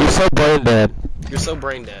dead. You're so brain dead. You're so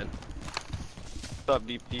brain dead. Stop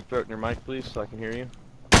deep throating your mic, please, so I can hear you.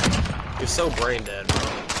 You're so brain dead, bro.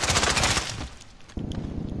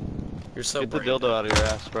 You're so Get the dildo out of your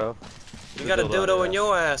ass, bro. You got a dildo in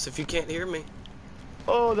your ass if you can't hear me.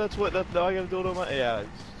 Oh, that's what. No, I got a dildo in my. Yeah.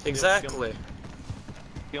 Exactly.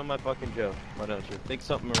 Steal my fucking joke. Why don't you think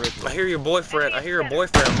something original? I hear your boyfriend. I hear your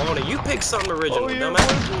boyfriend moaning. You pick something original,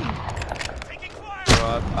 dumbass.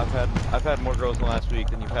 Bro, I've had more girls in the last week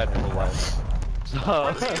than you've had in your whole life.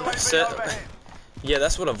 So. Yeah,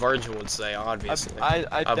 that's what a virgin would say, obviously.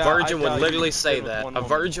 A virgin would literally say that. A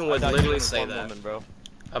virgin would literally say that.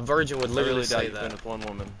 A virgin would literally say that. With one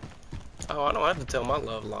woman. Oh, I don't have to tell my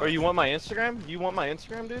love life. Or you want my Instagram? You want my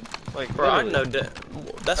Instagram, dude? Like, Bro, I literally. know that.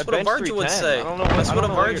 That's I what a benched virgin would 310. say. I don't know That's what a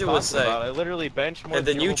you're virgin would talking say. about. I literally bench more And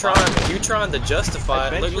than then you your whole body weight. trying to justify I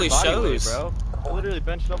it bench literally your body weight, shows. bro. I literally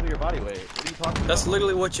bench double your body weight. What are you talking That's about?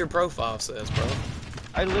 literally what your profile says, bro.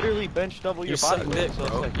 I literally bench double your You body suck weight. dick, So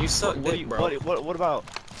bro. it's like, You suck what do dick, you, bro. What about?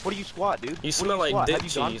 What do you squat, dude? You smell like squat? dick Have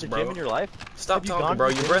you gone to cheese, the bro. gym in your life? Stop Have you talking, gone bro.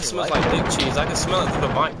 to the Your gym breath in your smells life? like dick cheese. I can smell it through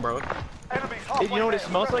the mic, bro. You know what it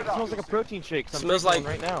smells like? It smells like a protein shake. So I'm Smells drinking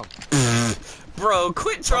like- one right now. Bro,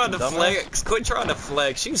 quit trying to Fucking dumbass. flex. Quit trying to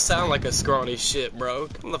flex. You sound like a scrawny shit, bro.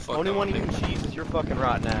 Come the fuck Only on, one dude. eating cheese is your fucking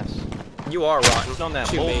rotten ass. You are rotten. It's on that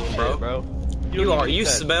What you mean, bullshit, bro? You You are. don't eat You that-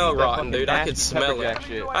 smell eat that rotten, fucking dude. I nasty could smell pepper it. jack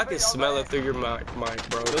shit. I could smell it through your mic,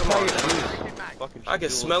 bro. Go Come tell on, your man. dudes. Fucking I could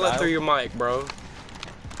shit, smell little it through child. your mic, bro.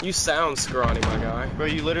 You sound scrawny, my guy. Bro,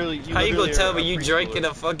 you literally. How you gonna literally tell are me a you preschooler drinking a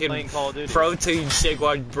playing fucking Call of Duty. protein shake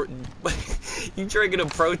while you drinking a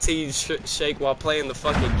protein shake while playing the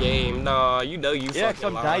fucking game? Nah, you know you Yeah, 'cause fucking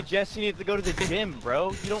I'm lying. digesting it to go to the gym,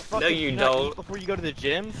 bro. You don't fucking No, you not don't. eat before you go to the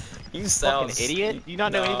gym. You sound Fucking idiot. Do you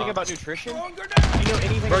not know anything Nah. about nutrition? Do you know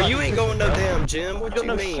anything Bro, about you ain't nutrition, going no bro? damn gym. What You don't you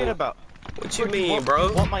know mean? shit about. What you Bro, mean, want, bro?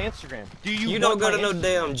 You want my Instagram? Do you? You don't want go my to no Instagram?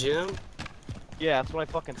 damn gym. Yeah, that's what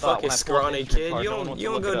I fucking thought. Fucking when I pulled up scrawny Instagram kid. card, You no one don't wants you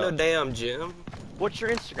to don't look go it to no up. damn gym. What's your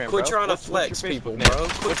Instagram, Quit bro? trying to What's flex your people, Facebook name? bro.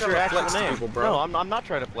 Quit What's trying your to actual flex name? people, bro. No, I'm not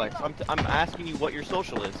trying to flex. I'm asking you what your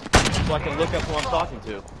social is, so I can look up who I'm talking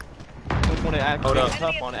to. When it actually Hold gets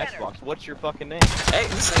up. up on Xbox, what's your fucking name? Hey,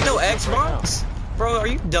 this ain't no Xbox. Bro, are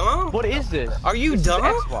you dumb? What is this? Are you This is dumb?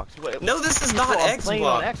 Xbox. What, No, this is not bro, I'm playing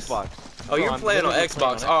on Xbox. Xbox. Oh, Bro, you're I'm playing on literally Xbox.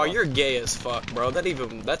 playing Oh, on Xbox. you're gay as fuck, bro.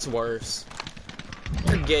 That's worse.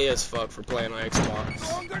 You're gay as fuck for playing on Xbox.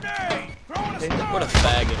 What a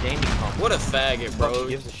faggot. Gaming console. What a faggot, bro. Fucking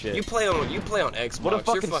gives a shit. You play on Xbox. What a you're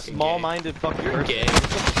fucking fucking small-minded fucking You're person. gay. You're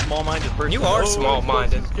such a small-minded person. You are Oh,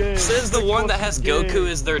 small-minded. Xbox is gay. Says the one that has Xbox is Goku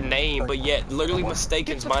gay. as their name, but yet literally Get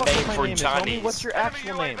mistakes the my fuck name out my for name is, homie. Chinese. What's your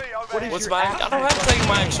actual name? What is What's your my? I actual don't have to tell you my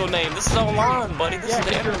fucking actual name? name. This is online, buddy. This Yeah, is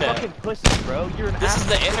the 'cause you're a internet. fucking pussy, bro. You're an This is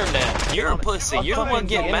the absolute internet. You're a pussy. You're the one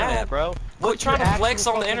getting mad, bro. Quit What's your trying to flex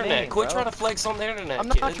actual on the fucking internet. name, Quit bro? trying to flex on the internet, I'm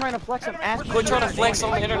kid. not trying to flex. I'm asking. Quit you trying to your flex name.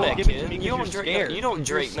 on the You internet, don't give it to kid. me 'cause You don't you're drink. scared. You don't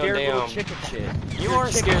drink You're no scared little damn. chicken shit. You You're are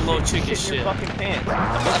chicken scared little shit. chicken You shit in shit. your fucking pants.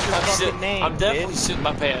 What's your fucking name, I'm definitely kid? shitting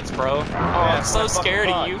my pants, bro. Oh, Yeah, I'm so that's what I scared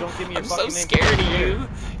of fucking you. thought. Don't give me your I'm so fucking name. scared of you.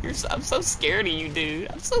 I'm so scared of you,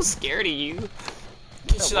 dude. I'm so scared of you.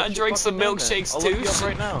 Should what's I your drink some fucking name, then? milkshakes I'll look too? you up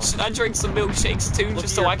right now. Should I drink some milkshakes too, Look just at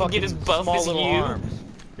so your I can get as fucking buff small as little you? arms.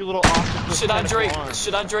 Your little octopus Should I tentacle drink? arms.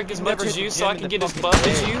 Should I drink as You much never as hit you the so I gym can in get the as fucking buff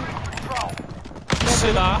as day. you?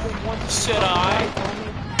 Should I? Should I?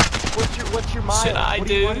 What's your mile? Should I, what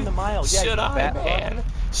are you dude? running the mile? Yeah, Should you I, fat fuck. man?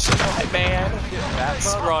 Should I, man? Fat fuck.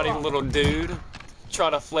 Scrawny little dude.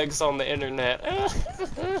 Trying to flex on the internet.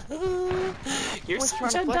 You're What's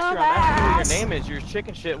such trying a to flex here? I'm asking you what dumbass. your name is. Your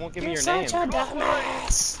chicken shit won't give me You're your name. such a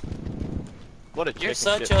dumbass. What a chicken You're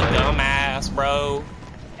such a shit, bro. dumbass, bro.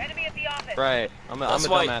 Enemy at the office. Right. I'm a That's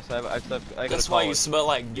why- dumbass. I That's why you smell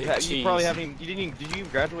like dick cheese. You probably haven't even, did you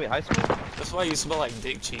even graduate high school? That's why you smell like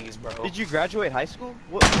dick cheese, bro. Did you graduate high school?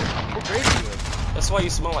 What grade are you in? That's why you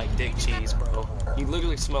smell like dick cheese, bro. You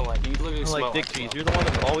literally smell like Like dick cheese. You're the one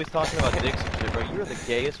that's always talking about dicks and shit, bro. You're the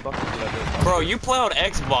gayest fucking dude I've ever talked to. Bro, you play on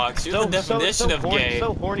Xbox. You're the definition of horny, gay.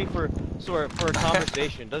 So horny for a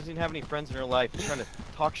conversation. Doesn't even have any friends in her life. Just trying to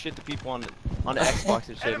talk shit to people on Xbox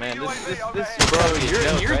and shit, man. This is Bro,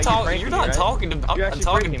 joke, you're right? talking. You're not right? talking to. I'm You're not actually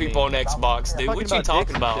talking to pranking people on me. Xbox, dude. I'm What you talking dicks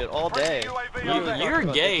and about? shit all day. You're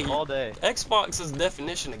gay. All day. Xbox is the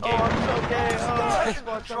definition of gay. Oh, I'm so gay. Oh,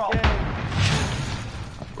 Xbox, I'm gay.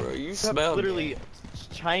 Bro, you That's smell literally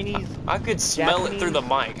Chinese. I could smell it through the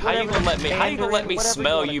mic. How you gonna let me? How you gonna let me Mandarin,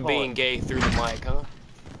 smell whatever you you wanna call being it. gay through the mic, huh?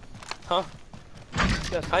 Huh?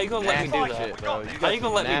 That's How you gonna let me do nasty that? shit, bro. How you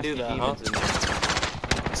gonna let me do that, huh?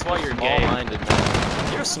 That's why you're gay. Small-minded,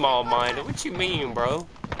 man. You're small-minded. What you mean, bro?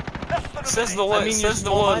 Says the I one. mean, you're Says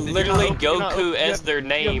the one. small-minded. Literally You're not- Goku you as have- their you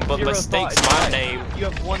name, have but zero mistakes thought. my It's name. like, you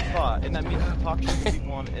have one thought, and that means you talk shit to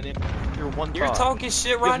people on, and if you're one You're thought. talking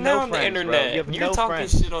shit You right have no now on the friends, bro. internet. You have You're no talking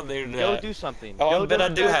friends. shit on the internet. Go do something. Oh, Go I bet I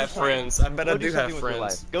do go have something. friends. I bet I Go do have something with your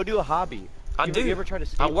friends. life. Go do a hobby. I You do. ever try to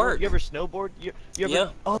I skateboard? work. You ever snowboard? You ever? Yeah.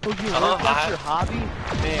 Oh, you work? I That's have- your hobby? Man,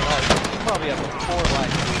 oh, you probably have a poor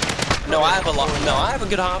life. No, I have a lot. No, I have a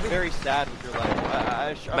good hobby. Very sad with your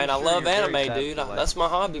life. I'm Man, I sure love you're very anime, sad dude. with your life. That's my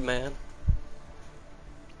hobby, man.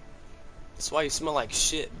 That's why you smell like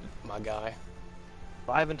shit, my guy.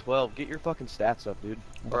 5 and 12. Get your fucking stats up, dude.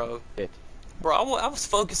 Bro. It. Bro, I was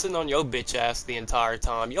focusing on your bitch ass the entire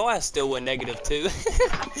time. Your ass still went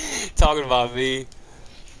 -2. Talking about me.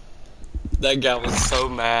 That guy was so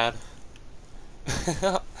mad.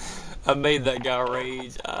 I made that guy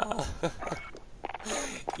rage.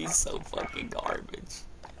 He's so fucking garbage.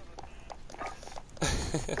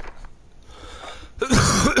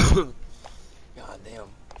 God damn.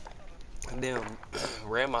 Damn,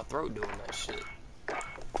 ran my throat doing that shit.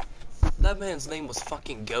 That man's name was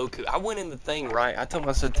fucking Goku. I went in the thing, right? I told him,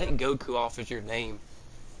 I said, take Goku off as your name.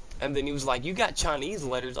 And then he was like, you got Chinese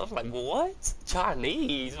letters. I was like, what?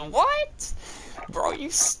 Chinese? What? Bro, you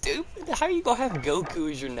stupid. How you gonna have Goku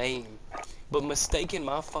as your name? But mistaking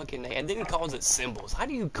my fucking name. And then he calls it symbols. How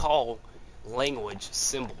do you call language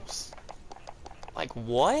symbols? Like,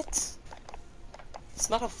 what? It's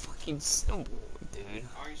not a fucking symbol, dude.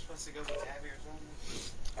 Are you supposed to go to Tabby or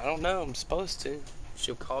something? I don't know. I'm supposed to.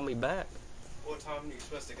 She'll call me back. What time are you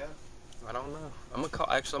supposed to go? I don't know. I'm gonna call.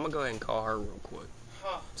 Actually, I'm gonna go ahead and call her real quick.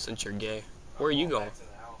 Huh. Since you're gay. Where are you going? Back to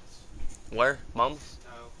the house. Where? Mama's?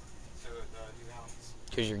 No, to the new house.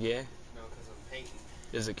 Cause you're gay? No, because I'm painting.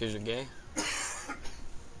 Is it cause you're gay?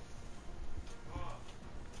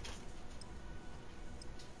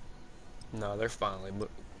 No, they're finally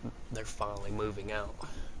moving out.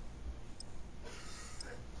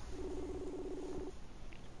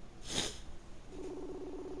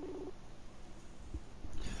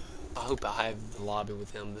 I hope I have the lobby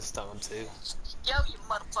with him this time too. Yo, you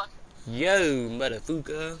motherfucker. Yo,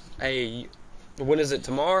 motherfucker. Hey, when is it,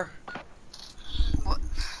 tomorrow? What?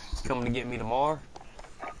 It's coming to get me tomorrow?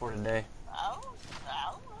 Or today? Oh.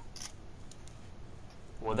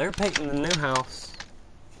 Well, they're painting the new house.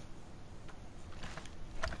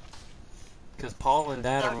 Because Paul and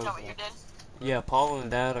Dad are moving. Yeah, Paul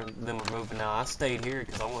and Dad are moving now. I stayed here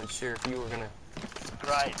because I wasn't sure if you were gonna.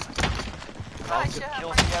 Right.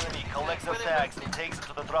 Kills the enemy, collects their tags, and takes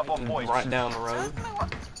them to the drop-off point. Right down the road.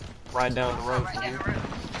 Right down the road from you.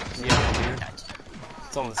 Yeah, here.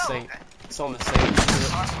 It's on the same. It's on the same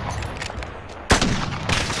strip.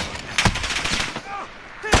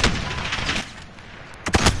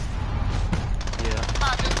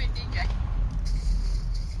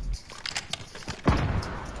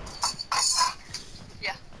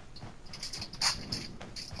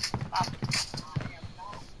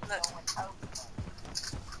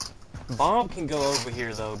 Bob can go over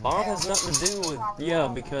here though. Bob has nothing to do with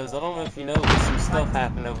because I don't know if you know, but some stuff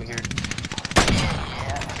happened over here.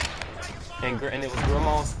 And it was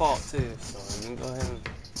Grandma's fault too, so you can go ahead and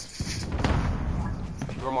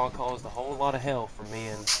Grandma caused a whole lot of hell for me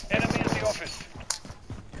and Enemy in the office.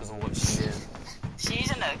 because of what she did.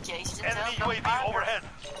 She's a nutcase. Enemy UAV overhead.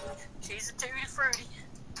 She's a tutti frutti.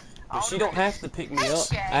 But she don't have to pick me up.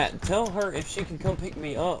 Tell her if she can come pick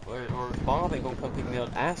me up, or if Bob ain't gonna come pick me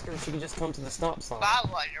up. Ask her if she can just come to the stop sign. Bob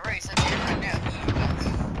wanted to race up here right now.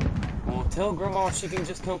 Well, tell Grandma she can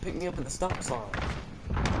just come pick me up at the stop sign.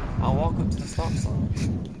 I'll walk up to the stop sign.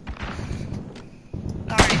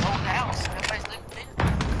 Already old house. Nobody's living in it.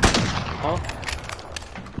 Huh?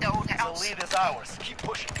 The old house. The lead is ours. Keep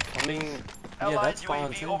pushing. I mean, yeah, Allied that's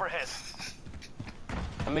fine UAV too. overhead.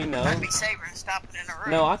 I mean, no. I'd be safer than stopping in a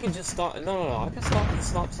room. No, I can just stop. No. I can stop at the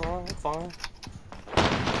stop sign. I'm fine.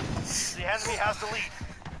 The enemy has the lead.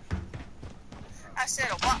 I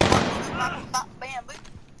said a bop, bop, bop, bop, bamboo.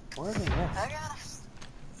 Where are they at? I got it.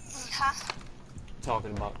 Huh?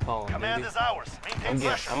 Talking about calling Command duty. is ours. Maintain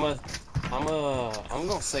pressure. I'm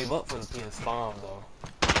gonna save up for the PS5 though.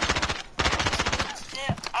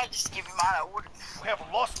 Yeah, I just give you mine. I ordered. We have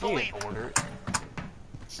lost the You lead. didn't order it.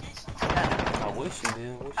 I wish you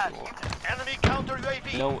did. Enemy counter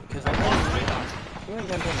UAV. No, because I got you ain't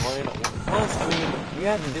got that money to order. Plus, I mean, you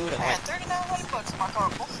had to do it at I like. had $3,900 in my car,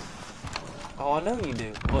 boy. Oh, I know you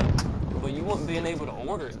do, but you wouldn't being able to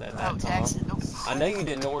order it at that time. Taxes, nope. I know you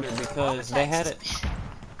didn't order it because they had it.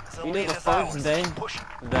 The You know lead the is first ours. day Push.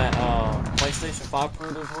 that PlayStation 5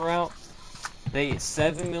 pre-orders were out,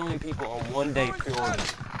 7 million people on one day pre-ordered.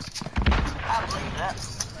 I believe that.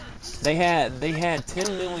 They had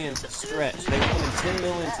 10 million to stretch. They wanted 10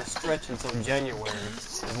 million to stretch until January,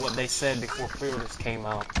 is what they said before pre-orders came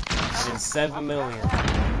out. And 7 million.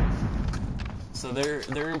 So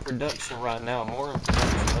they're in production right now, more in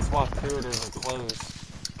production. That's why pre-orders are closed.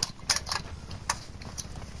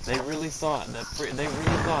 They really thought not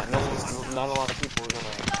a lot of people were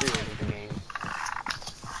gonna pre-order the game.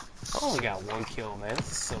 I only got 1 kill, man. This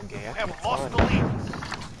is so gay. I We can't have lost find the it. lead.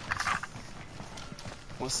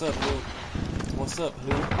 What's up, who? What's up,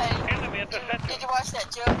 who? Hey, Enemy at the center. did you watch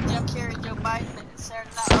that Jim Carrey, Joe Biden at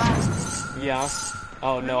Saturday Night Live? Yeah.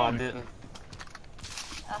 Oh no, I didn't.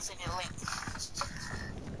 I'll send you a link.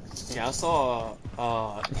 Yeah, I saw.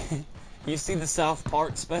 You see the South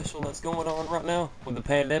Park special that's going on right now with the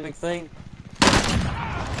pandemic thing?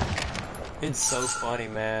 It's so funny,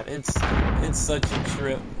 man. It's such a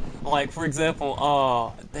trip. Like, for example,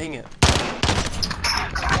 dang it.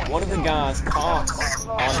 one of the guys coughs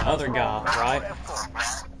on the other guy, right?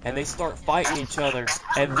 And they start fighting each other.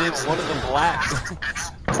 And then one of the black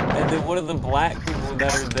people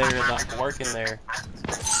that are there, that working there,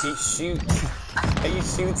 he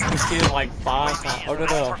shoots the kid like 5 times.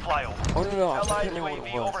 Oh no, I can't remember what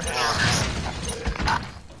it was.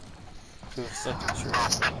 It was such a trip.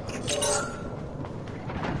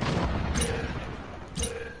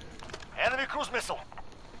 Enemy cruise missile.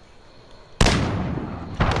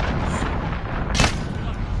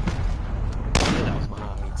 That was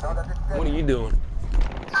behind me too. What are you doing?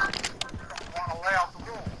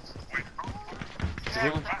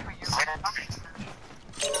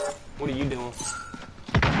 What are you doing?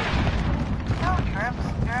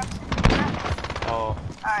 Oh.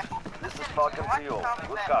 This is Falcon 3-0.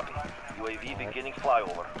 Good copy. UAV beginning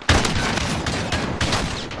flyover.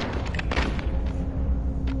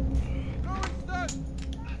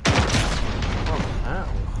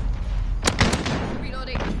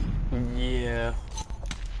 Yeah.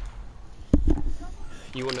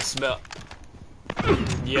 You wanna smell?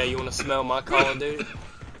 Yeah, you wanna smell my Call of Duty?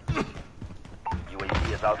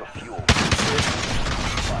 UAV is out of fuel.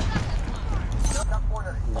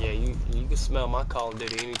 Yeah, you can smell my Call of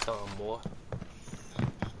Duty anytime, boy.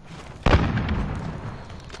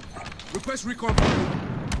 Request recon.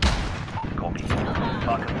 Copy.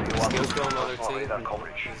 Falcon 3-1. Skills go on another team. Radar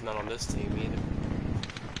coverage. He's not on this team either.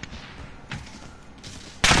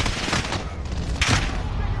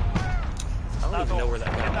 I don't even know where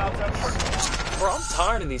that guy is. Bro, I'm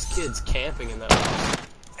tired of these kids camping in that house.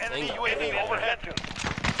 Enemy UAV overhead.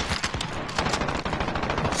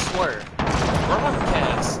 I swear,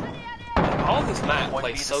 broadcast, all these maps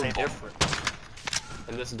play so different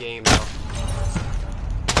in this game now.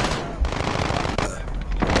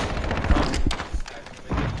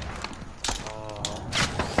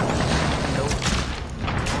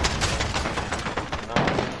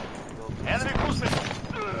 Enemy cruise missile.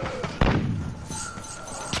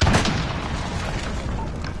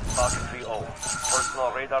 Falcon 3-0. Personal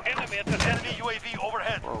radar. Enemy UAV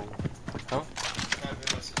overhead. Whoa. Huh?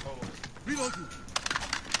 Reloading.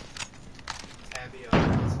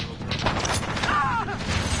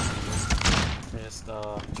 Just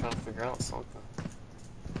trying to figure out something.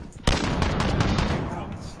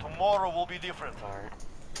 Tomorrow will be different. Alright.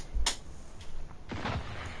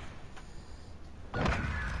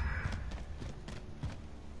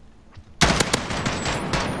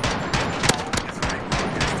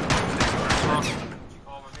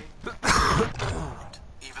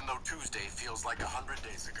 Even though Tuesday feels like 100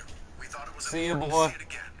 days ago, we thought it was See you, important boy. to see it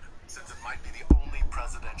again, since it might be the only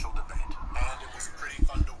presidential debate. And it was pretty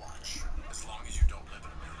fun to watch, as long as you don't live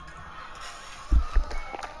in America.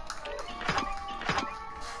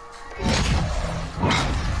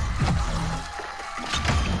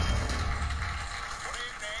 Good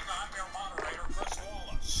evening, I'm your moderator, Chris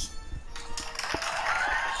Wallace.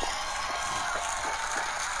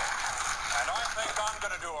 And I think I'm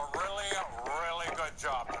going to do a really good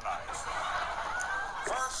job tonight.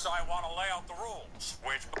 First, I want to lay out the rules,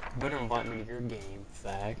 which... Better invite me to your game,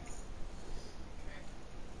 fag.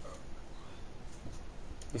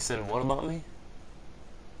 You said what about me?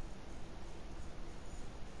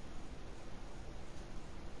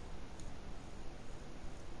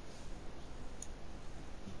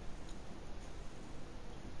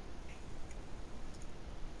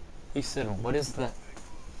 He said, what is that?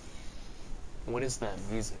 What is that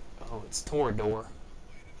music? Oh, it's Torador.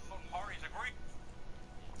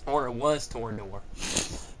 Or it was Torador.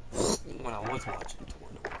 When I was watching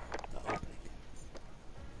Torador, the opening.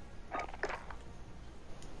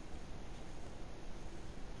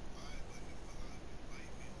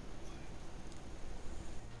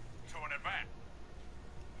 To an event.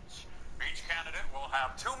 Each candidate will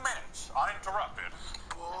have 2 minutes, uninterrupted.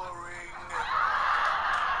 Boring.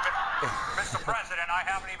 Mr. President, I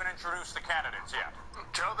haven't even introduced the candidates yet.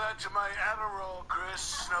 Tell that to my Adderall,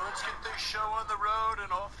 Chris. Now let's get this show on the road and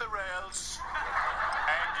off the rails.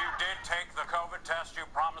 And you did take the COVID test you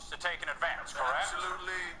promised to take in advance, correct?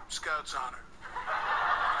 Absolutely. Scout's honor.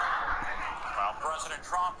 Well, President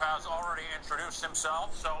Trump has already introduced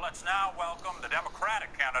himself, so let's now welcome the Democratic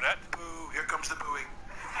candidate. Boo, here comes the booing.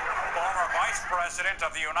 Former Vice President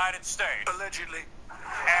of the United States. Allegedly.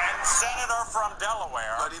 And Senator from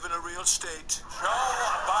Delaware. Not even a real state. Joe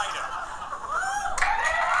Biden.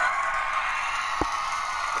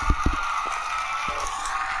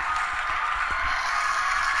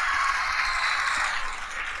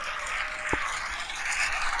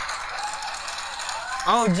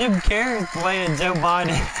 Oh, Jim Carrey's playing Joe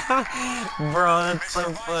Biden. Bro, that's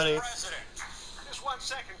so funny. Just 1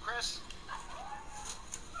 second, Chris.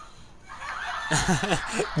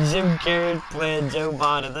 Jim Carrey playing Joe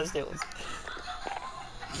Biden. That shit was. It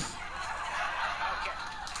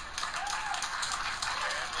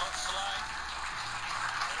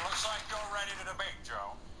looks like you're ready to debate,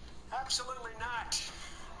 Joe. Absolutely not.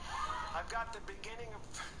 I've got the beginning of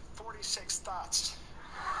 46 thoughts.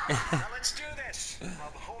 Now let's do this.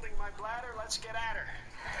 I'm holding my bladder. Let's get at her.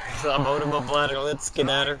 So I'm holding my bladder. Let's get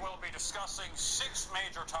at her. We'll be discussing 6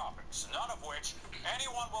 major topics, none of which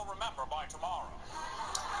anyone will remember by tomorrow.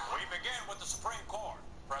 We begin with the Supreme Court.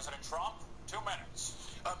 President Trump, 2 minutes.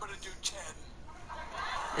 I'm going to do 10.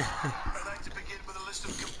 I'd like to begin with a list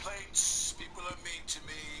of complaints. People are mean to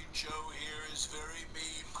me. Joe here is very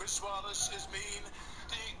mean. Chris Wallace is mean.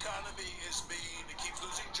 The economy is mean. It keeps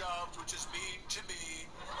losing jobs, which is mean to me.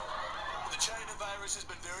 The China virus has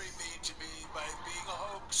been very mean to me by being a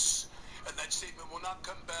hoax. And that statement will not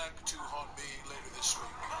come back to haunt me later this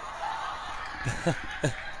week.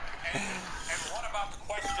 And what about the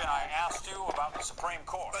question I asked you about the Supreme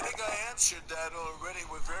Court? I think I answered that already.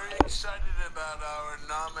 We're very excited about our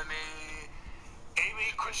nominee,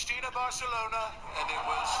 Amy Cristina Barcelona, and it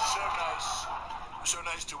was so nice. So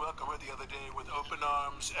nice to welcome her the other day with open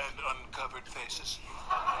arms and uncovered faces.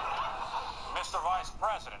 Mr. Vice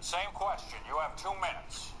President, same question. You have 2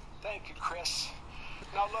 minutes. Thank you, Chris.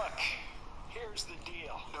 Now look, here's the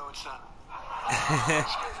deal. No, it's not.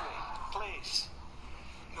 Excuse me, please.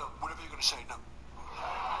 No, whatever you're going to say, no.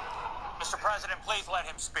 Mr. President, please let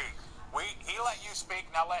him speak. He let you speak,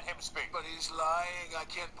 now let him speak. But he's lying. I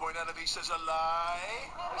can't point out if he says a lie.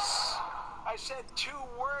 I said 2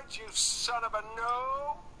 words, you son of a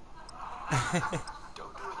no.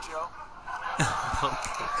 Don't do it, Joe.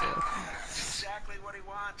 That's exactly what he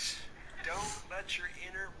wants. Don't let your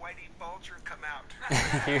inner Whitey Bulger come out.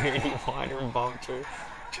 Your inner Whitey Bulger.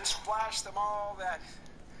 Just flash them all that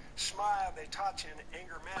smile they taught you in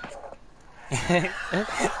anger management.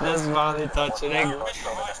 That's why they taught you in anger.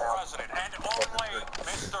 Mr. Vice President, and only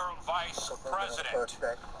Mr. Vice President,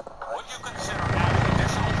 would you consider adding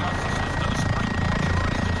additional justices to the Supreme Court?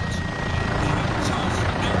 Just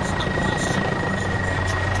answer the question.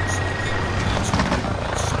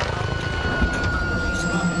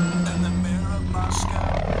 And the mayor of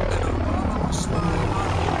Moscow, and Obama was smiling on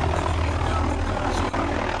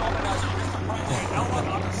No one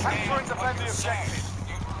understands the what you're saying. objective.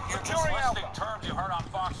 You're just listing terms you heard on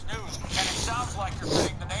Fox News, and it sounds like you're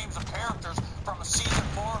saying the names of characters from a season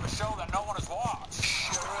 4 of a show that no one has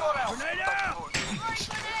watched. Grenade out!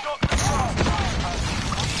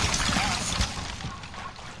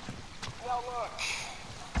 Now look,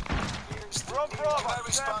 here's the We're on deal. Bravo. Can I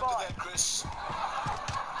respond Stand by. to that, Chris?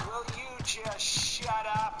 Will you just shut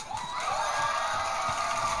up?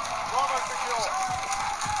 Bravo secure.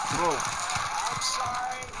 Bro. I'm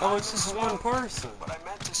sorry. Oh, it's just one person. What I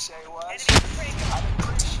meant to say was, I'd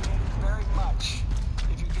appreciate it very much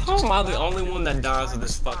if you could How just am I the allow only me one that to dies take of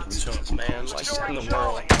this fucking chump, man? Like, in the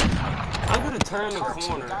world. I'm gonna turn the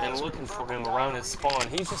corner and looking for him around his spawn.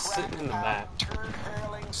 He's just sitting in the back.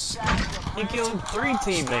 He killed 3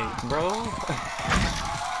 teammates, bro.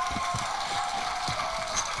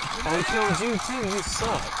 And he killed you too, you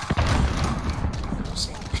suck.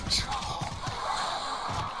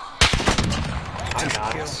 I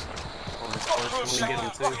got him. On this first one to get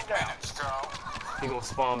him too. He gonna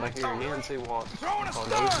spawn back here again too, watch. Oh no,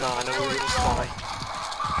 he's not. I know we're gonna spawn.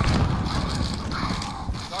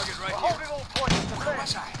 Target right here. Holding all points. Where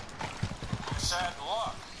was I? You said,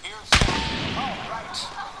 look, here's Oh, right.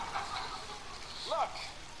 Look,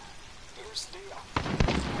 here's the deal.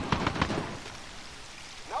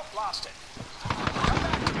 Nope, lost it. Come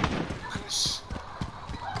back to me. Chris,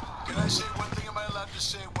 can I say one thing? Am I allowed to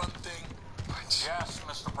say one thing? Yes,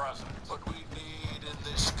 Mr. President. What we need in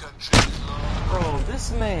this country is law. Bro,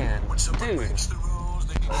 this man, dude. Breaks the rules,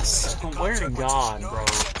 they need I swear to God, bro.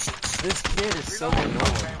 This kid is so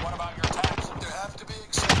annoying. What about your taxes? There have to be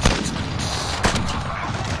exceptions.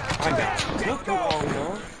 I got it. Took the wrong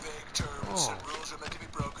one. Vague terms and rules are meant to be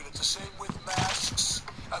broken. It's the same with masks.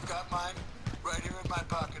 I've got mine right here in my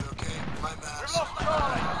pocket, okay? My mask. We've lost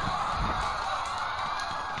Charlie.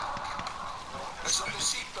 It's like a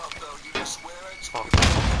seatbelt, though. You just wear it. Oh.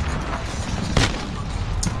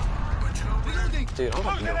 But you don't need it. Dude, I'm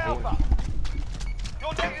about to Losing go Alpha. home.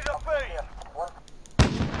 You're needed at B.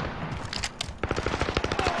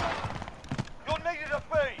 You're needed at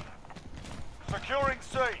B. Securing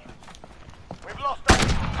C. We've lost A.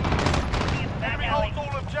 Enemy holds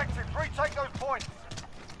all objectives. Retake those points.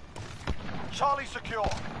 Charlie secure.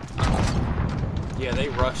 Yeah, they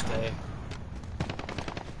rushed A.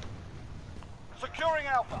 Securing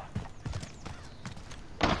Alpha.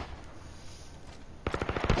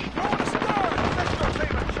 You're on the stern.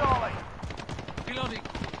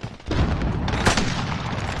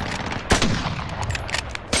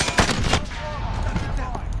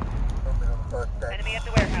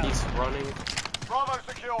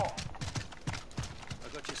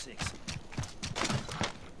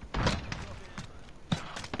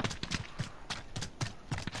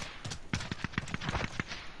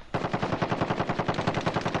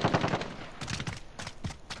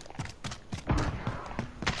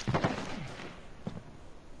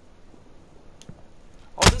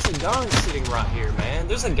 a guy sitting right here, man.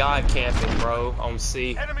 There's a guy camping, bro, on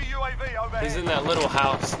C. Enemy UAV overhead. He's in that little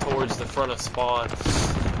house towards the front of spawn.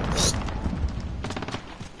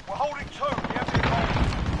 We're holding 2. We have the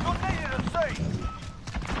advantage. You're needed at C.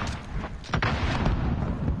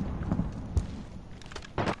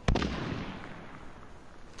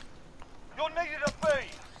 You're needed at B.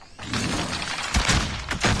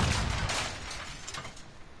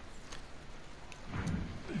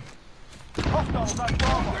 Hostiles at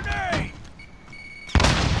Bravo. Grenade!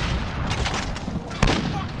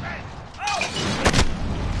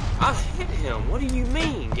 I hit him. What do you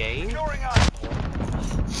mean, game? Securing A.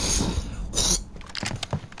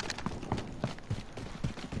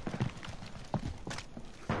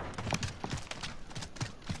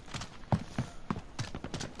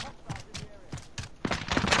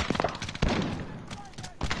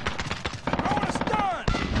 Throwing a stun!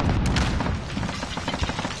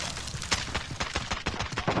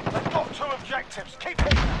 They've got 2 objectives. Keep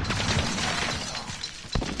hitting them.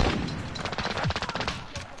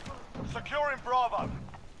 Securing Bravo.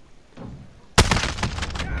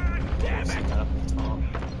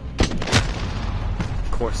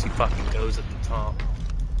 Of course he fucking goes at the top.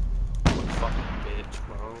 What a fucking bitch,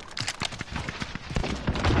 bro.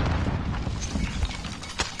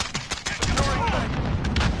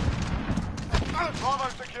 Bravo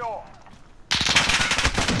secure.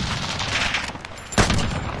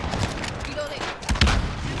 Reloading.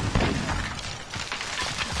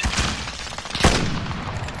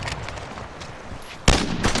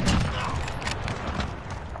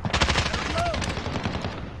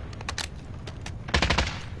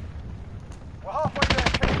 We're halfway there.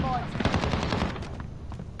 Keep fighting.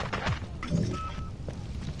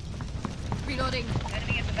 Reloading.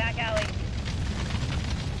 Enemy in the back alley.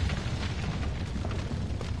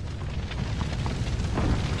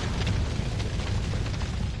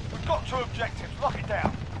 We've got 2 objectives. Lock it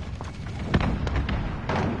down.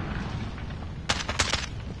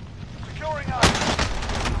 Securing A.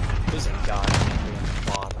 There's a guy camping at the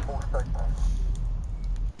bottom.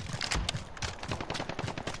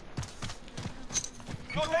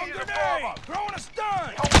 You're Throwing needed at grenade! Bravo. Throwing a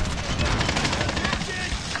stun!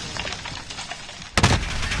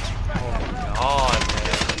 Oh my god,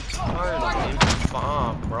 man. I'm tired of MP5,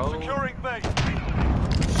 bro. Securing B.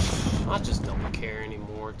 I just don't care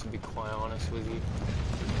anymore, to be quite honest with you.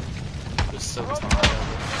 Just so We're on tired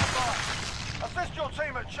of Assist your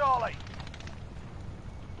team at Charlie. it.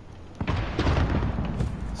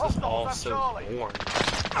 This is all Hostiles at so Charlie. boring.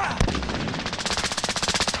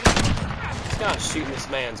 This guy's shooting this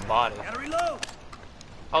man's body. Gotta reload!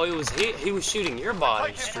 Oh, he was shooting your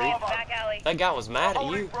body, Taking Street. Bravo. Back alley. That guy was mad at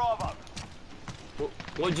Holding you. Bravo.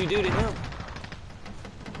 What'd you do to him?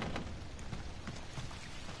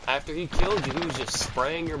 After he killed you, he was just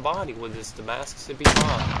spraying your body with this Damascus MP5.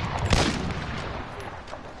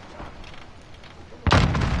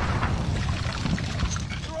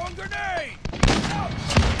 Throwing grenade! Out!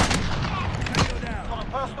 Tango down. Got a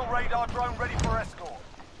personal radar drone ready for escort.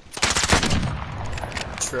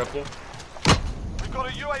 Triple. We've got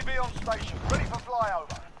a UAV on station, ready for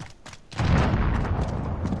flyover.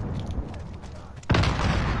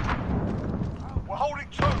 We're holding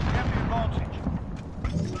 2. We have the advantage.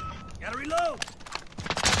 Gotta reload!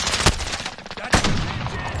 Got your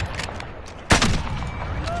attention! Gotta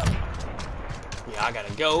reload! Yeah, I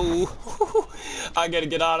gotta go. I gotta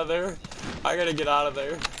get out of there. I gotta get out of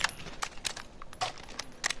there.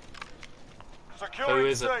 Securing Who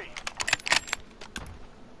is C. it?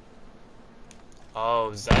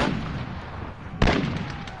 Oh, Zach.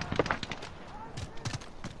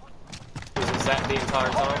 Was it Zach the entire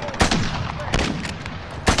time?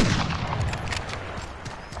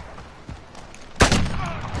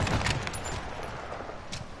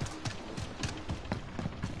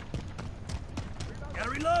 Gotta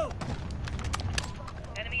reload!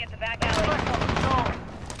 Enemy at the back alley.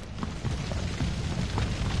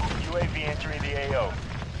 UAV entering the AO.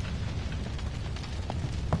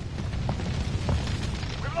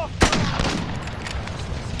 We've lost.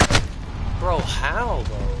 Bro, how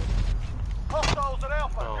though? Hostiles at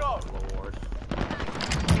Alpha. Oh Go. my lord.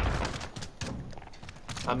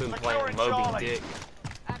 I've been Securing playing Moby Charlie. Dick.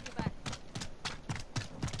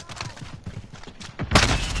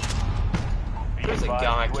 There's a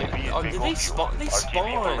guy can't. Oh, did they spawn? They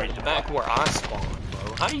spawned back where I spawned,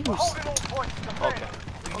 bro. How do you? Holding all points. Defend. Okay.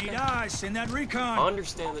 We need eyes, send that recon! I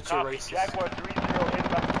understand that you're Copy. racist. Jaguar 3-0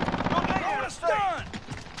 inbound. You're needed Throwing a at C. stun!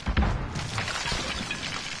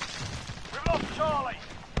 We've lost Charlie.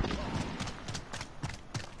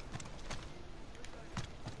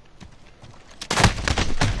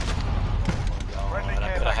 God,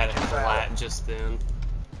 I could have had just then.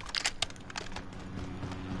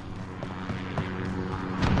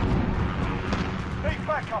 Need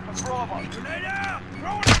backup at Bravo. Grenade out!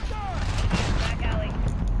 Throwing a stun! Back alley.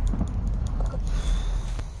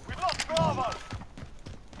 We've lost Bravo.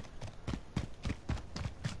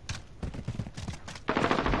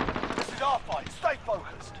 This is our fight. Stay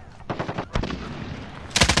focused.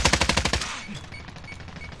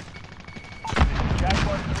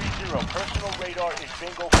 Jaguar 3-0, personal radar is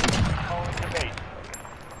bingo fuel. Calling the base.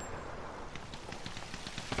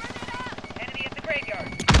 Enemy at the graveyard.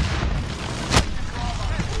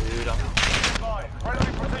 Dude, I'm...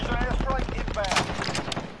 Friendly precision airstrike inbound.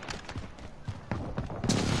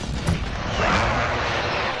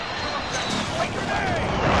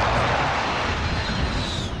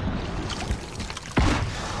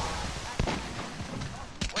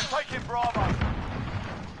 We're taking Bravo.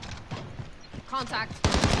 Contact.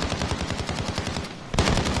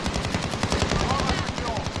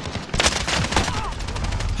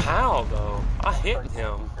 How, though? I hit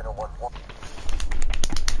him.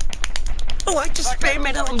 Oh, I just spammed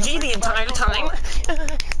my LMG the entire time.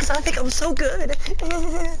 Because I think I'm so good. Look at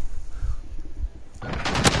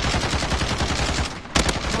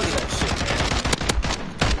that shit, man.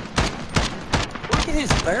 Look at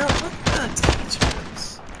his barrel. Look at the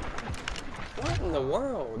attachments. What in the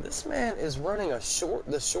world? This man is running the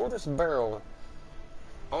shortest barrel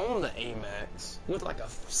on the AMAX with like a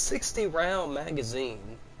 60-round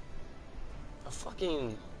magazine. A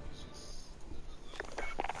fucking...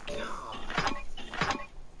 God.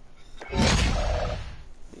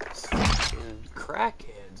 These fucking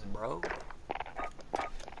crackheads, bro.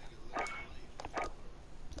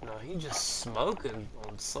 No, he just smoking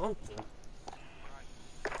on something.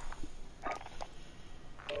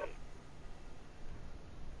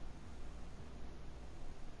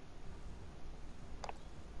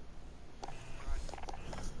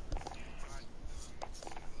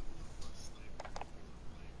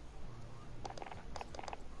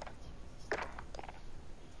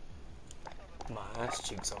 My ass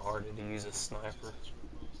cheeks are harder to use a sniper.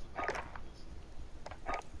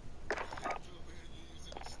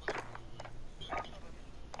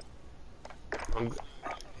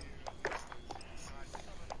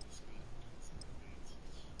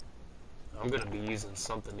 I'm gonna be using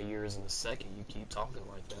something to yours in a second. You keep talking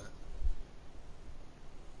like that.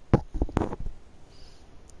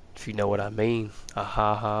 If you know what I mean. Ha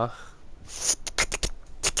ha.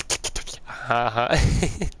 Ha ha.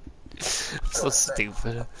 So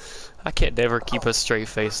stupid. I can't never keep a straight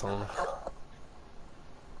face on.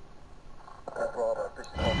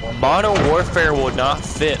 Modern Warfare will not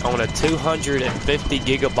fit on a 250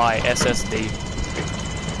 gigabyte SSD.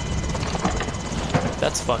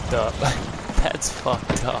 That's fucked up. That's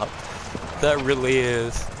fucked up. That really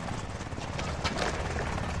is.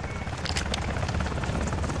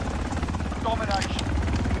 Domination.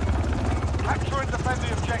 Capture and defend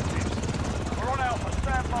the objectives. We're on Alpha.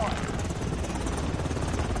 Stand by.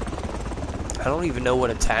 I don't even know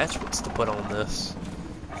what attachments to put on this.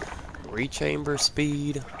 Rechamber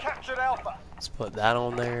speed. Captured Alpha. Let's put that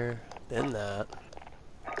on there. Then that.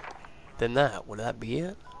 Then that. Would that be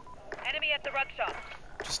it? Enemy at the ruck shop.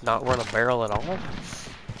 Just not run a barrel at all?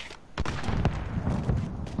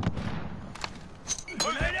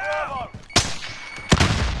 Grenade out!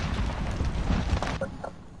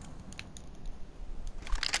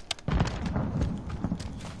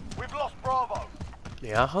 We've lost Bravo.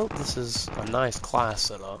 Yeah, I hope this is a nice class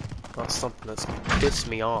setup. Not something that's gonna piss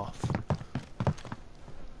me off.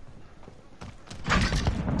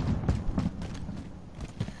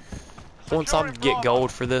 Once I get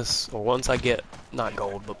gold for this, or once I get, not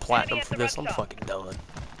gold, but platinum for this, I'm fucking done.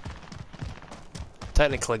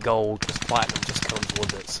 Technically gold, because platinum just comes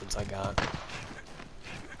with it since I got it.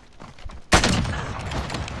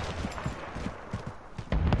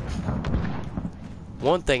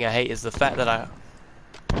 One thing I hate is the fact that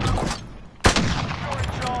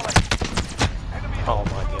oh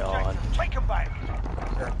my god. Take him back.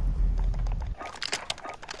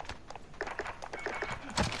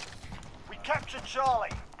 We captured Charlie.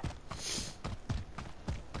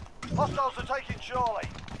 Hostiles are taking Charlie.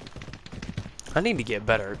 I need to get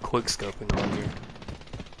better at quick scoping on here.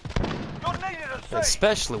 You're needed at sea.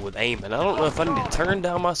 Especially with aiming. I don't know if I need to turn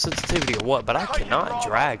down my sensitivity or what, but I cannot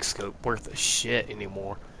drag scope worth a shit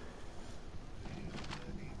anymore.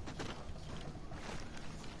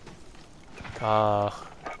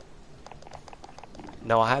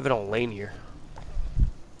 No, I have it on linear.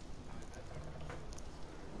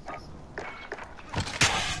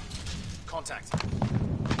 Contact.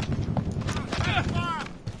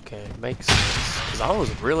 Okay, makes sense. Because because I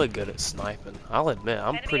was really good at sniping. I'll admit, I'm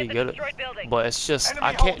Enemy pretty at the good at destroyed building. but it's just, Enemy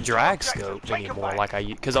I can't holds drag objective. scope Take 'em anymore back. like I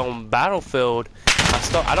used. Because on Battlefield,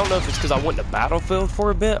 I don't know if it's because I went to Battlefield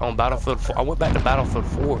for a bit. On Battlefield 4, I went back to Battlefield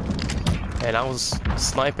 4. And I was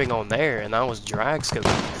sniping on there, and I was drag scoping the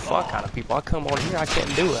fuck out of people. I come on here, I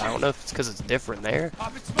can't do it. I don't know if it's because it's different there.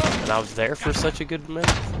 And I was there for such a good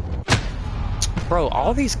minute. Bro,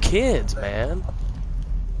 all these kids, man.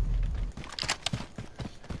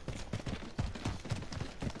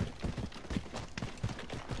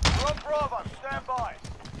 We're on Bravo. Stand by.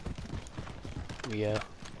 Yeah.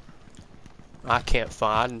 I can't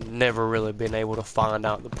find, I've never really been able to find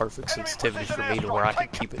out the perfect sensitivity for me to where I can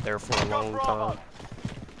keep it there for a long time.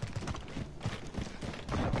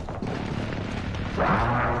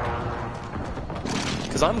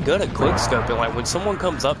 Because I'm good at quickscoping. Like when someone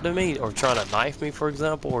comes up to me or trying to knife me, for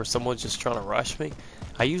example, or someone's just trying to rush me,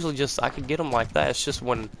 I usually I can get them like that. It's just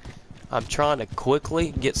when I'm trying to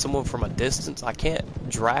quickly get someone from a distance, I can't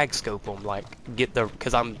drag scope them, like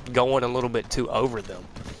because I'm going a little bit too over them.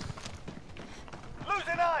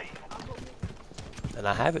 Losing A. And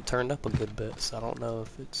I have it turned up a good bit, so I don't know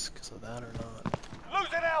if it's because of that or not.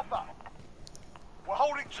 Losing Alpha. We're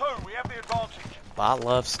holding 2. We have the advantage. But I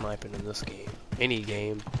love sniping in this game. Any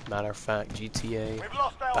game, matter of fact, GTA, We've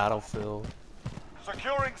lost Alpha. Battlefield.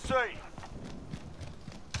 Securing C.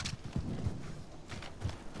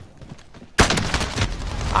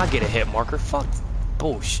 I get a hit marker. Fuck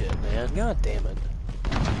bullshit, man. God damn it.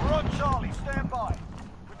 We're on Charlie. Stand by.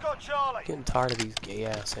 We've got Charlie. Getting tired of these gay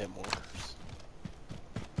ass hit markers.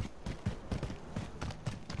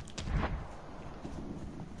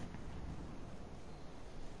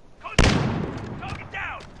 Target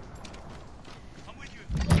down. I'm with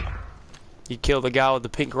you. You kill the guy with the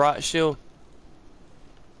pink riot shield?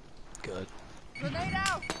 Good. Grenade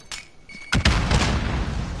out.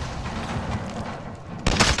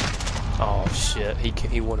 Oh shit,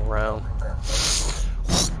 he went around.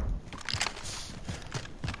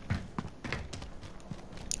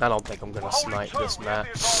 I don't think I'm gonna snipe this map.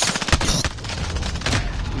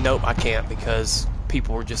 Nope, I can't because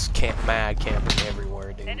people are just mad camping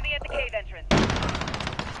everywhere, dude. Enemy at the cave entrance.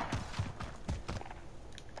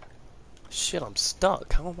 Shit, I'm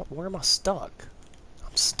stuck. Where am I stuck?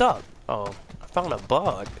 I'm stuck. Oh, I found a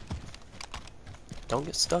bug. Don't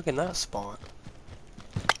get stuck in that spot.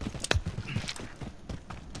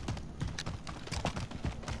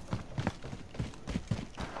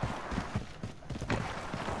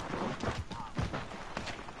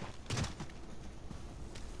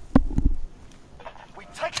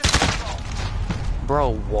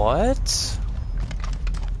 Bro, what?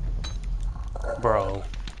 Bro.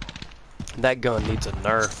 That gun needs a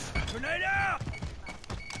nerf. Grenade out.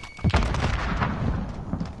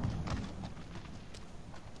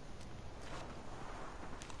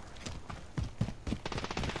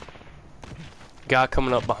 Guy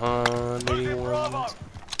coming up behind anyone.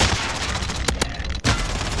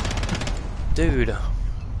 Dude.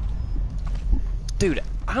 Dude,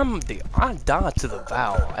 I die to the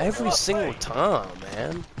valve every single time,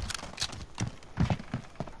 man.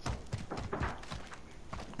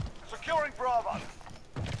 Securing Bravo.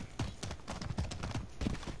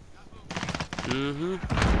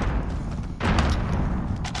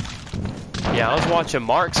 Yeah, I was watching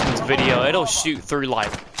Marksman's video. It'll shoot through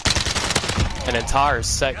like an entire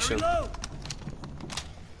section.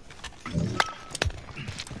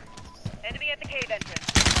 Enemy at the cave entrance.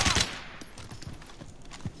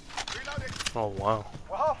 Oh wow.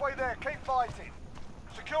 We're halfway there. Keep fighting.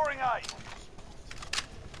 Securing A.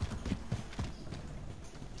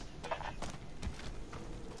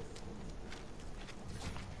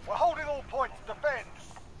 We're holding all points. Defend.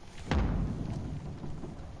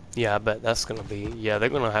 Yeah, I bet that's gonna be. Yeah, they're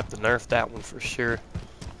gonna have to nerf that one for sure.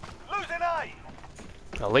 Losing A.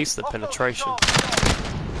 At least the penetration.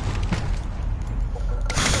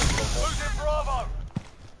 Losing Bravo.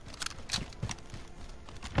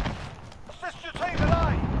 Assist your team at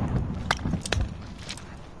A.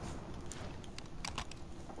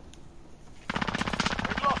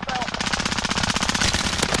 We've lost Alpha.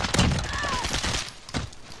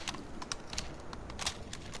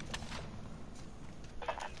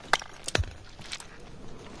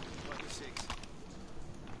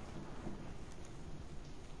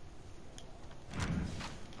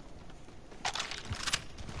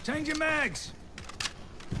 Change your mags.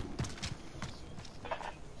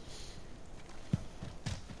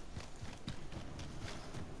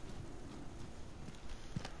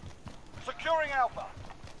 Securing Alpha.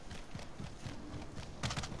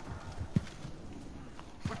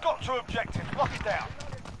 We've got 2 objectives. Lock it down.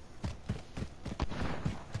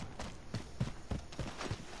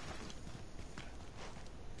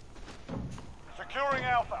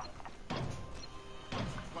 Alpha.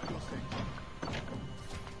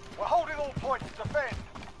 We're holding all points. Defend.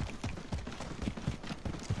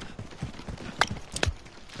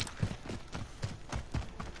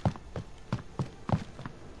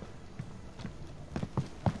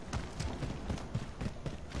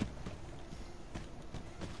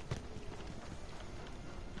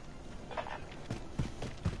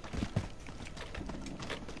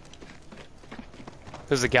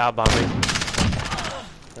 There's a guy by me.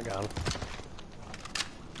 I got him.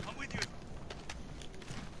 I'm with you.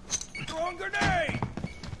 Throwing grenade!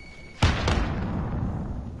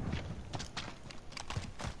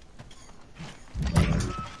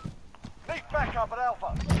 Need backup at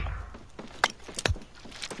Alpha.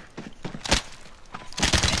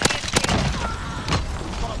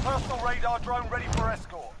 Got a personal radar drone ready for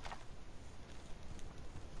escort.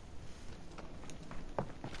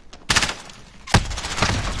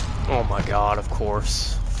 Oh my god, of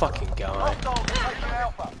course. Fucking guy. Hostiles are taking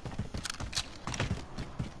Alpha.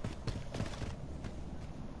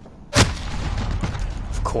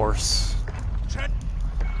 Of course.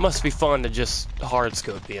 Must be fun to just hard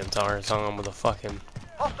scope the entire time with a fucking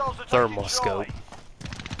Hostiles are thermal taking scope.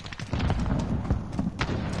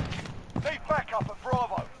 Need backup at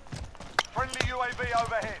Bravo. Friendly UAV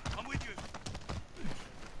overhead. I'm with you.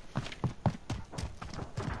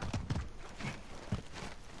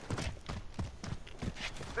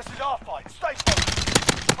 This is our fight. Stay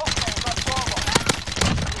focused. Hostiles at Bravo.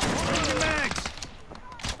 Loading the mags.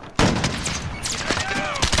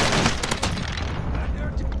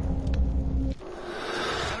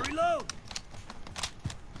 Gotta reload.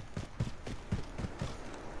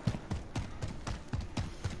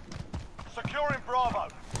 Securing Bravo.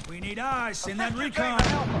 We need eyes. Send that Assist your recon. team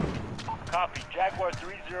at Alpha. Copy. Jaguar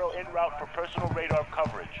 3-0 en route for personal radar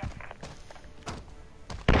coverage.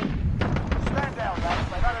 Stand down, lads.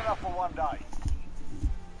 They've had enough for one day.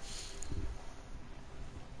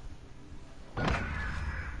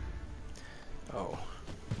 Oh.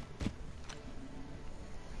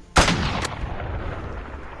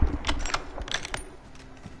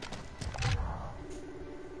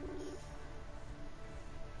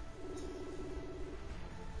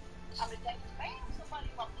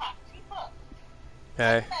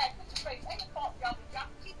 Hey.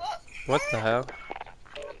 What the hell?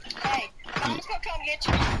 Hey, I'm gonna come get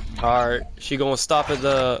you. Alright, she gonna stop at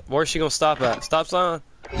the... Where's she gonna stop at? Stop sign?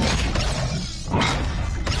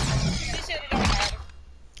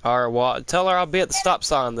 Alright, well, tell her I'll be at the stop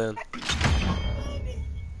sign then.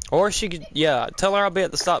 Or she could... Yeah, tell her I'll be at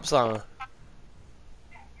the stop sign.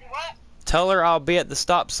 What? Tell her I'll be at the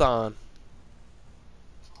stop sign.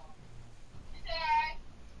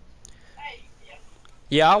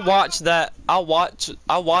 Yeah, I watched that. I watched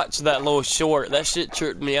that little short. That shit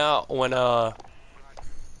tripped me out when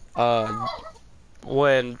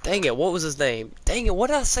dang it, what was his name? Dang it, what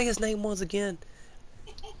did I say his name was again?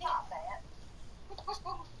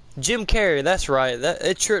 Jim Carrey, that's right.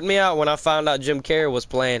 It tripped me out when I found out Jim Carrey was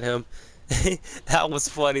playing him. That was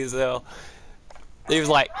funny as hell. He was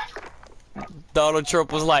like, Donald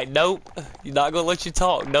Trump was like, nope, you're not gonna let you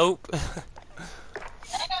talk, nope.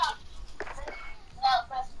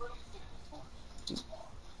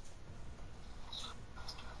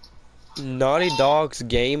 Naughty Dog's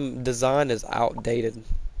game design is outdated.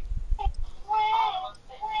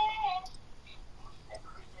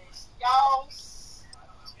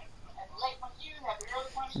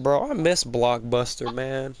 Bro, I miss Blockbuster,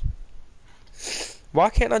 man. Why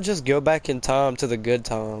can't I just go back in time to the good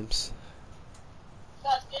times?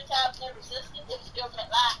 Because good times never existed. It's government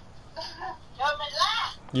lie. Government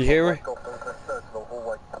lie. You hear me?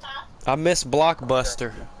 I miss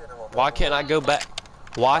Blockbuster. Why can't I go back?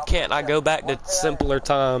 Why can't I go back to simpler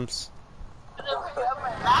times?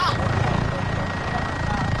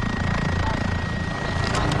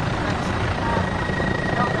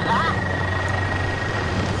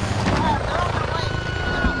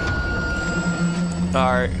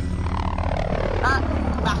 Alright.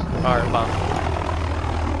 Alright, bye.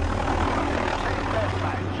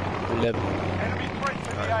 11.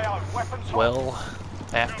 Alright. Well,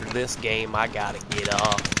 after this game, I gotta get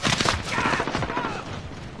off.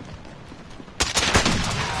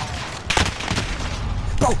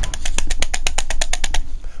 Bro!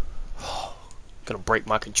 Gonna break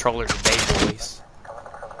my controller today, boys.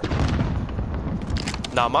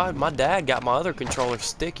 Nah, my dad got my other controller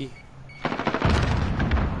sticky.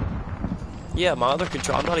 Yeah, my other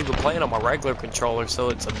controller, I'm not even playing on my regular controller, so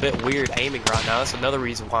it's a bit weird aiming right now. That's another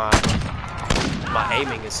reason why my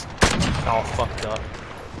aiming is all fucked up.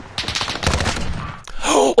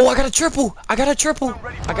 Oh, I got a triple! I got a triple!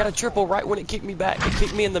 I got a triple right when it kicked me back. It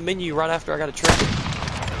kicked me in the menu right after I got a triple.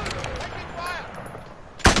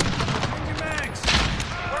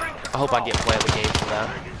 I hope I get play of the game for that.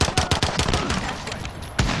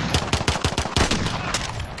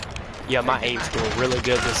 Yeah, my aim's doing really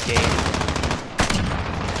good this game.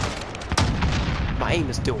 My aim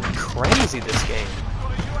is doing crazy this game.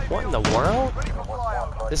 What in the world?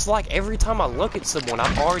 It's like every time I look at someone,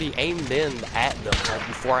 I've already aimed in at them like,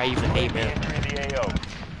 before I even aim in.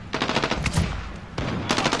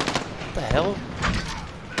 What the hell?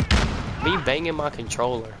 Me banging my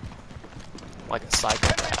controller like a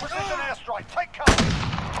psychopath.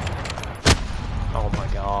 Oh my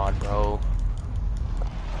god, bro.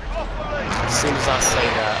 As soon as I say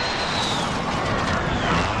that.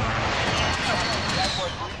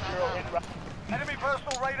 Enemy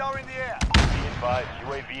personal radar in the air. Be advised,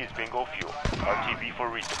 UAV is bingo fuel. RTB for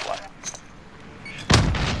resupply.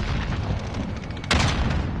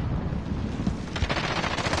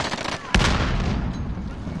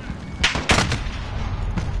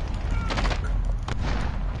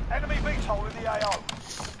 Enemy VTOL in the AO.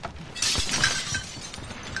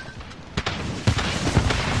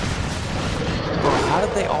 Bro, how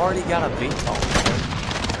did they already got a VTOL, man?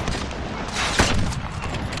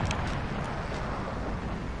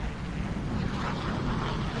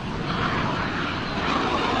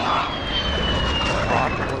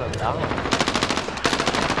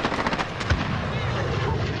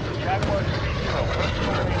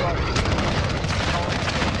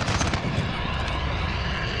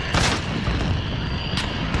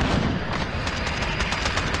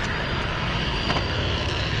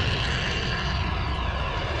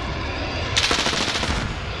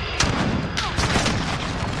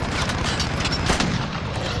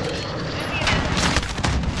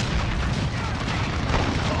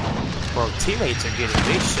 Bro, teammates are getting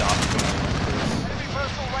big shots.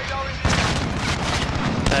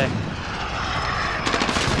 Hey.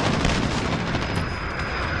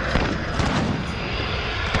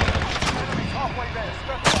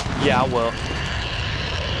 Yeah, I will.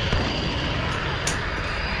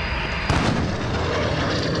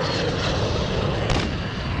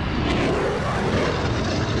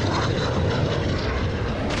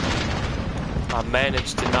 I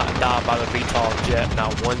managed to not die by the VTOL jet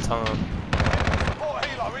not one time.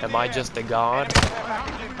 Am I just a god?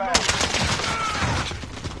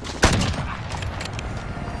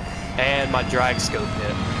 And my drag scope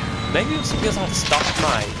hit. Maybe it's because I stopped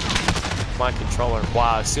my controller.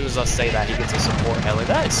 Wow, as soon as I say that, he gets a support heli.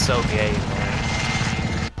 That is so gay, man.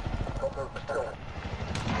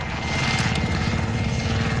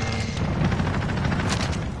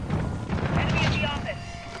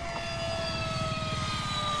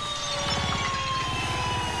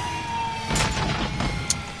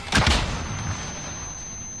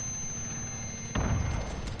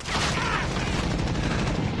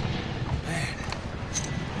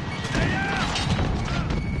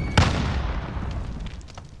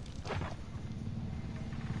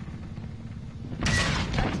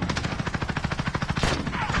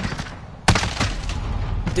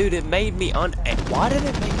 Dude, it made me why did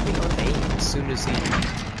it make me unaim as soon as he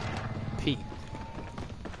peeked?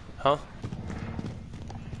 Huh?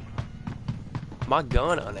 My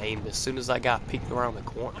gun unaimed as soon as I got peeked around the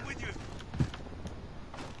corner.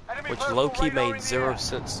 Which low-key made 0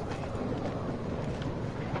 sense to me.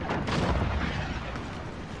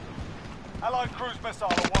 Allied cruise missile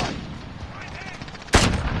away.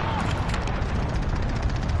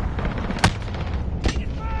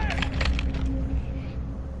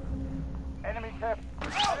 Enemy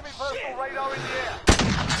personal radar in the air.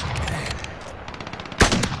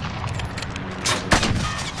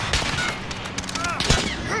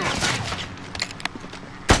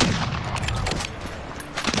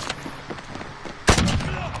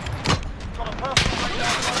 Got a personal radar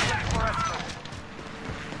ready for escort.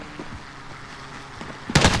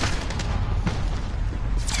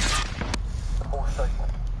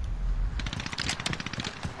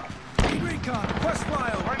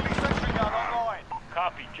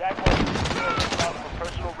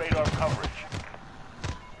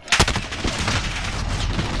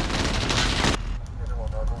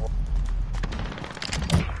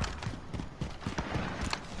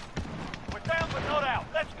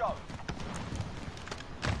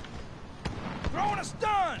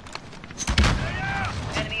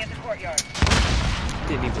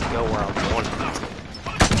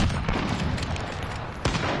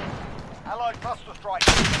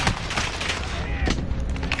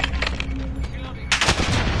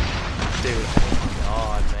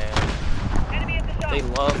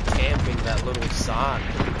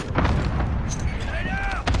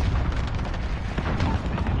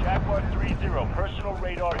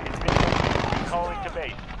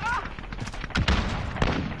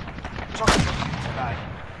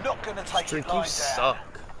 take it Drink, you lying down. suck.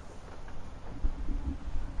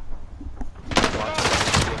 Watch it.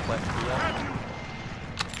 Get left me up.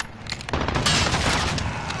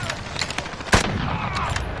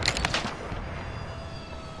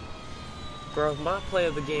 Bro, my play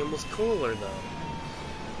of the game was cooler though.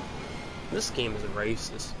 This game is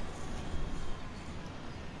racist.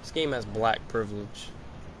 This game has black privilege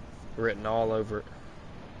written all over it.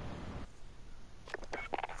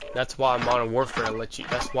 That's why Modern Warfare lets you.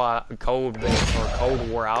 That's why Cold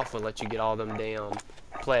War Alpha lets you get all them damn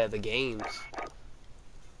play of the games.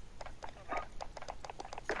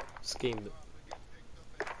 This game.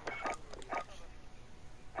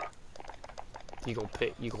 You gonna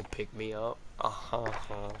pick me up?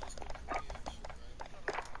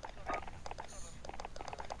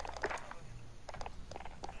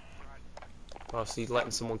 Oh, so you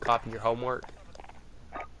letting someone copy your homework?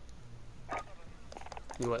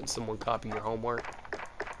 You letting someone copy your homework?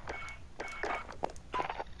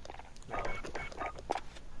 Oh, okay.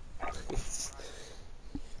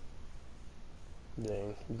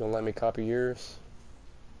 Dang, you gonna let me copy yours?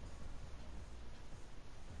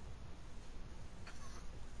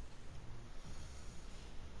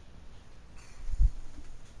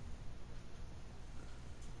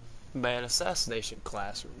 Man, Assassination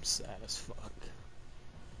Classroom sad as fuck.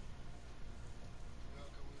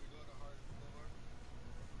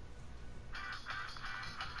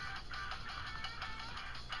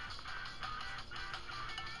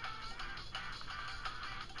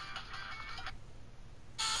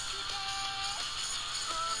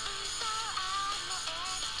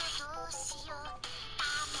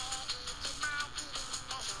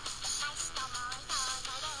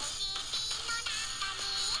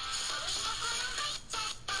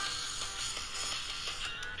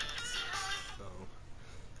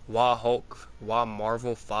 Why Hulk? Why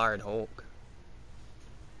Marvel fired Hulk?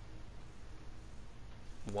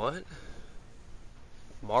 What?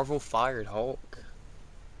 Marvel fired Hulk?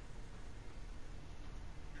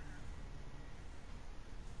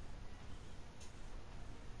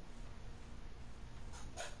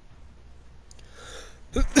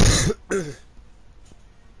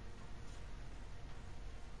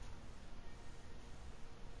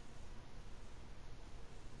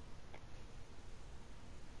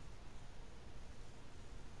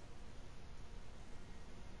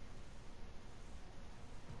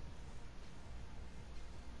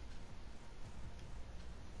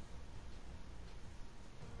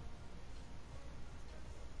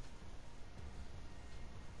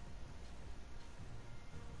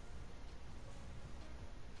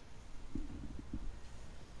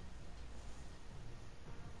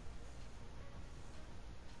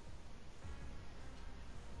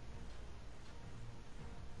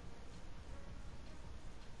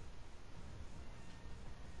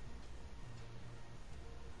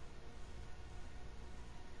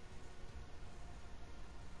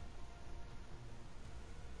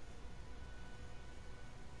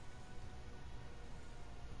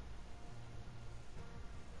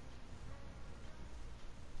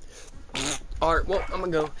 Alright, well, I'm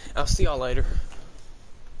gonna go. I'll see y'all later.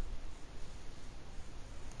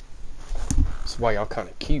 That's why y'all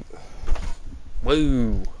kinda cute.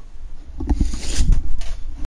 Woo!